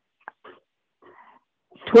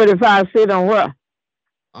 25 cents on what?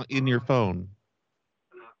 In your phone.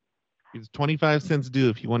 It's 25 cents due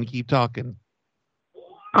if you want to keep talking.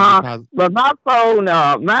 But my phone,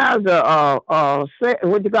 mine's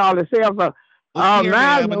what you call it, cell phone.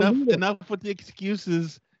 Enough with the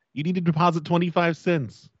excuses. You need to deposit 25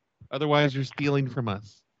 cents. Otherwise, you're stealing from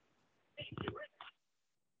us.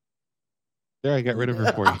 There, I got rid of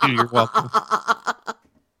her for you. You're welcome.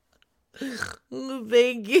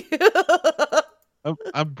 Thank you.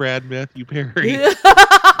 I'm Brad Matthew Perry.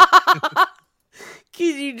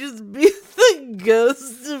 Can you just be the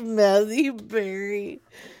ghost of Matthew Perry?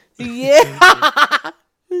 Yeah.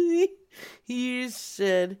 You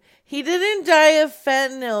should. He didn't die of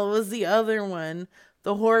fentanyl. It was the other one.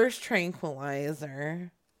 The horse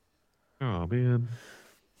tranquilizer. Oh, man.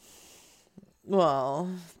 Well,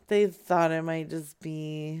 they thought it might just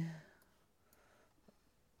be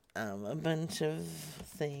a bunch of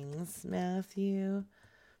things. Matthew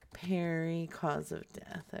Perry, cause of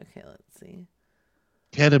death. Okay, let's see.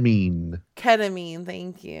 Ketamine. Ketamine,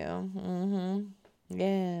 thank you. Mm-hmm.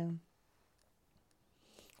 Yeah.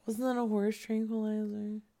 Wasn't that a horse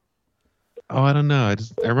tranquilizer? Oh, I don't know.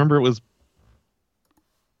 I remember it was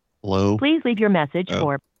low. Please leave your message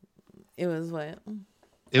for. It was what?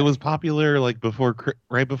 It was popular like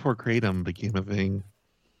right before Kratom became a thing.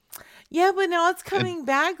 Yeah, but now it's coming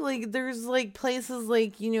back. Like, there's like places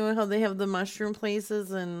like, you know how they have the mushroom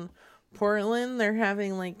places in Portland? They're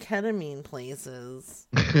having like ketamine places.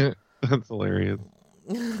 That's hilarious.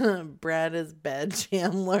 Brad is bed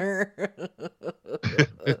Chandler.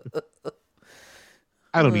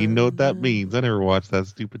 I don't even know what that means. I never watched that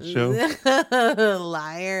stupid show.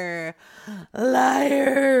 Liar.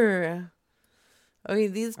 Liar. Okay,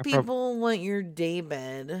 these people want your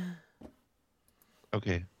daybed.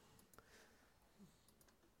 Okay.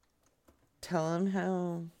 Tell them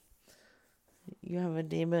how you have a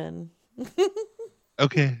daybed.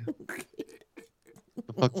 Okay.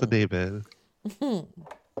 The fuck's a daybed?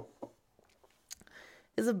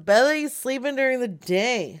 It's a bed that you sleep in during the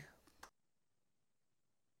day.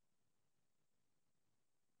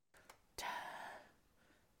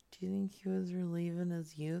 Do you think he was reliving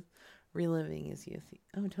his youth? Reliving his youth.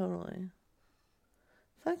 Oh, totally.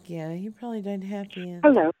 Fuck yeah, he probably died happy.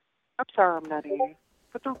 Hello. I'm sorry I'm not here,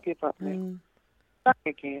 but don't give up, man. Back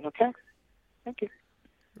again, okay? Thank you.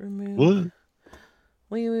 Remove. What?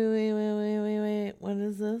 Wait. What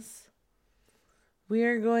is this? We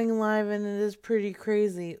are going live and it is pretty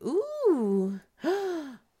crazy. Ooh.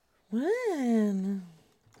 When?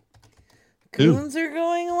 Goons are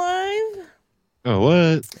going live? Oh,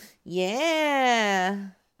 what? Yeah.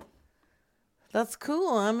 That's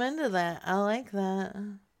cool. I'm into that. I like that.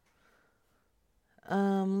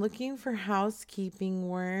 Looking for housekeeping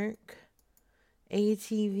work,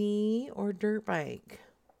 ATV or dirt bike.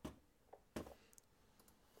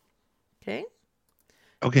 Okay.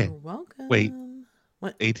 Okay. You're welcome. Wait.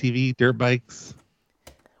 What? ATV, dirt bikes,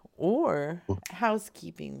 or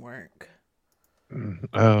housekeeping work.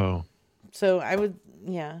 Oh. So I would,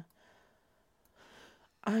 yeah.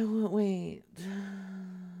 I would wait.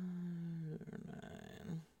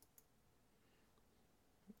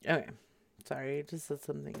 Okay. Sorry, I just said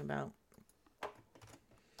something about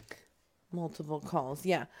multiple calls.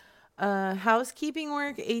 Yeah. Housekeeping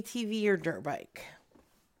work, ATV, or dirt bike?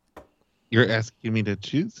 You're asking me to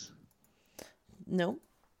choose? No.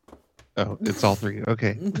 Oh, it's all three.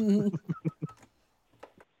 Okay.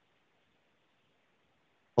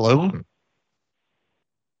 Hello?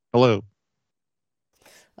 Hello?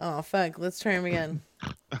 Oh, fuck. Let's try him again.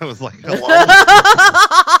 I was like, hello?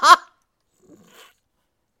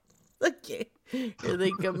 Okay. Here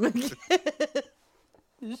they come again.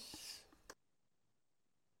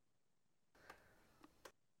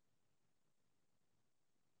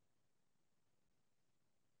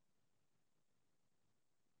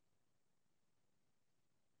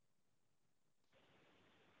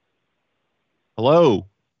 Hello?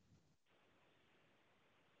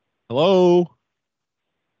 Hello?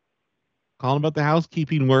 Calling about the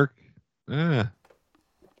housekeeping work. Ah.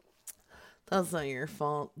 That's not your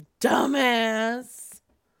fault, dumbass.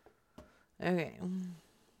 Okay.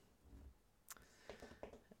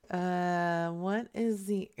 What is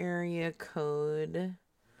the area code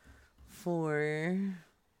for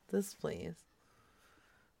this place?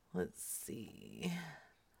 Let's see.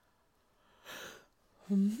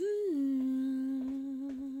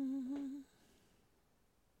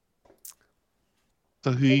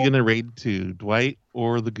 So who are you gonna raid to, Dwight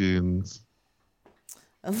or the goons?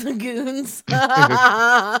 The goons.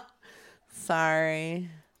 Sorry.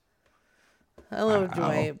 I love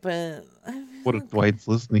Dwight, but What if Dwight's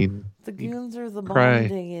listening? the goons are the bomb Cry.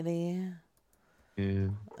 diggity. Yeah.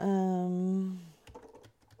 Um,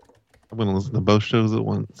 I'm gonna listen to both shows at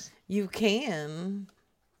once. you can.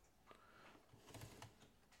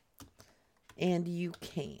 And you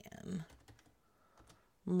can.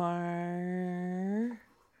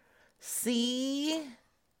 See?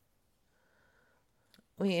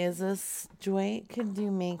 Wait, is this Dwight could do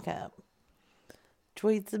makeup?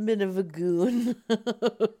 Dwight's a bit of a goon.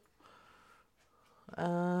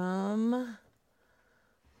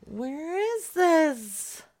 Where is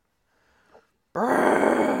this?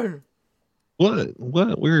 Burn. What?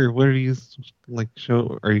 Where are you like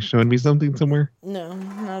show? Are you showing me something somewhere? No,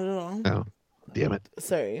 not at all. Oh, damn it.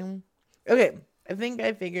 Sorry. Okay, I think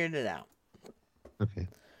I figured it out. Okay.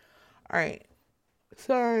 All right.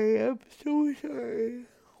 Sorry, I'm so sorry.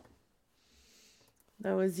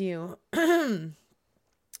 That was you.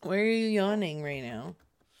 Where are you yawning right now?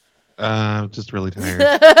 Just really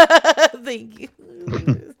tired. Thank you.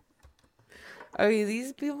 Okay,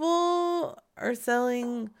 these people are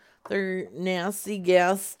selling their nasty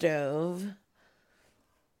gas stove.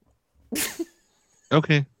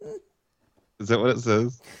 Okay. Is that what it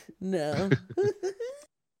says? No.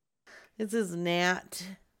 It says Nat.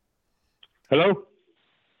 Hello?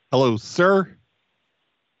 Hello, sir.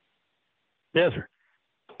 Yes, sir.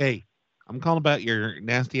 Hey, I'm calling about your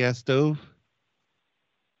nasty ass stove.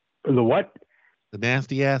 The what? The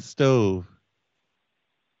nasty ass stove.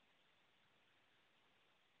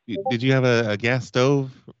 Did you have a gas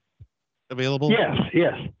stove available? Yes.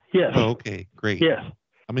 Oh, okay, great. Yes.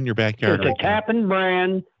 I'm in your backyard. It's a Tappan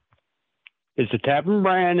brand. It's a Tappan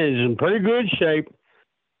brand. It's in pretty good shape.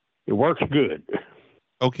 It works good.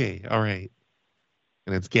 Okay, all right.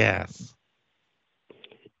 And it's gas.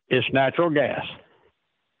 It's natural gas.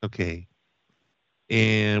 Okay.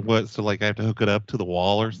 And what? So, like, I have to hook it up to the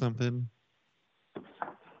wall or something?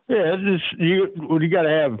 Yeah, you got to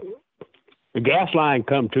have the gas line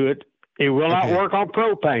come to it. It will not work on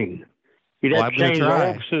propane. You'd have to change the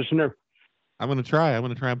orifices and everything. I'm gonna try. I'm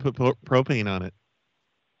gonna try and put propane on it.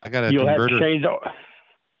 I got a You'll converter. have to change the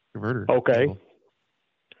converter. Okay. cable.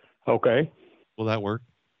 Okay. Will that work?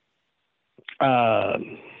 I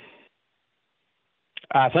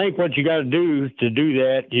think what you got to do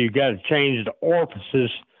that, you got to change the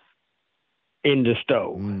orifices in the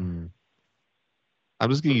stove. I'm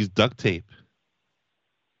just gonna use duct tape.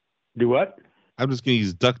 Do what? I'm just gonna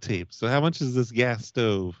use duct tape. So how much is this gas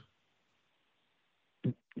stove?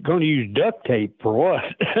 Going to use duct tape for what?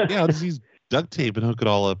 Yeah, I'll just use duct tape and hook it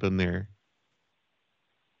all up in there.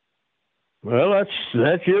 Well, that's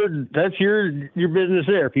your business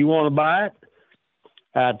there. If you want to buy it,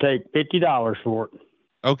 I'd take $50 for it.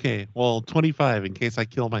 Okay, well, 25 in case I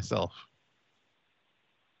kill myself.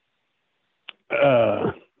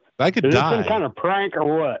 I could is die. this some kind of prank or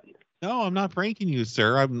what? No, I'm not pranking you,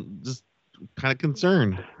 sir. I'm just kind of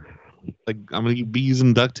concerned. Like, I'm going to be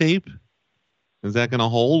using duct tape. Is that going to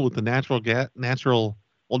hold with the natural gas? Well,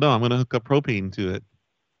 no, I'm going to hook up propane to it.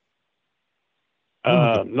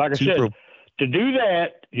 Like I said, to do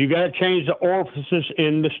that, you got to change the orifices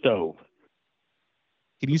in the stove.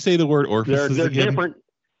 Can you say the word orifices They're again? different.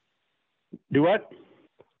 Do what?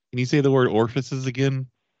 Can you say the word orifices again?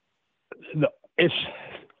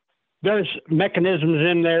 There's mechanisms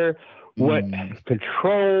in there what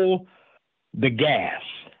control the gas.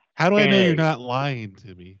 How do I know you're not lying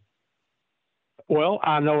to me? Well,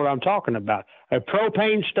 I know what I'm talking about. A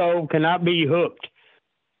propane stove cannot be hooked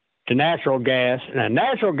to natural gas, and a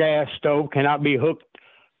natural gas stove cannot be hooked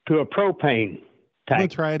to a propane I'm going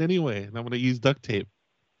tank. to try it anyway, and I'm going to use duct tape.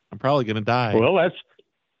 I'm probably going to die. Well,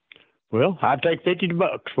 I'd take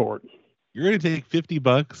 $50 for it. You're going to take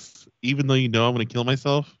 $50, even though you know I'm going to kill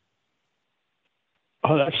myself?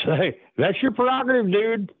 Oh, that's your prerogative,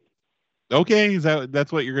 dude. Okay,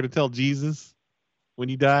 that's what you're going to tell Jesus when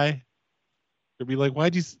you die? You'll be like,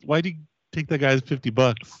 why'd you take that guy's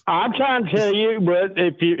 $50? I'm trying to tell you, but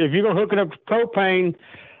if you're gonna hook it up to propane,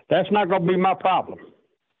 that's not gonna be my problem.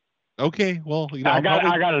 Okay, well, I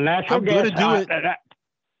got a natural I'm gas. going to do it.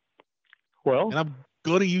 Well, and I'm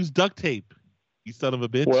going to use duct tape. You son of a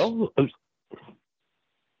bitch. Well,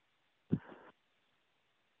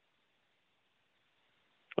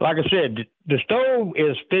 like I said, the stove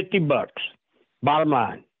is $50. Bottom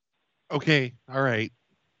line. Okay, all right.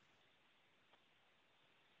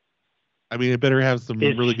 I mean, it better have some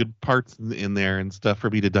really good parts in there and stuff for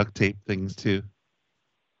me to duct tape things too.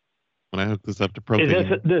 When I hook this up to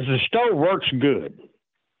propane. The stove works good.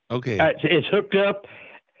 Okay. It's hooked up.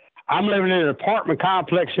 I'm living in an apartment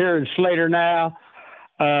complex here in Slater now.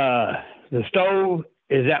 The stove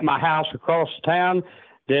is at my house across the town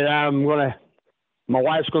that my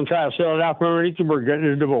wife's going to try to sell it out from underneath and we're getting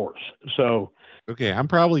a divorce. So. Okay, I'm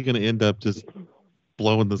probably going to end up just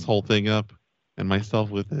blowing this whole thing up and myself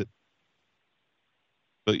with it.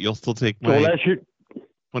 But you'll still take my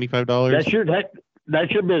 $25? That's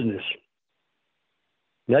your business.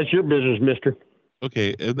 That's your business, mister.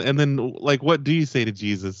 Okay, and then, like, what do you say to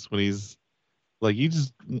Jesus when he's like, you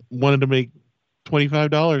just wanted to make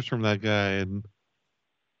 $25 from that guy and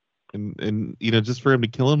you know, just for him to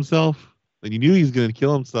kill himself? And you knew he was going to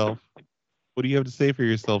kill himself. What do you have to say for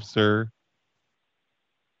yourself, sir?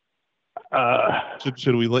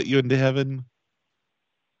 Should we let you into heaven?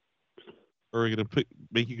 Or are we going to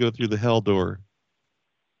make you go through the hell door?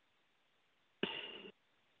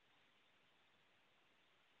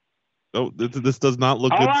 Oh, this does not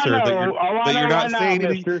look good, sir. That you're not saying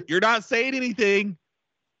anything. You're not saying anything.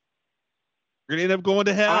 You're gonna end up going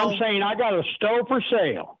to hell. I'm saying I got a stove for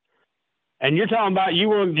sale, and you're talking about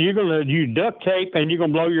you're gonna use duct tape and you're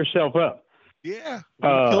gonna blow yourself up. Yeah, I'm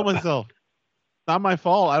gonna kill myself. Not my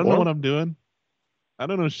fault. I don't know what I'm doing. I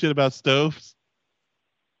don't know shit about stoves.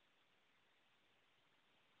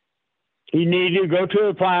 You need to go to an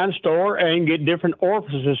appliance store and get different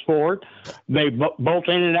orifices for it. They bolt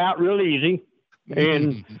in and out real easy,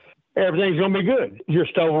 and everything's going to be good. Your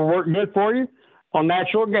stove will work good for you on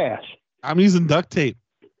natural gas. I'm using duct tape.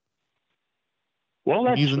 Well,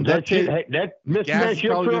 that's it.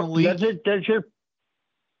 That's your.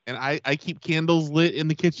 And I keep candles lit in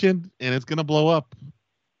the kitchen, and it's going to blow up. I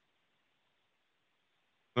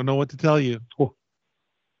don't know what to tell you.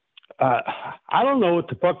 I don't know what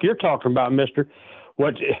the fuck you're talking about, mister.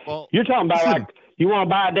 What you're talking about, like you want to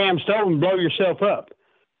buy a damn stove and blow yourself up.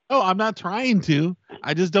 Oh, I'm not trying to.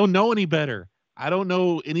 I just don't know any better. I don't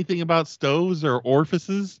know anything about stoves or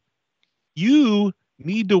orifices. You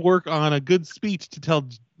need to work on a good speech to tell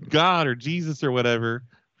God or Jesus or whatever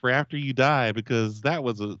for after you die, because that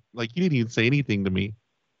was you didn't even say anything to me.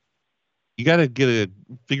 You got to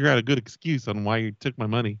figure out a good excuse on why you took my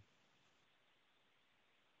money.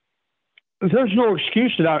 There's no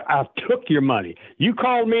excuse that I took your money. You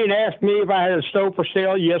called me and asked me if I had a stove for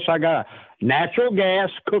sale. Yes, I got a natural gas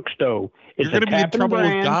cook stove. It's You're going to be in trouble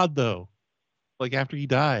brand. with God, though, like after you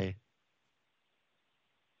die.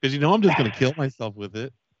 Because I'm just going to kill myself with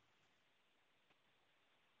it.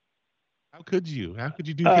 How could you? How could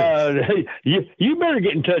you do this? You better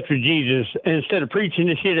get in touch with Jesus instead of preaching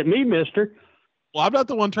this shit at me, mister. Well, I'm not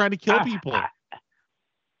the one trying to kill people.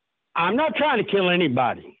 I'm not trying to kill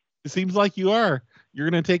anybody. It seems like you are. You're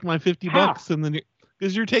going to take my $50 and then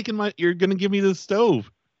because you're going to give me the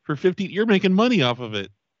stove for $50. You're making money off of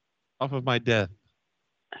it, off of my death.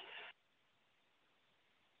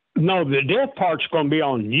 No, the death part's going to be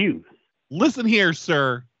on you. Listen here,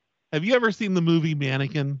 sir. Have you ever seen the movie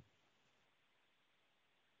Mannequin?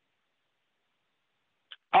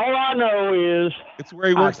 All I know is it's where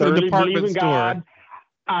he works in a department store. God.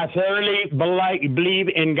 I thoroughly believe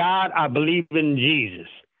in God. I believe in Jesus.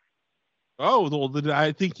 Oh, well,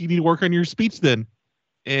 I think you need to work on your speech then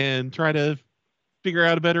and try to figure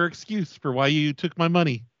out a better excuse for why you took my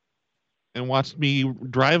money and watched me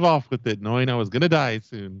drive off with it knowing I was going to die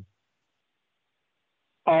soon.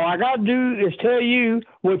 All I got to do is tell you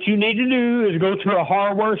what you need to do is go to a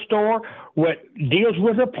hardware store what deals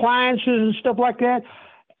with appliances and stuff like that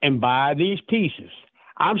and buy these pieces.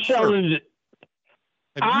 I'm selling it.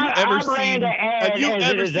 Have you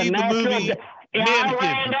ever seen the movie I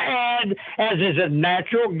ran the ad as is a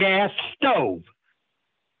natural gas stove.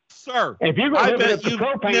 Sir, if you're I going to bet you've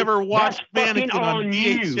never watched Mannequin on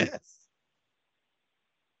VHS.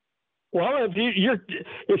 Well, if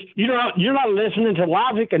you're not listening to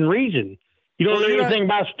logic and reason, you don't know anything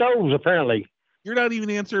about stoves. Apparently, you're not even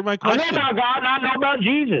answering my question. I know about God, and I know about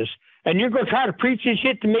Jesus, and you're going to try to preach this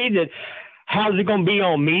shit to me that how's it going to be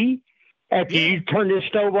on me after you turn this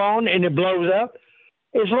stove on and it blows up?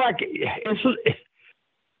 It's like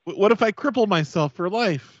what if I cripple myself for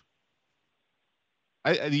life?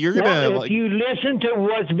 You're gonna. If you listen to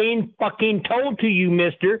what's being fucking told to you,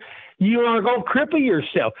 mister, you are gonna cripple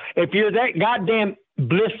yourself. If you're that goddamn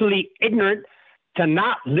blissfully ignorant to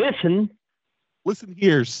not listen. Listen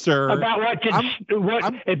here, sir. About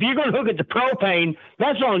if you're gonna hook it to propane,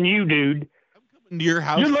 that's on you, dude. I'm coming to your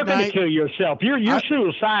house. You're looking tonight. to kill yourself. You're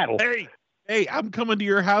suicidal. Hey, I'm coming to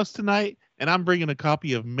your house tonight. And I'm bringing a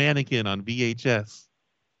copy of Mannequin on VHS.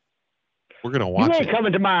 We're going to watch it. You ain't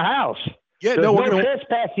coming to my house. Yeah, There's we're no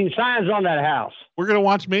trespassing signs on that house. We're going to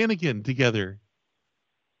watch Mannequin together.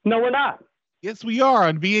 No, we're not. Yes, we are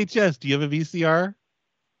on VHS. Do you have a VCR?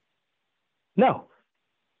 No. I'm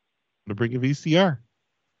going to bring a VCR.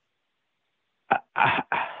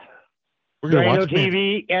 We're going to watch no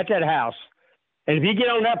TV at that house. And if you get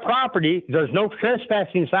on that property, there's no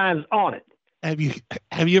trespassing signs on it. Have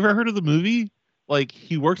you ever heard of the movie? Like,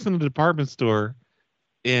 he works in a department store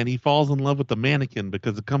and he falls in love with the mannequin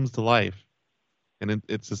because it comes to life. And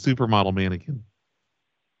it's a supermodel mannequin.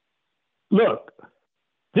 Look,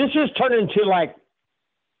 this is turning into like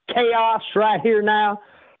chaos right here now.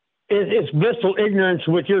 It's blissful ignorance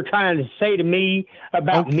what you're trying to say to me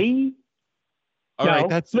about me. All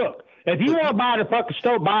right, look, If you want to buy the fucking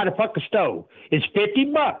stove, buy the fucking stove. It's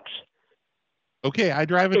 $50. Okay, I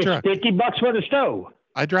drive a It's truck. $50 for the stove.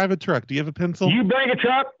 I drive a truck. Do you have a pencil? You bring a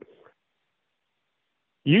truck.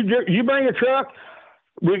 You bring a truck.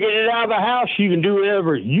 We get it out of the house. You can do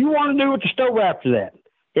whatever you want to do with the stove after that.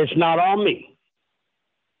 It's not on me.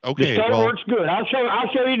 Okay, The stove well, works good. I'll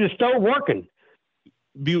show you the stove working.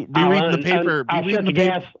 be reading the paper. I'll shut the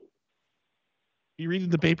gas. Be reading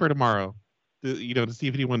the paper tomorrow. To see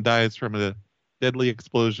if anyone dies from a deadly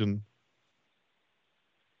explosion.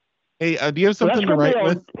 Hey, do you have something to write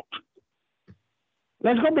with?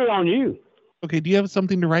 That's gonna be on you. Okay, do you have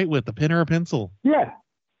something to write with? A pen or a pencil? Yeah.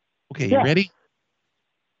 Okay, Yeah. you ready?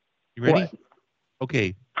 You ready? What?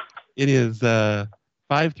 Okay. It is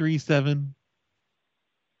 537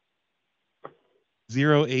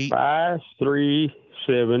 08.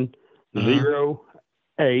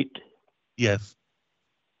 53708. Yes.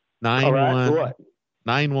 All right. What?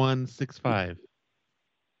 9165.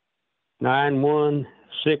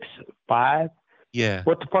 9165. Yeah.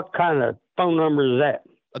 What the fuck kind of phone number is that?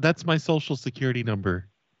 That's my social security number.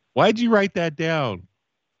 Why'd you write that down?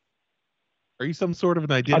 Are you some sort of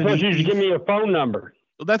an I identity thought you thief? should give me a phone number.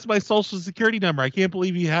 Well, that's my social security number. I can't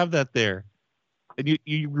believe you have that there. And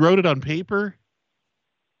you wrote it on paper?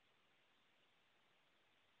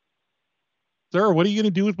 Sir, what are you going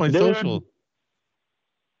to do with my Dude. social?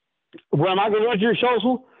 What am I going to do with your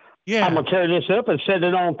social? Yeah. I'm going to tear this up and set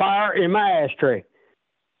it on fire in my ashtray.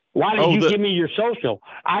 Why did you give me your social?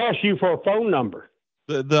 I asked you for a phone number.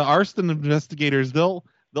 The arson investigators, they'll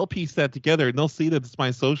piece that together and they'll see that it's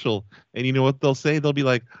my social. And you know what they'll say? They'll be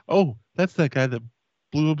like, oh, that's that guy that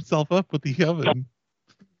blew himself up with the oven.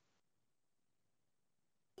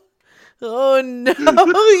 Oh no.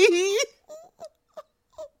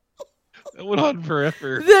 That went on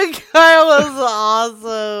forever. The guy was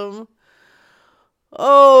awesome.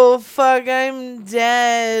 Oh fuck, I'm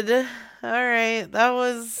dead. Alright,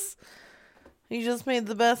 you just made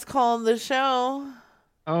the best call of the show.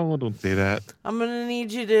 Oh, well, don't say that. I'm gonna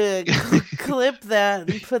need you to clip that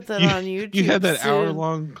and put that on YouTube. You had that soon.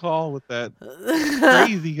 hour-long call with that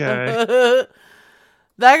crazy guy.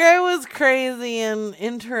 That guy was crazy and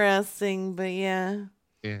interesting, but yeah.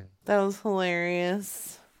 Yeah. That was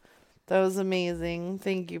hilarious. That was amazing.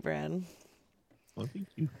 Thank you, Brad. Well, thank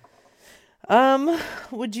you.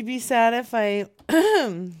 Would you be sad if I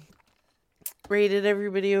rated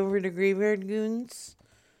everybody over to Graveyard Goons?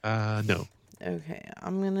 No. Okay,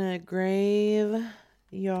 I'm gonna Graveyard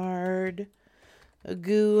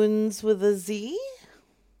Goons with a Z.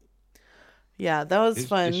 Yeah, that was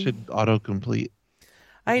fun. It should autocomplete.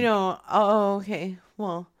 I know. Oh, okay.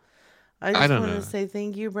 Well, I just don't want know. to say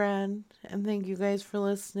thank you, Brad, and thank you guys for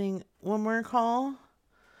listening. One more call?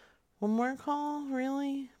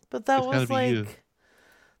 Really? But that It's gotta was be like you.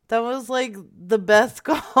 that was like the best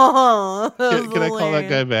call. Can I call that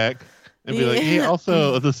guy back and be like, hey, Yeah.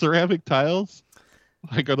 also the ceramic tiles,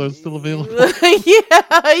 like, are those still available?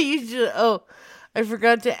 Yeah, you should. Oh, I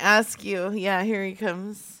forgot to ask you. Yeah, here he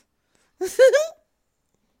comes.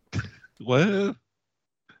 What?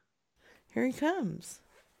 Here he comes.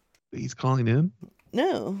 He's calling in?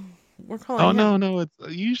 No, we're calling. Oh, him. no, it's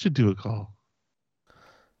you should do a call.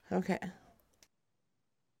 Okay.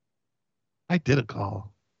 I did a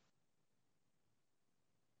call.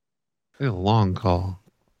 I did a long call.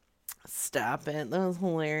 Stop it. That was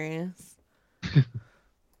hilarious.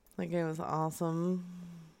 That guy was awesome.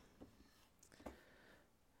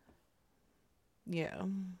 Yeah.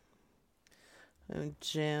 Oh,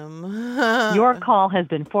 Jim. Your call has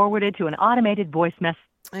been forwarded to an automated voice message.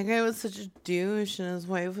 That guy was such a douche, and his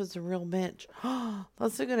wife was a real bitch.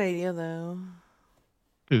 That's a good idea, though.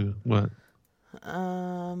 Who? What?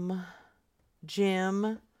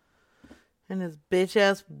 Jim and his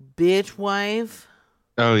bitch-ass bitch wife.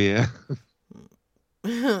 Oh, yeah.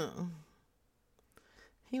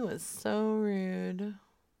 He was so rude.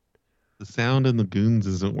 The sound in the goons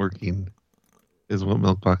isn't working, is what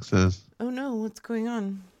Milkbox says. Oh no, what's going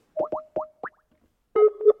on?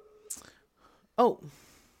 Oh.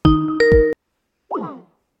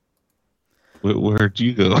 Where'd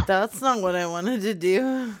you go? That's not what I wanted to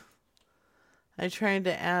do. I tried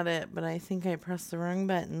to add it, but I think I pressed the wrong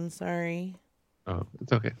button. Sorry. Oh,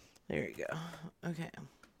 it's okay. There you go. Okay.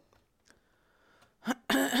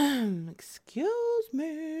 Excuse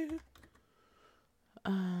me.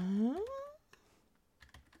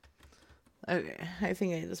 Okay, I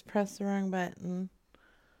think I just pressed the wrong button.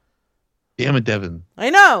 Damn it, Devin. I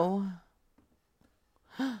know.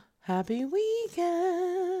 Happy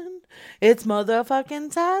weekend. It's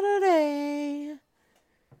motherfucking Saturday.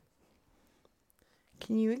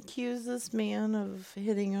 Can you accuse this man of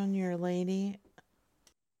hitting on your lady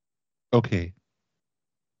Okay.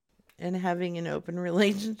 and having an open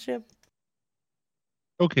relationship?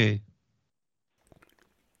 Okay.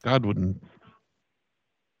 God wouldn't.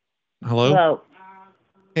 Hello? Hello.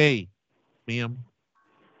 Hey, ma'am.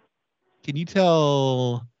 Can you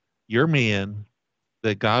tell your man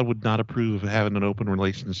that God would not approve of having an open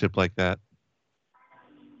relationship like that?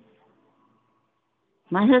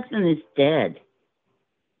 My husband is dead.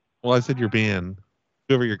 Well, I said your man.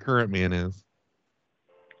 Whoever your current man is.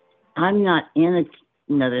 I'm not in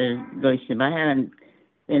another relationship. I haven't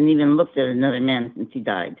even looked at another man since he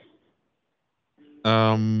died.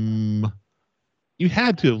 You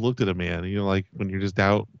had to have looked at a man, like when you're just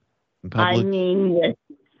out in public.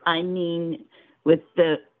 I mean with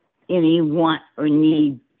any want or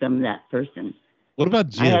need from that person. What about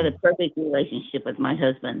Jim? I had a perfect relationship with my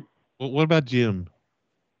husband. What about Jim?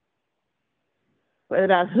 What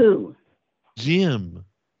about who? Jim.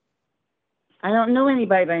 I don't know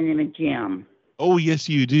anybody by the name of Jim. Oh, yes,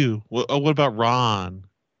 you do. What about Ron?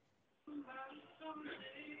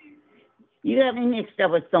 You got me mixed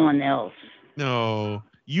up with someone else. No,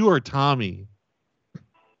 you are Tommy.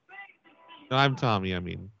 No, I'm Tommy, I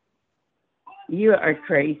mean. You are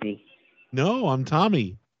crazy. No, I'm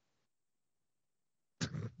Tommy.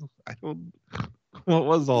 I don't... What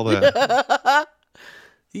was all that?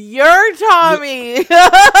 You're Tommy.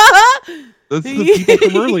 That's the people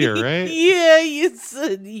from earlier, right? Yeah, you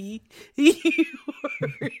said you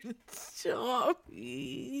were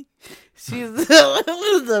Tommy. She's what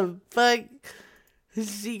the fuck?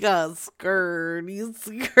 She got scared. You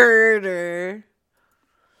scared her.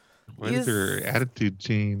 Why did her attitude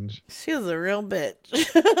change? She was a real bitch.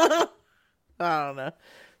 I don't know.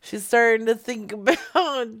 She's starting to think about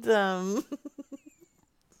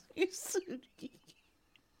you said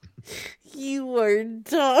you are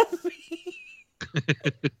Tommy.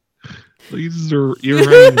 You're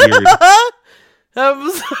running weird.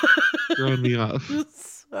 I'm sorry. Throwing me off.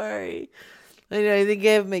 Sorry. I know, I think I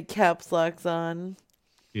have my caps locks on.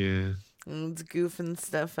 Yeah. And it's goofing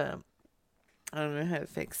stuff up. I don't know how to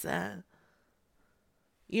fix that.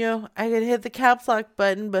 I could hit the caps lock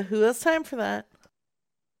button, but who has time for that?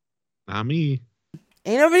 Not me.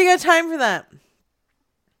 Ain't nobody got time for that.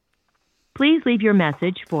 Please leave your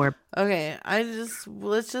message for... Okay,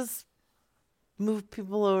 let's just move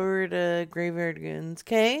people over to Graveyard Goons,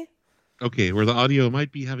 okay? Okay, where the audio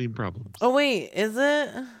might be having problems. Oh, wait, is it?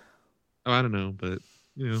 Oh, I don't know, but,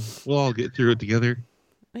 we'll all get through it together.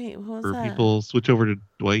 Wait, what was Or that? people switch over to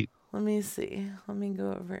Dwight. Let me see. Let me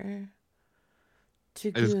go over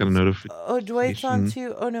to I just got a Goons. notification. Oh, Dwight's on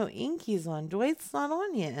too. Oh, no, Inky's on. Dwight's not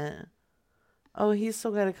on yet. Oh, he's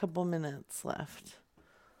still got a couple minutes left.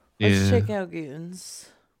 Let's check out Goons.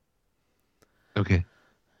 Okay.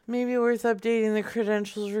 Maybe worth updating the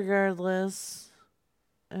credentials regardless.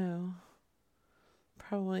 Oh.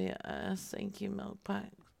 Probably us. Thank you, Milk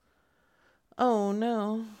Pie. Oh,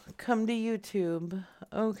 no. Come to YouTube.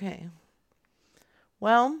 Okay.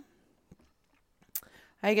 Well,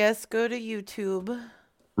 I guess go to YouTube.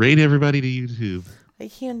 Raid everybody to YouTube. I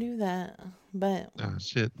can't do that, but... Ah,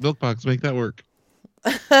 shit. Milkbox, make that work.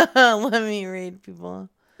 Let me raid people.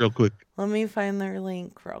 Real quick. Let me find their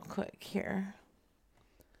link real quick here.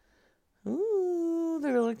 Ooh,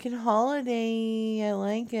 they're looking holiday. I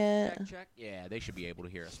like it. Check. Yeah, they should be able to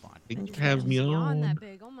hear us fine. Thank you have me on. That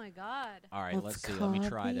big. Oh my god. All right, let's see. Let me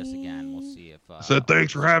try this again. We'll see if. Said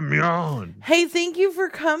thanks for having me on. Hey, thank you for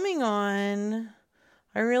coming on.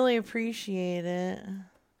 I really appreciate it.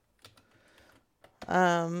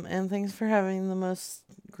 And thanks for having the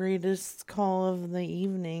greatest call of the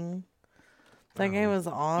evening. That guy was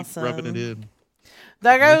awesome. Keep rubbing it in.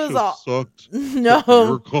 That guy was sucked. No.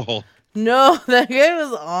 Your call. No, that guy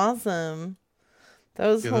was awesome. That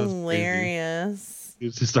was Yeah, that was hilarious. He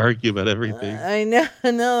was just arguing about everything. I know,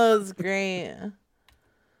 that was great.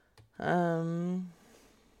 No,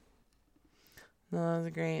 that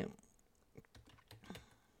was great.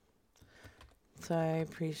 So I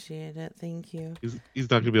appreciate it. Thank you. He's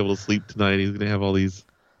not gonna be able to sleep tonight. He's gonna have all these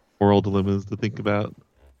moral dilemmas to think about.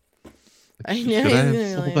 I know. Should He's I have gonna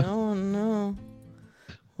be like, someone- oh no,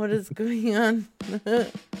 what is going on?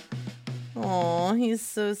 Oh, he's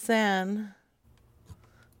so sad.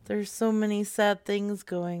 There's so many sad things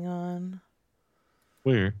going on.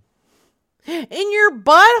 Where? In your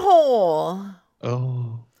butthole.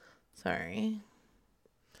 Oh. Sorry.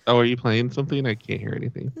 Oh, are you playing something? I can't hear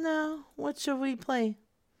anything. No. What should we play?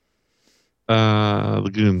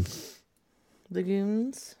 Lagoons.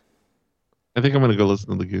 Lagoons? I think I'm gonna go listen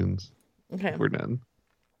to Lagoons. Okay. We're done.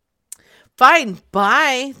 Fine.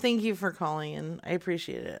 Bye. Thank you for calling in. I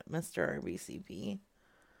appreciate it, Mr. RBCP.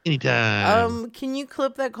 Anytime. Can you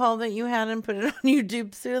clip that call that you had and put it on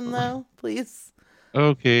YouTube soon, though, please?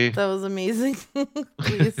 Okay. That was amazing.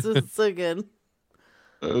 Please, it's so good.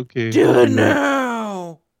 Okay. Do it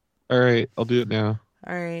now. All right, I'll do it now.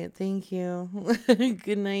 All right, thank you.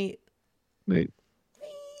 Good night. Night.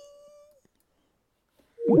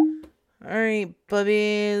 All right,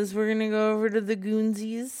 bubbies, we're gonna go over to the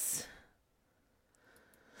Goonsies.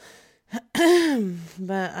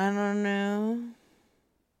 But I don't know.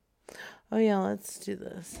 Oh yeah, let's do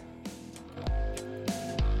this.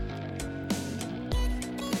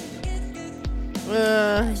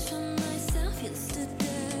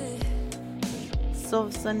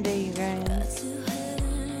 Silver Sunday, you guys.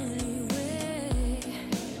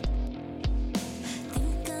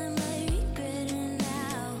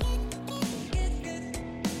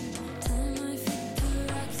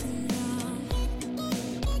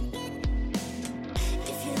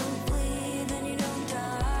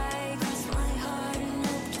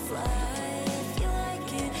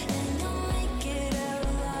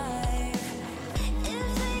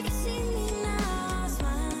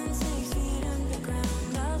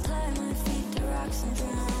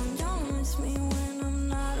 Don't miss me when I'm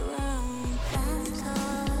not around.